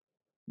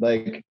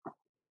 Like,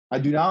 I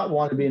do not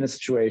want to be in a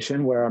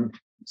situation where I'm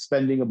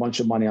spending a bunch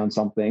of money on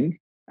something,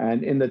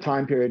 and in the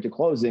time period to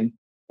closing,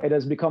 it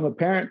has become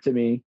apparent to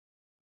me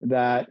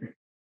that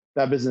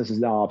that business is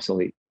now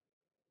obsolete.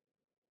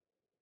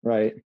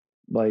 right?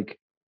 Like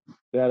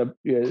the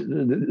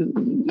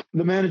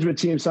management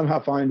team somehow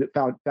found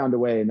a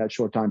way in that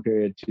short time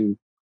period to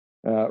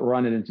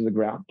run it into the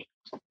ground.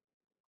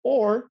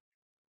 Or,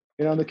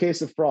 in the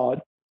case of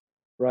fraud,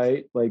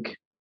 right? Like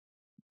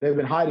they've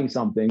been hiding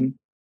something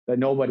that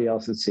nobody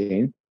else has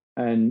seen,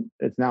 and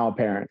it's now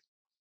apparent,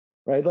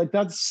 right? Like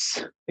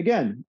that's,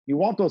 again, you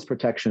want those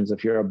protections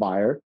if you're a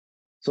buyer.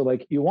 So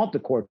like you want the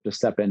court to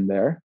step in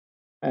there.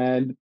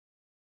 And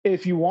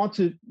if you want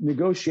to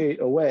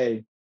negotiate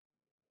away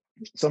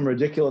some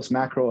ridiculous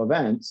macro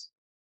events,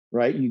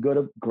 right? You go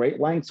to great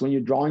lengths when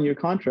you're drawing your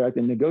contract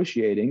and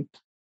negotiating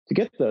to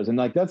get those. And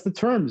like that's the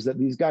terms that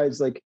these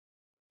guys like,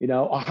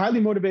 a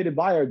highly motivated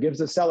buyer gives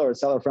a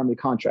seller-friendly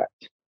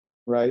contract,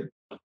 right?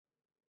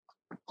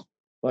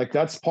 Like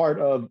that's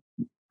part of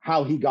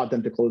how he got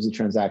them to close the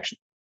transaction.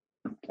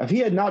 If he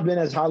had not been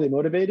as highly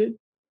motivated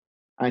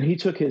and he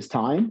took his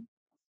time,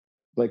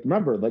 like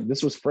remember, like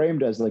this was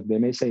framed as like they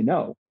may say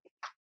no,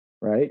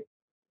 right?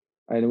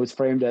 And it was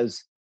framed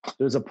as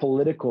there's a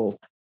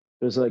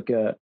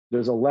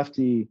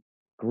lefty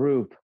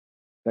group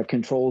that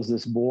controls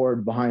this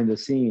board behind the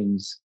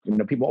scenes.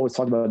 People always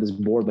talk about this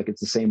board like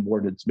it's the same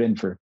board it's been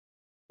for,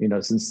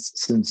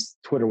 since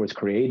Twitter was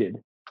created,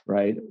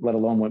 right? Let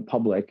alone went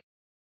public.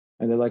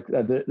 And they're like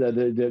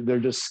they're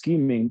just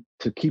scheming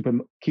to keep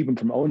him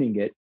from owning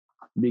it,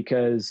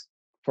 because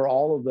for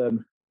all of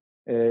them,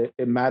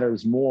 it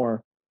matters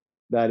more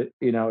that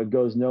it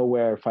goes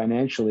nowhere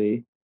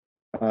financially,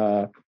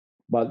 but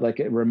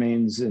like it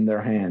remains in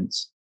their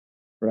hands,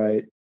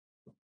 right?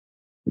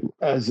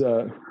 As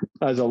a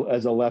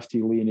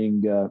lefty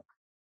leaning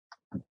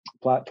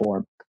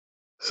platform.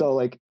 So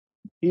like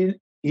he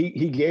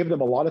gave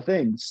them a lot of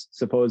things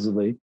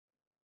supposedly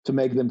to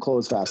make them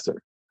close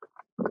faster.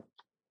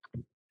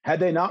 Had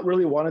they not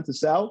really wanted to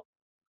sell,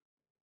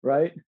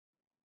 right?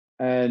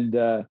 And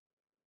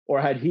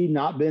or had he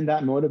not been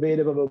that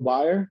motivated of a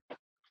buyer,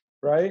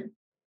 right?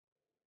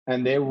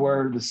 And they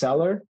were the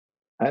seller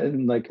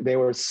and like they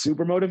were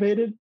super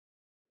motivated,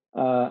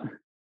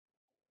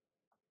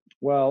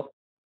 well,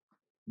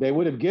 they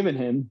would have given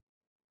him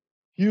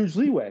huge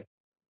leeway,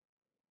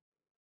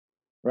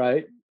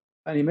 right?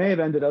 And he may have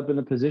ended up in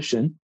a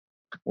position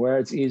where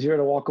it's easier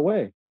to walk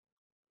away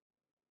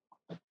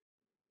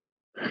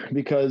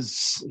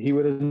because he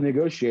would have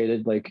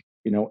negotiated like,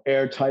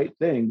 airtight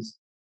things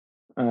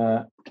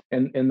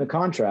in the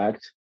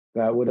contract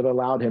that would have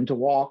allowed him to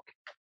walk,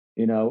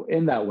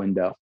 in that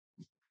window.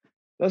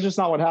 That's just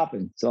not what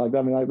happened. So like,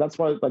 I mean, like, that's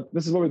why, like,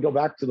 this is where we go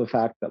back to the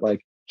fact that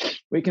like,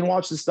 we can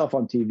watch this stuff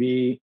on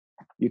TV.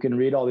 You can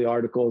read all the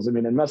articles. I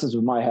mean, it messes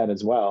with my head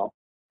as well,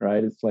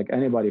 right? It's like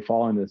anybody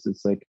following this,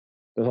 it's like,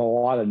 there's a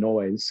lot of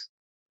noise.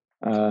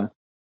 Well,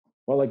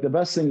 like the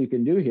best thing you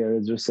can do here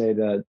is just say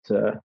that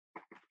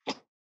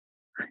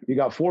you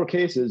got 4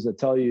 cases that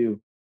tell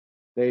you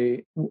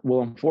they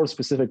will enforce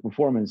specific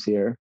performance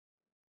here,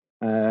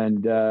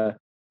 and that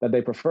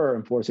they prefer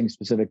enforcing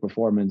specific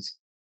performance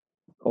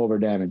over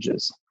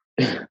damages.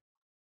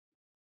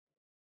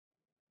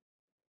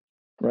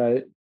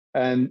 Right?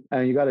 And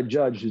you got a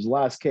judge whose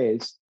last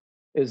case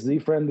is the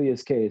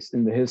friendliest case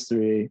in the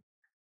history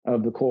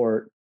of the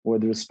court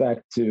with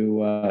respect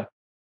to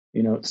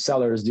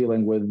sellers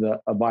dealing with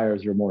a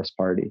buyer's remorse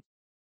party,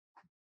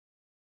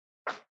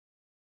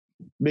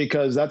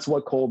 because that's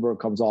what Kohlberg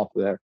comes off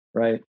there,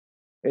 right?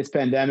 It's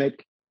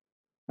pandemic.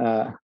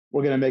 We're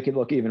going to make it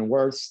look even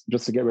worse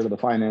just to get rid of the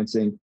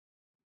financing,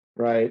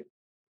 right?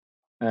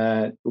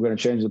 We're going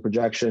to change the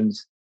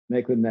projections,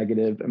 make them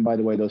negative. And by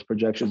the way, those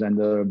projections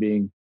ended up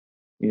being,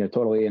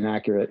 totally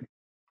inaccurate.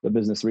 The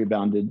business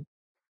rebounded,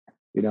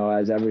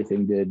 as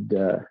everything did,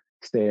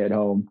 stay at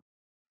home.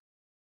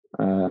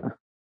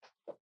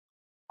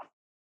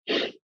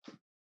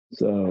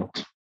 So.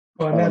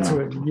 Well, and that's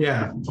what,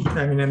 yeah.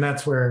 I mean, and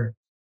that's where,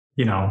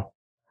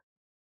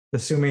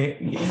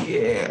 assuming,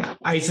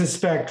 I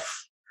suspect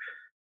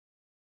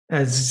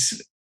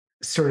as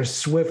sort of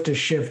swift a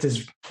shift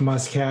as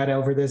Musk had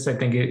over this, I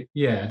think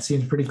it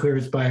seems pretty clear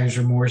it's buyer's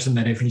remorse, and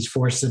that if he's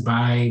forced to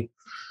buy,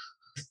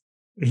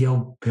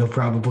 he'll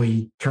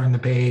probably turn the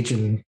page.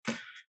 And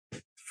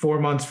 4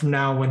 months from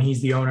now, when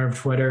he's the owner of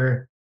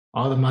Twitter,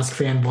 all the Musk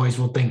fanboys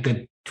will think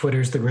that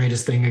Twitter's the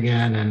greatest thing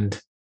again, and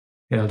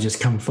it'll just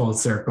come full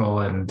circle,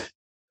 and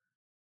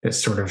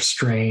this sort of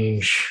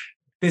strange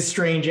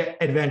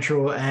adventure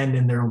will end,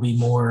 and there will be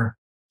more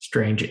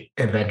strange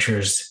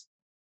adventures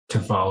to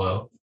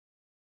follow.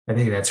 I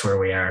think that's where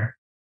we are,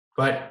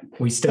 but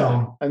we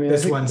still,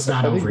 this one's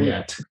not over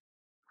yet.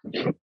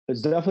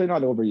 It's definitely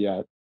not over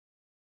yet.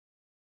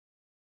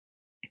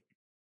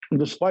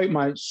 Despite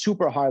my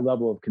super high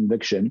level of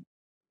conviction,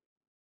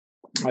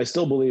 I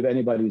still believe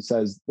anybody who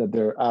says that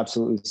they're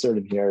absolutely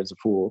certain here is a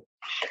fool.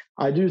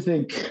 I do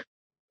think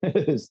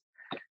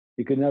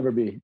you could never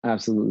be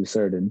absolutely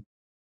certain,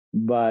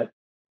 but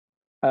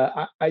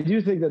I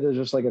do think that there's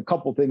just like a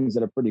couple things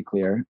that are pretty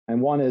clear.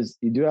 And one is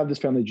you do have this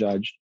friendly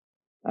judge.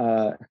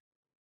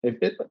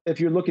 If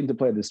you're looking to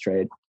play this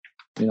trade,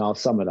 I'll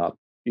sum it up.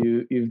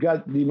 You've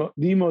got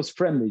the most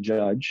friendly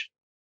judge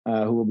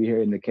who will be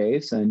hearing the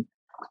case, and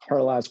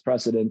her last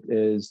precedent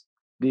is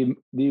the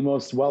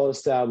most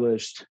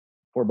well-established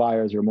for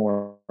buyer's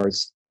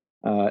remorse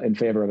in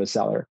favor of a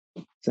seller,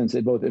 since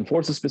it both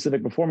enforces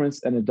specific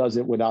performance and it does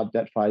it without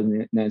debt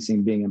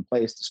financing being in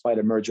place, despite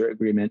a merger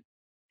agreement,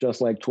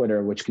 just like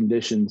Twitter, which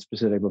conditions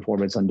specific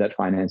performance on debt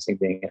financing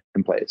being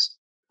in place.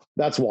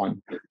 That's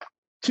one.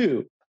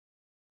 Two,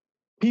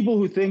 people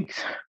who think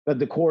that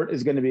the court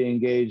is going to be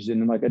engaged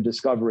in like a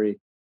discovery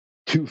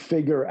to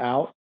figure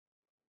out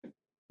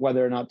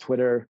whether or not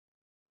Twitter,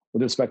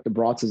 with respect to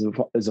Bratz,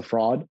 is a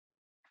fraud,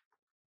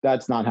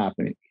 that's not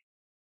happening.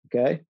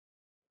 Okay?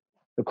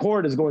 The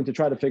court is going to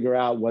try to figure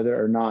out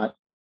whether or not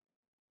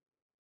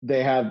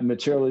they have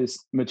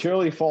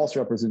materially false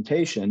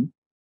representation,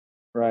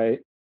 right?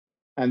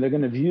 And they're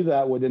going to view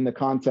that within the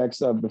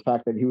context of the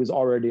fact that he was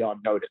already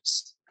on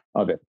notice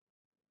of it.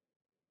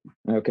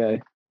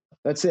 Okay?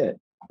 That's it.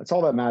 That's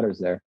all that matters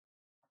there.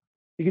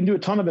 You can do a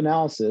ton of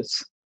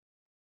analysis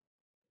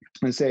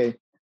and say,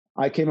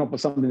 I came up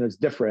with something that's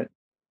different.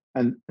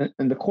 And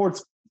the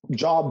court's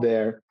job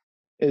there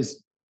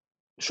is,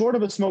 short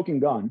of a smoking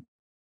gun,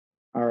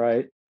 all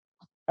right,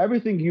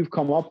 everything you've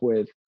come up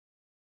with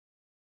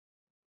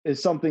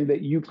is something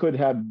that you could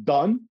have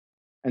done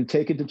and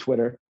taken to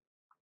Twitter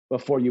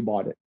before you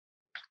bought it.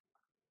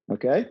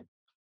 Okay?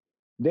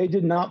 They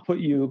did not put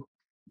you,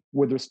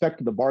 with respect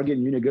to the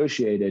bargain you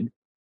negotiated,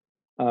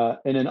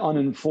 in an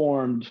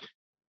uninformed,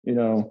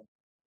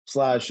 /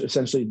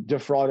 essentially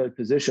defrauded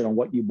position on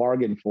what you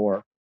bargained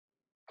for,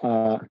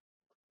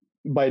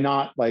 by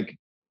not like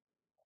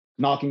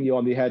knocking you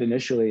on the head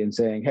initially and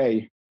saying,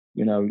 hey,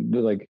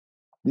 like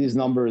these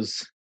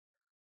numbers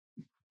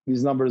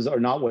are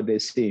not what they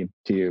seem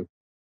to you,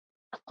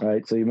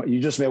 right? So you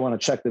just may want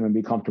to check them and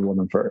be comfortable with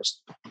them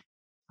first.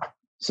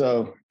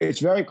 So it's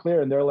very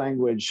clear in their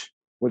language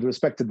with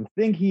respect to the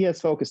thing he has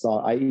focused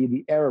on, i.e.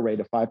 the error rate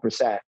of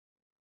 5%,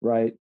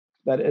 right?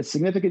 That a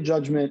significant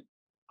judgment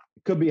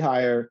could be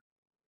higher,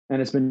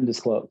 and it's been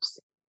disclosed,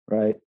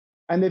 right?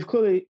 And they've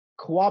clearly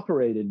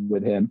cooperated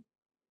with him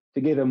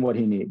to give him what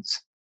he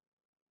needs,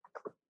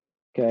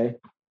 okay?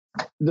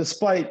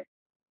 Despite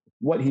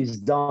what he's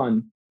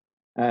done.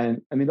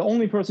 And I mean, the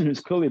only person who's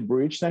clearly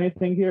breached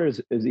anything here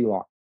is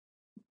Elon,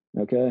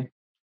 okay?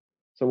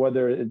 So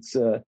whether it's,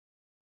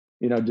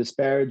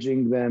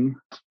 disparaging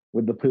them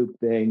with the poop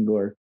thing,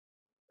 or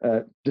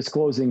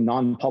disclosing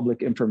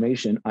non-public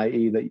information,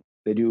 i.e. that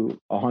they do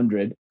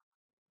 100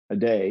 a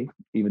day,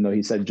 even though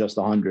he said just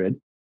 100,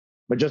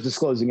 but just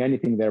disclosing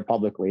anything there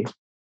publicly,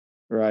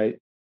 right?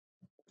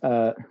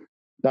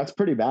 That's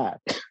pretty bad,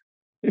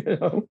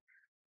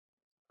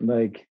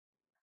 Like,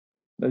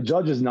 the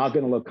judge is not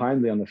going to look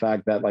kindly on the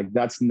fact that like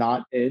that's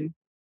not in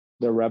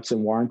the reps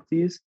and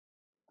warranties,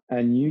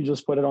 and you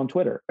just put it on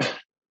Twitter,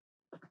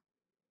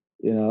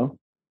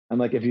 And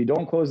like, if you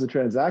don't close the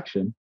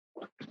transaction,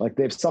 like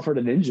they've suffered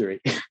an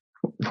injury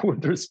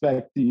with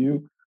respect to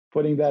you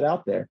putting that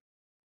out there,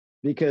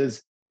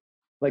 because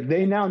like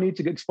they now need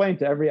to explain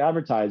to every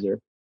advertiser,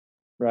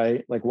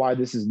 right? Like why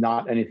this is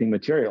not anything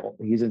material.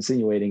 He's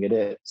insinuating it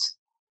is.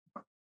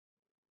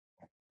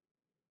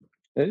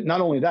 And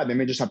not only that, they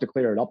may just have to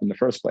clear it up in the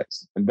first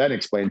place and then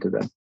explain to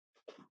them.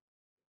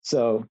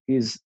 So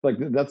he's like,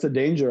 that's the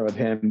danger of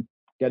him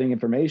getting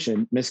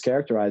information,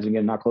 mischaracterizing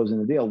it, not closing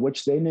the deal,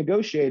 which they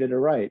negotiated a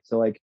right. So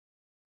like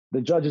the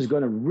judge is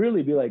going to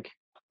really be like,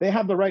 they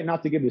have the right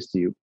not to give this to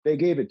you. They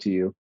gave it to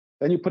you.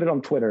 Then you put it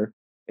on Twitter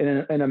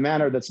in a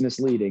manner that's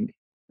misleading.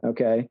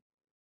 Okay.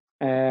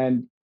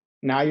 And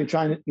now you're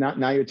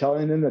now you're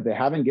telling them that they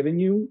haven't given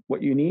you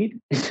what you need.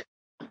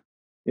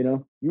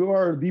 You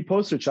are the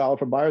poster child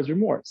for buyer's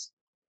remorse.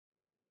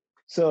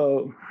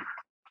 So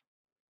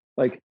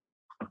like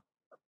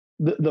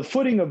the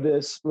footing of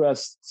this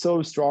rests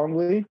so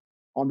strongly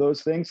on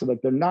those things. So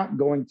like they're not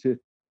going to,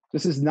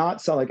 this is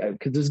not so like,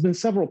 because there's been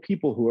several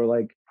people who are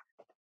like,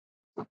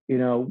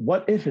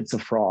 what if it's a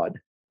fraud?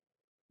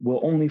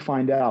 We'll only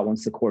find out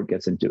once the court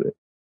gets into it.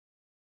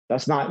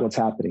 That's not what's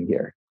happening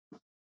here.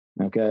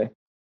 Okay.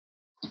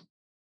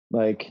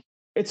 Like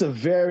it's a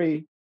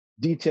very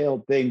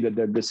detailed thing that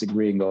they're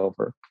disagreeing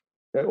over,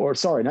 or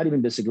sorry, not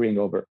even disagreeing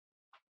over.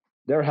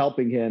 They're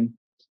helping him.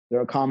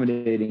 They're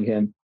accommodating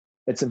him.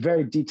 It's a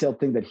very detailed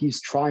thing that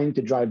he's trying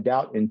to drive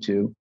doubt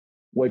into,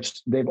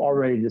 which they've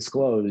already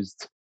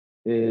disclosed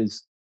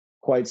is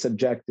quite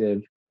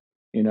subjective,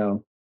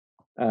 with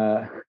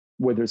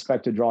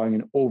respect to drawing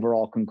an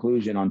overall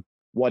conclusion on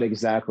what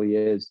exactly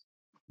is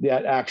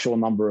that actual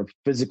number of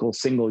physical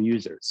single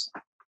users,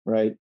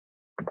 right?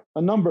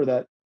 A number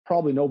that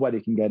probably nobody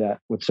can get at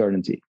with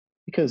certainty,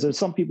 because there's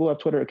some people who have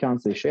Twitter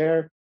accounts they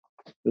share.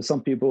 There's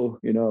some people,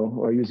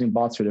 who are using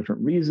bots for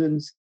different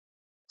reasons.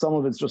 Some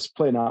of it's just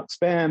plain out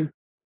spam,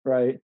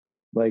 right?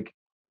 Like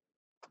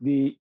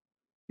you'll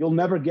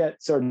never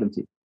get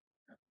certainty.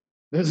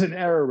 There's an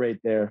error rate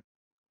there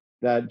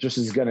that just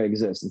is going to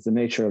exist. It's the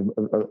nature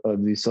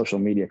of these social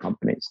media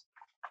companies.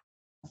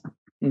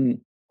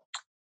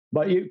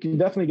 But you can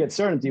definitely get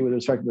certainty with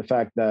respect to the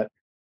fact that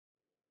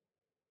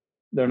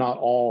they're not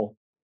all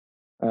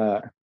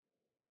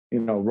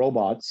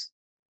robots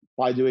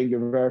by doing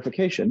your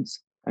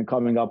verifications and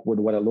coming up with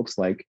what it looks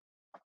like,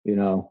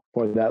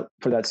 for that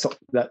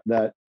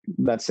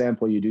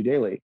sample you do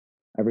daily,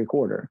 every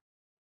quarter.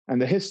 And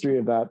the history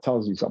of that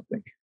tells you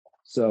something.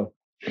 So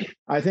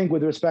I think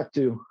with respect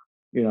to,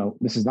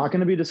 this is not going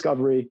to be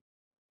discovery,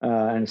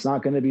 and it's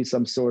not going to be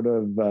some sort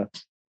of,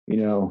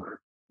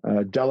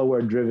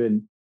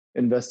 Delaware-driven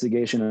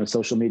investigation of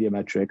social media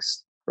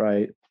metrics,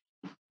 right?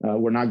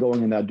 We're not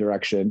going in that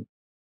direction.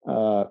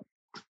 They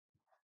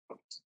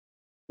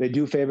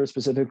do favor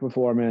specific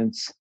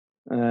performance,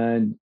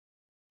 and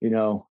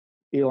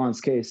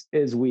Elon's case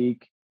is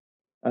weak.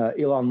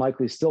 Elon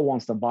likely still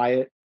wants to buy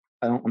it.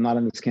 I'm not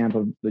in this camp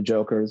of the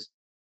jokers,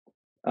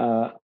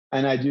 and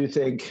I do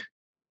think,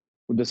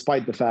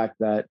 despite the fact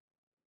that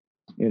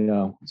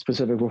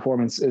specific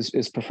performance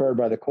is preferred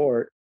by the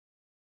court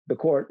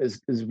is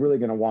really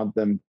going to want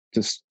them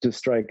to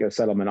strike a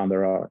settlement on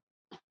their own,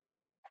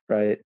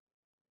 right?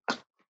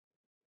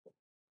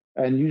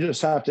 And you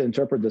just have to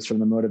interpret this from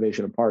the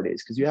motivation of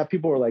parties, because you have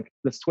people who are like,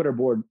 this Twitter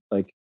board,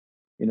 like,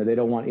 they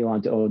don't want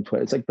Elon to own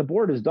Twitter. It's like the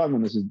board is done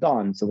when this is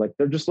done. So like,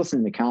 they're just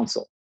listening to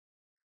counsel.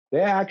 They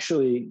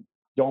actually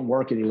don't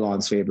work in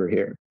Elon's favor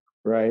here,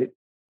 right?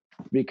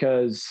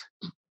 Because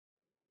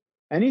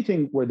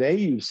anything where they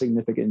use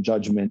significant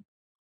judgment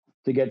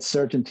to get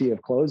certainty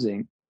of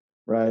closing,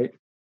 right,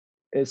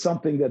 is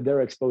something that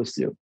they're exposed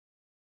to.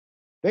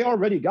 They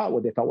already got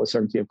what they thought was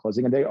certainty of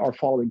closing, and they are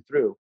following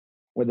through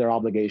with their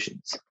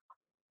obligations.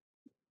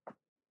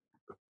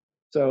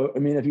 So, I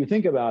mean, if you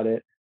think about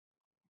it,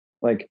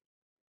 like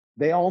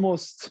they're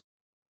almost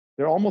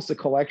a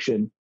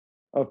collection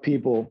of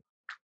people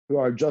who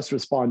are just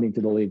responding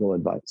to the legal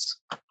advice.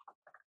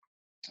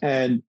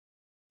 And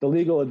the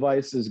legal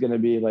advice is going to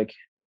be like,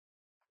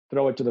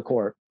 throw it to the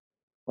court,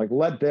 like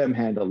let them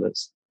handle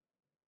this.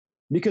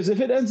 Because if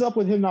it ends up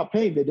with him not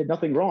paying, they did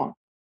nothing wrong,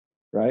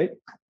 right?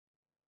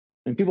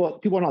 And people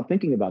are not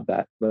thinking about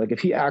that. But like if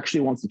he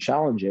actually wants to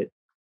challenge it,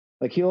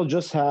 like he'll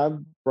just have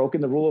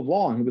broken the rule of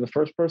law and he'll be the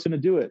first person to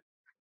do it.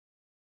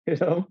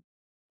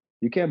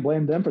 You can't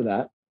blame them for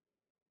that.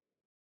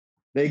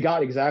 They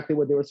got exactly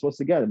what they were supposed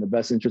to get in the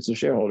best interest of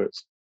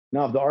shareholders.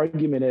 Now, if the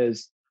argument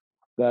is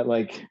that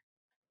like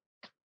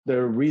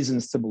there are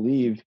reasons to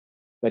believe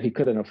that he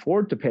couldn't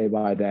afford to pay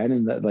by then,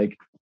 and that like,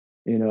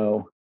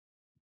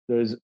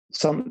 there's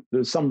some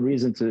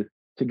reason to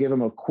give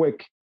him a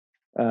quick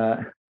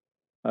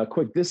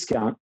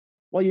discount.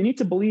 Well, you need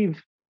to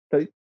believe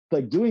that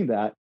like doing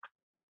that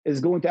is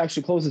going to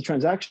actually close the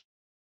transaction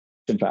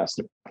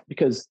faster.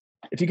 Because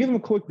if you give him a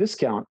quick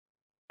discount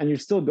and you're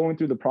still going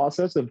through the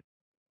process of,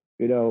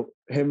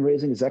 him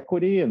raising his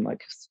equity and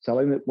like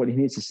selling what he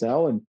needs to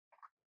sell and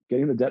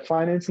getting the debt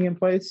financing in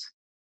place,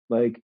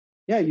 like,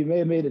 yeah, you may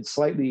have made it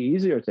slightly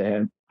easier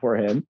for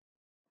him,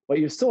 but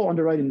you're still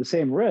underwriting the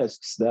same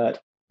risks that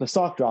the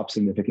stock drops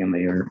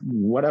significantly or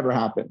whatever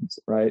happens,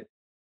 right?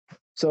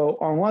 So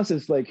unless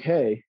it's like,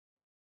 hey,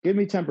 give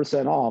me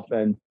 10% off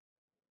and,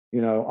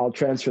 I'll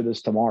transfer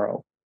this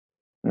tomorrow,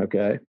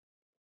 okay?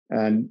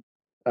 And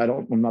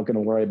I'm not going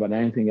to worry about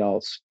anything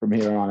else from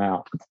here on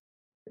out,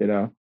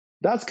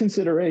 That's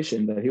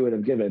consideration that he would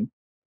have given,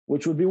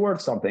 which would be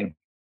worth something.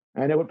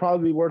 And it would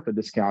probably be worth a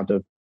discount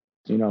of,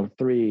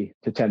 3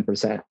 to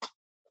 10%.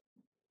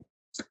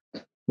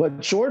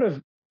 But short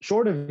of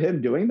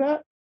him doing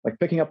that, like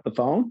picking up the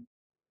phone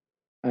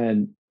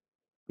and,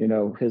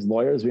 his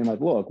lawyers being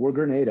like, look, we're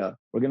Grenada.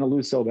 We're going to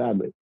lose so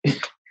badly.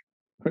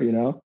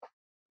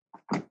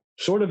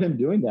 Short of him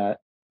doing that,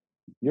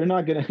 you're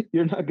not going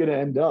to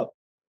end up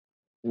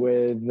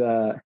with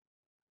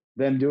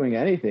them doing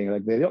anything.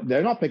 Like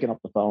they're not picking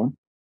up the phone.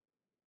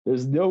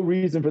 There's no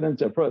reason for them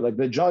to approach. Like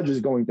the judge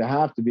is going to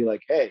have to be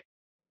like, hey,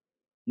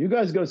 you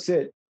guys go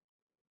sit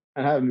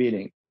and have a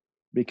meeting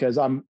because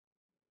I'm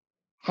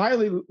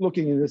highly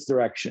looking in this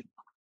direction.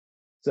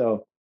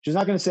 So she's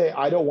not going to say,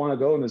 I don't want to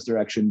go in this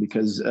direction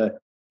because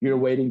you're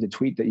waiting to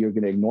tweet that you're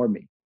going to ignore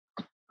me,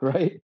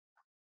 right?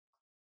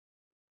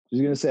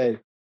 She's going to say,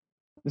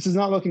 this is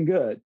not looking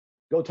good.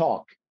 Go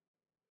talk.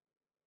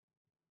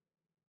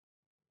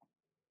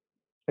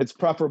 It's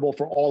preferable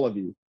for all of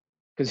you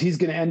because he's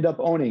going to end up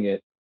owning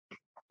it.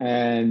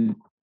 And,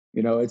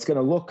 it's going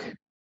to look,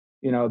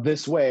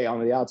 this way on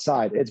the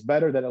outside. It's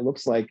better that it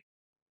looks like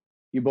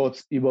you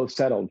both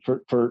settled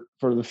for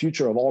the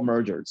future of all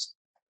mergers,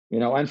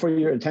 and for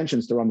your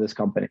intentions to run this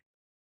company.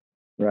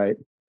 Right.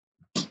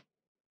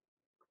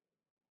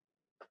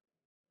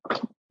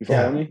 You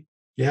follow me?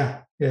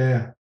 Yeah.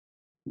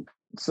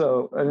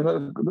 So I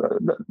mean,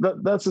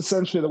 that's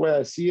essentially the way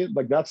I see it.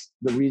 Like that's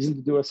the reason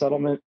to do a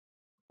settlement.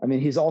 I mean,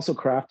 he's also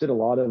crafted a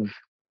lot of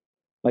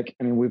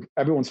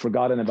everyone's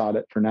forgotten about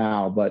it for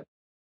now, but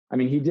I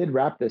mean, he did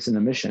wrap this in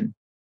a mission,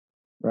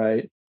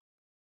 right?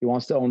 He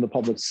wants to own the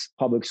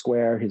public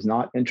square. He's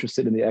not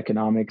interested in the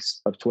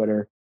economics of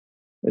Twitter.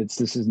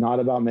 This is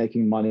not about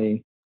making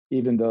money,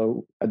 even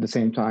though at the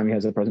same time he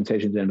has a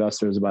presentation to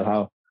investors about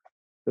how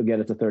he'll get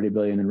it to 30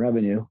 billion in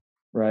revenue,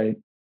 right?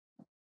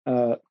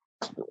 And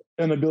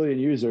 1 billion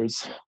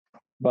users.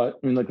 But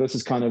I mean, like this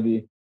is kind of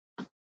the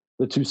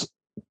the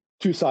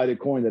two-sided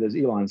coin that is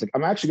Elon. It's like,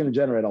 I'm actually going to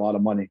generate a lot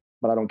of money,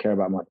 but I don't care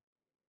about money.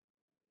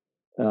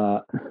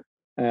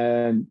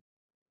 And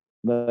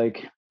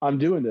like, I'm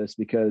doing this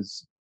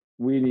because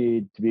we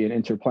need to be an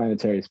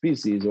interplanetary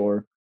species,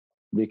 or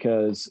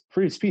because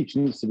free speech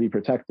needs to be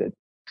protected,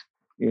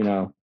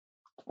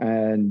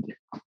 and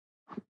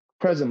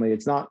presently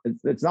it's not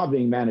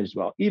being managed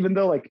well, even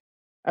though like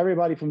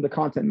everybody from the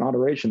content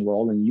moderation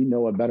world, and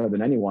it better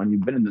than anyone,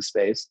 you've been in the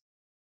space,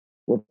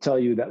 will tell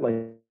you that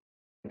like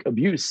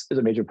abuse is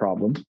a major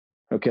problem.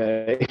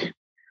 Okay.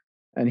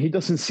 And he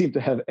doesn't seem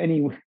to have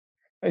any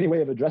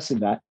way of addressing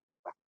that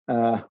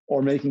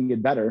or making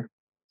it better.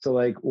 So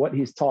like what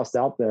he's tossed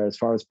out there as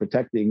far as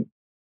protecting,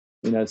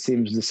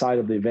 seems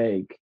decidedly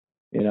vague.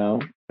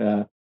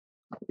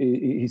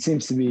 He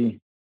seems to be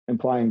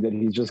implying that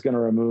he's just going to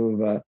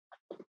remove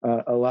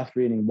a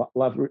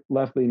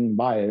left-leaning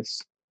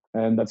bias,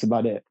 and that's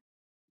about it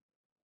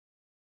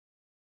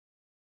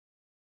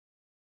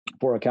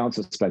for account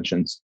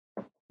suspensions.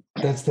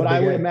 That's the but I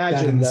would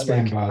imagine that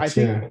like, box,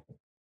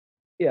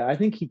 I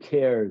think he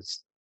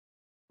cares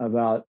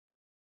about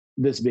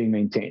this being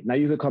maintained. Now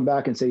you could come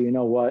back and say, you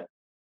know what?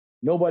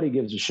 Nobody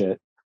gives a shit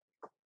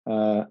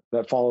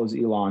that follows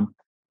Elon.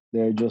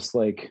 They're just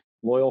like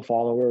loyal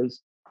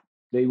followers.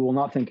 They will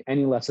not think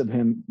any less of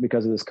him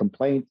because of this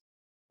complaint.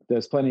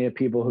 There's plenty of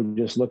people who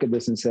just look at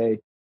this and say,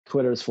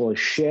 Twitter is full of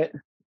shit.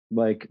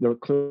 Like they're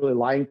clearly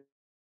lying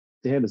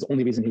to him. There's the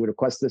only reason he would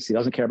request this. He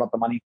doesn't care about the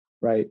money,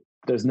 right?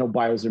 There's no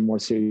buyer's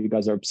remorse here. You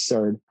guys are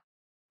absurd,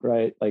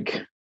 right?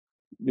 Like,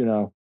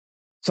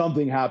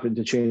 something happened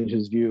to change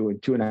his view in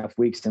 2.5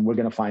 weeks, and we're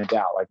going to find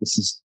out. Like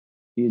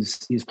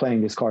he's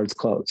playing his cards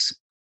close,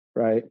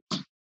 right?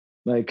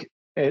 Like,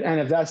 and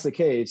if that's the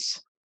case,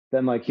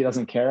 then like he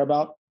doesn't care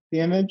about the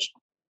image.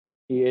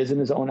 He is in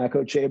his own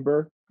echo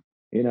chamber.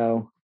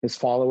 His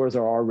followers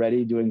are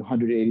already doing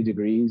 180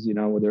 degrees.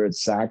 Whether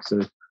it's Sachs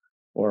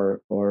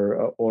or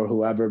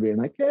whoever being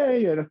like,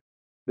 hey,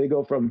 they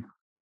go from,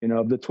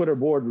 if the Twitter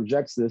board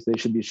rejects this, they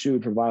should be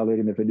sued for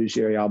violating the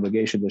fiduciary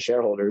obligation to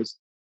shareholders,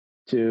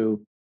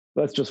 to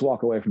let's just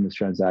walk away from this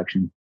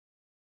transaction.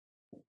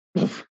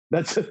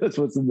 That's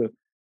what's in the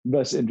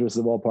best interest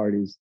of all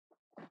parties.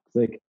 It's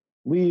like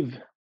leave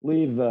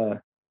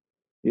 $20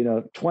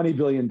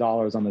 billion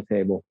on the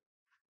table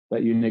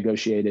that you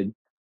negotiated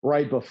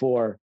right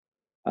before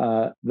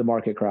the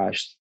market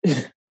crashed.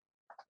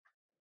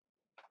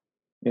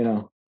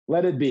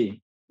 Let it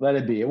be.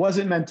 It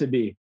wasn't meant to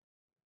be.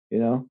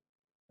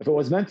 If it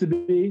was meant to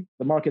be,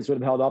 the markets would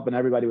have held up and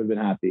everybody would have been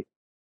happy.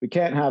 We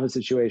can't have a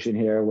situation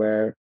here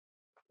where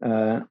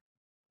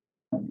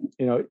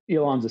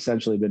Elon's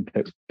essentially been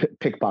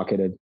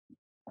pickpocketed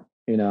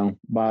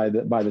by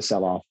the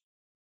sell-off.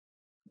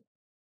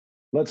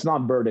 Let's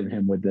not burden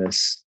him with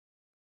this,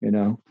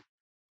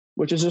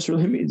 which is just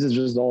really means it's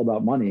just all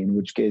about money, in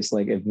which case,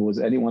 like if it was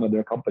any one of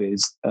their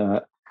companies,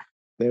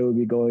 they would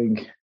be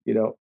going,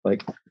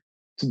 like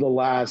to the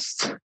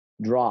last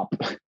drop,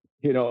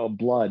 of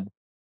blood,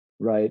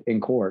 right, in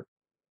court,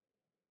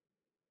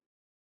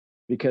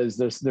 because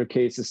their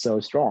case is so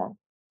strong.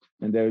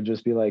 And they would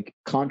just be like,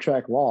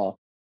 contract law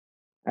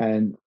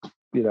and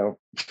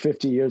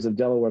 50 years of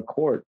Delaware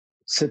court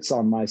sits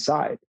on my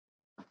side.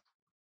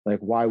 Like,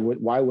 why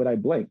would I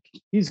blink?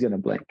 He's going to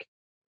blink.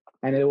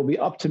 And it will be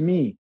up to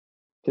me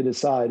to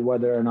decide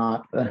whether or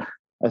not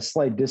a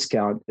slight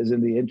discount is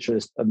in the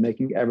interest of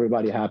making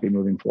everybody happy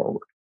moving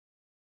forward.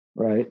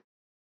 Right?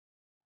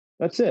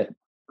 That's it.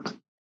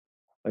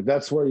 Like,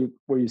 that's where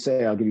you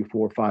say, I'll give you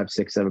 4, 5,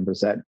 6,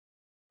 7%.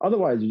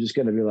 Otherwise, you're just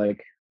going to be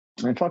like,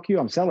 man, fuck you,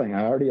 I'm selling.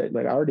 I already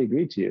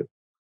agreed to you.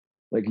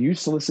 Like, you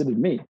solicited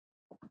me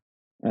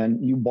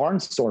and you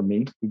barnstormed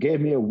me. You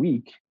gave me a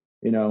week,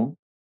 you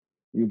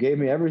gave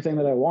me everything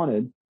that I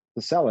wanted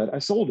to sell it. I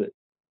sold it.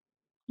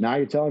 Now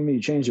you're telling me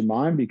you changed your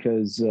mind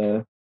because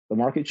the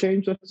market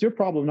changed? That's your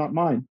problem, not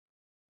mine.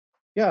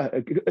 Yeah,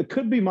 it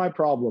could be my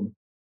problem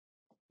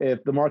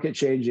if the market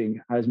changing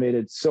has made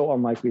it so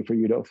unlikely for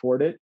you to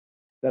afford it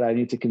that I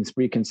need to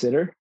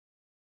reconsider.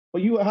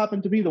 But you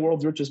happen to be the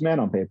world's richest man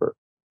on paper.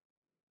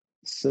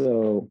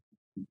 So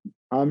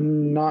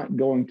I'm not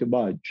going to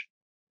budge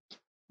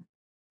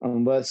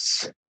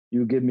unless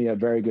you give me a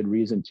very good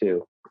reason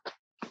to.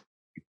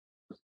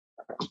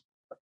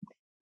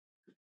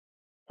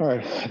 All right,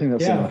 I think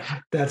that's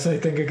enough. That's, I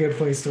think, a good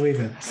place to leave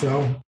it.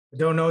 So I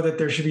don't know that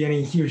there should be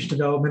any huge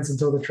developments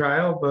until the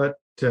trial, but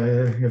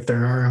if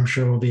there are, I'm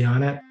sure we'll be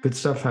on it. Good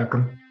stuff,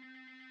 Akram.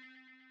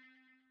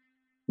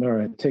 All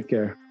right, take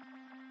care.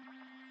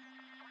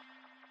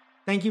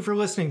 Thank you for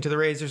listening to The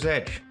Razor's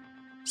Edge.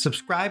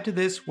 Subscribe to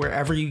this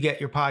wherever you get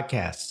your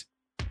podcasts.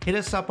 Hit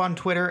us up on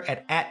Twitter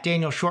at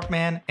Daniel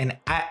Shortman and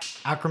at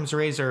Akram's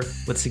Razor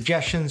with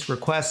suggestions,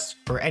 requests,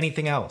 or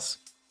anything else.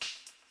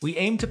 We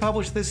aim to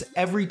publish this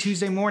every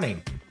Tuesday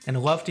morning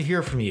and love to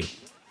hear from you.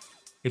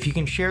 If you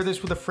can share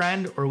this with a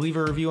friend or leave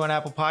a review on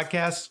Apple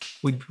Podcasts,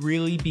 we'd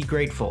really be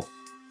grateful,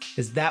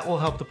 as that will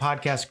help the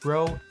podcast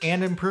grow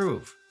and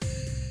improve.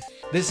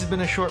 This has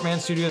been a Shortman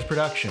Studios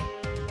production.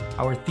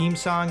 Our theme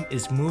song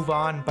is Move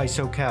On by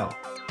Soquel.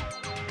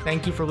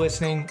 Thank you for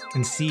listening,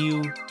 and see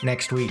you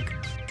next week.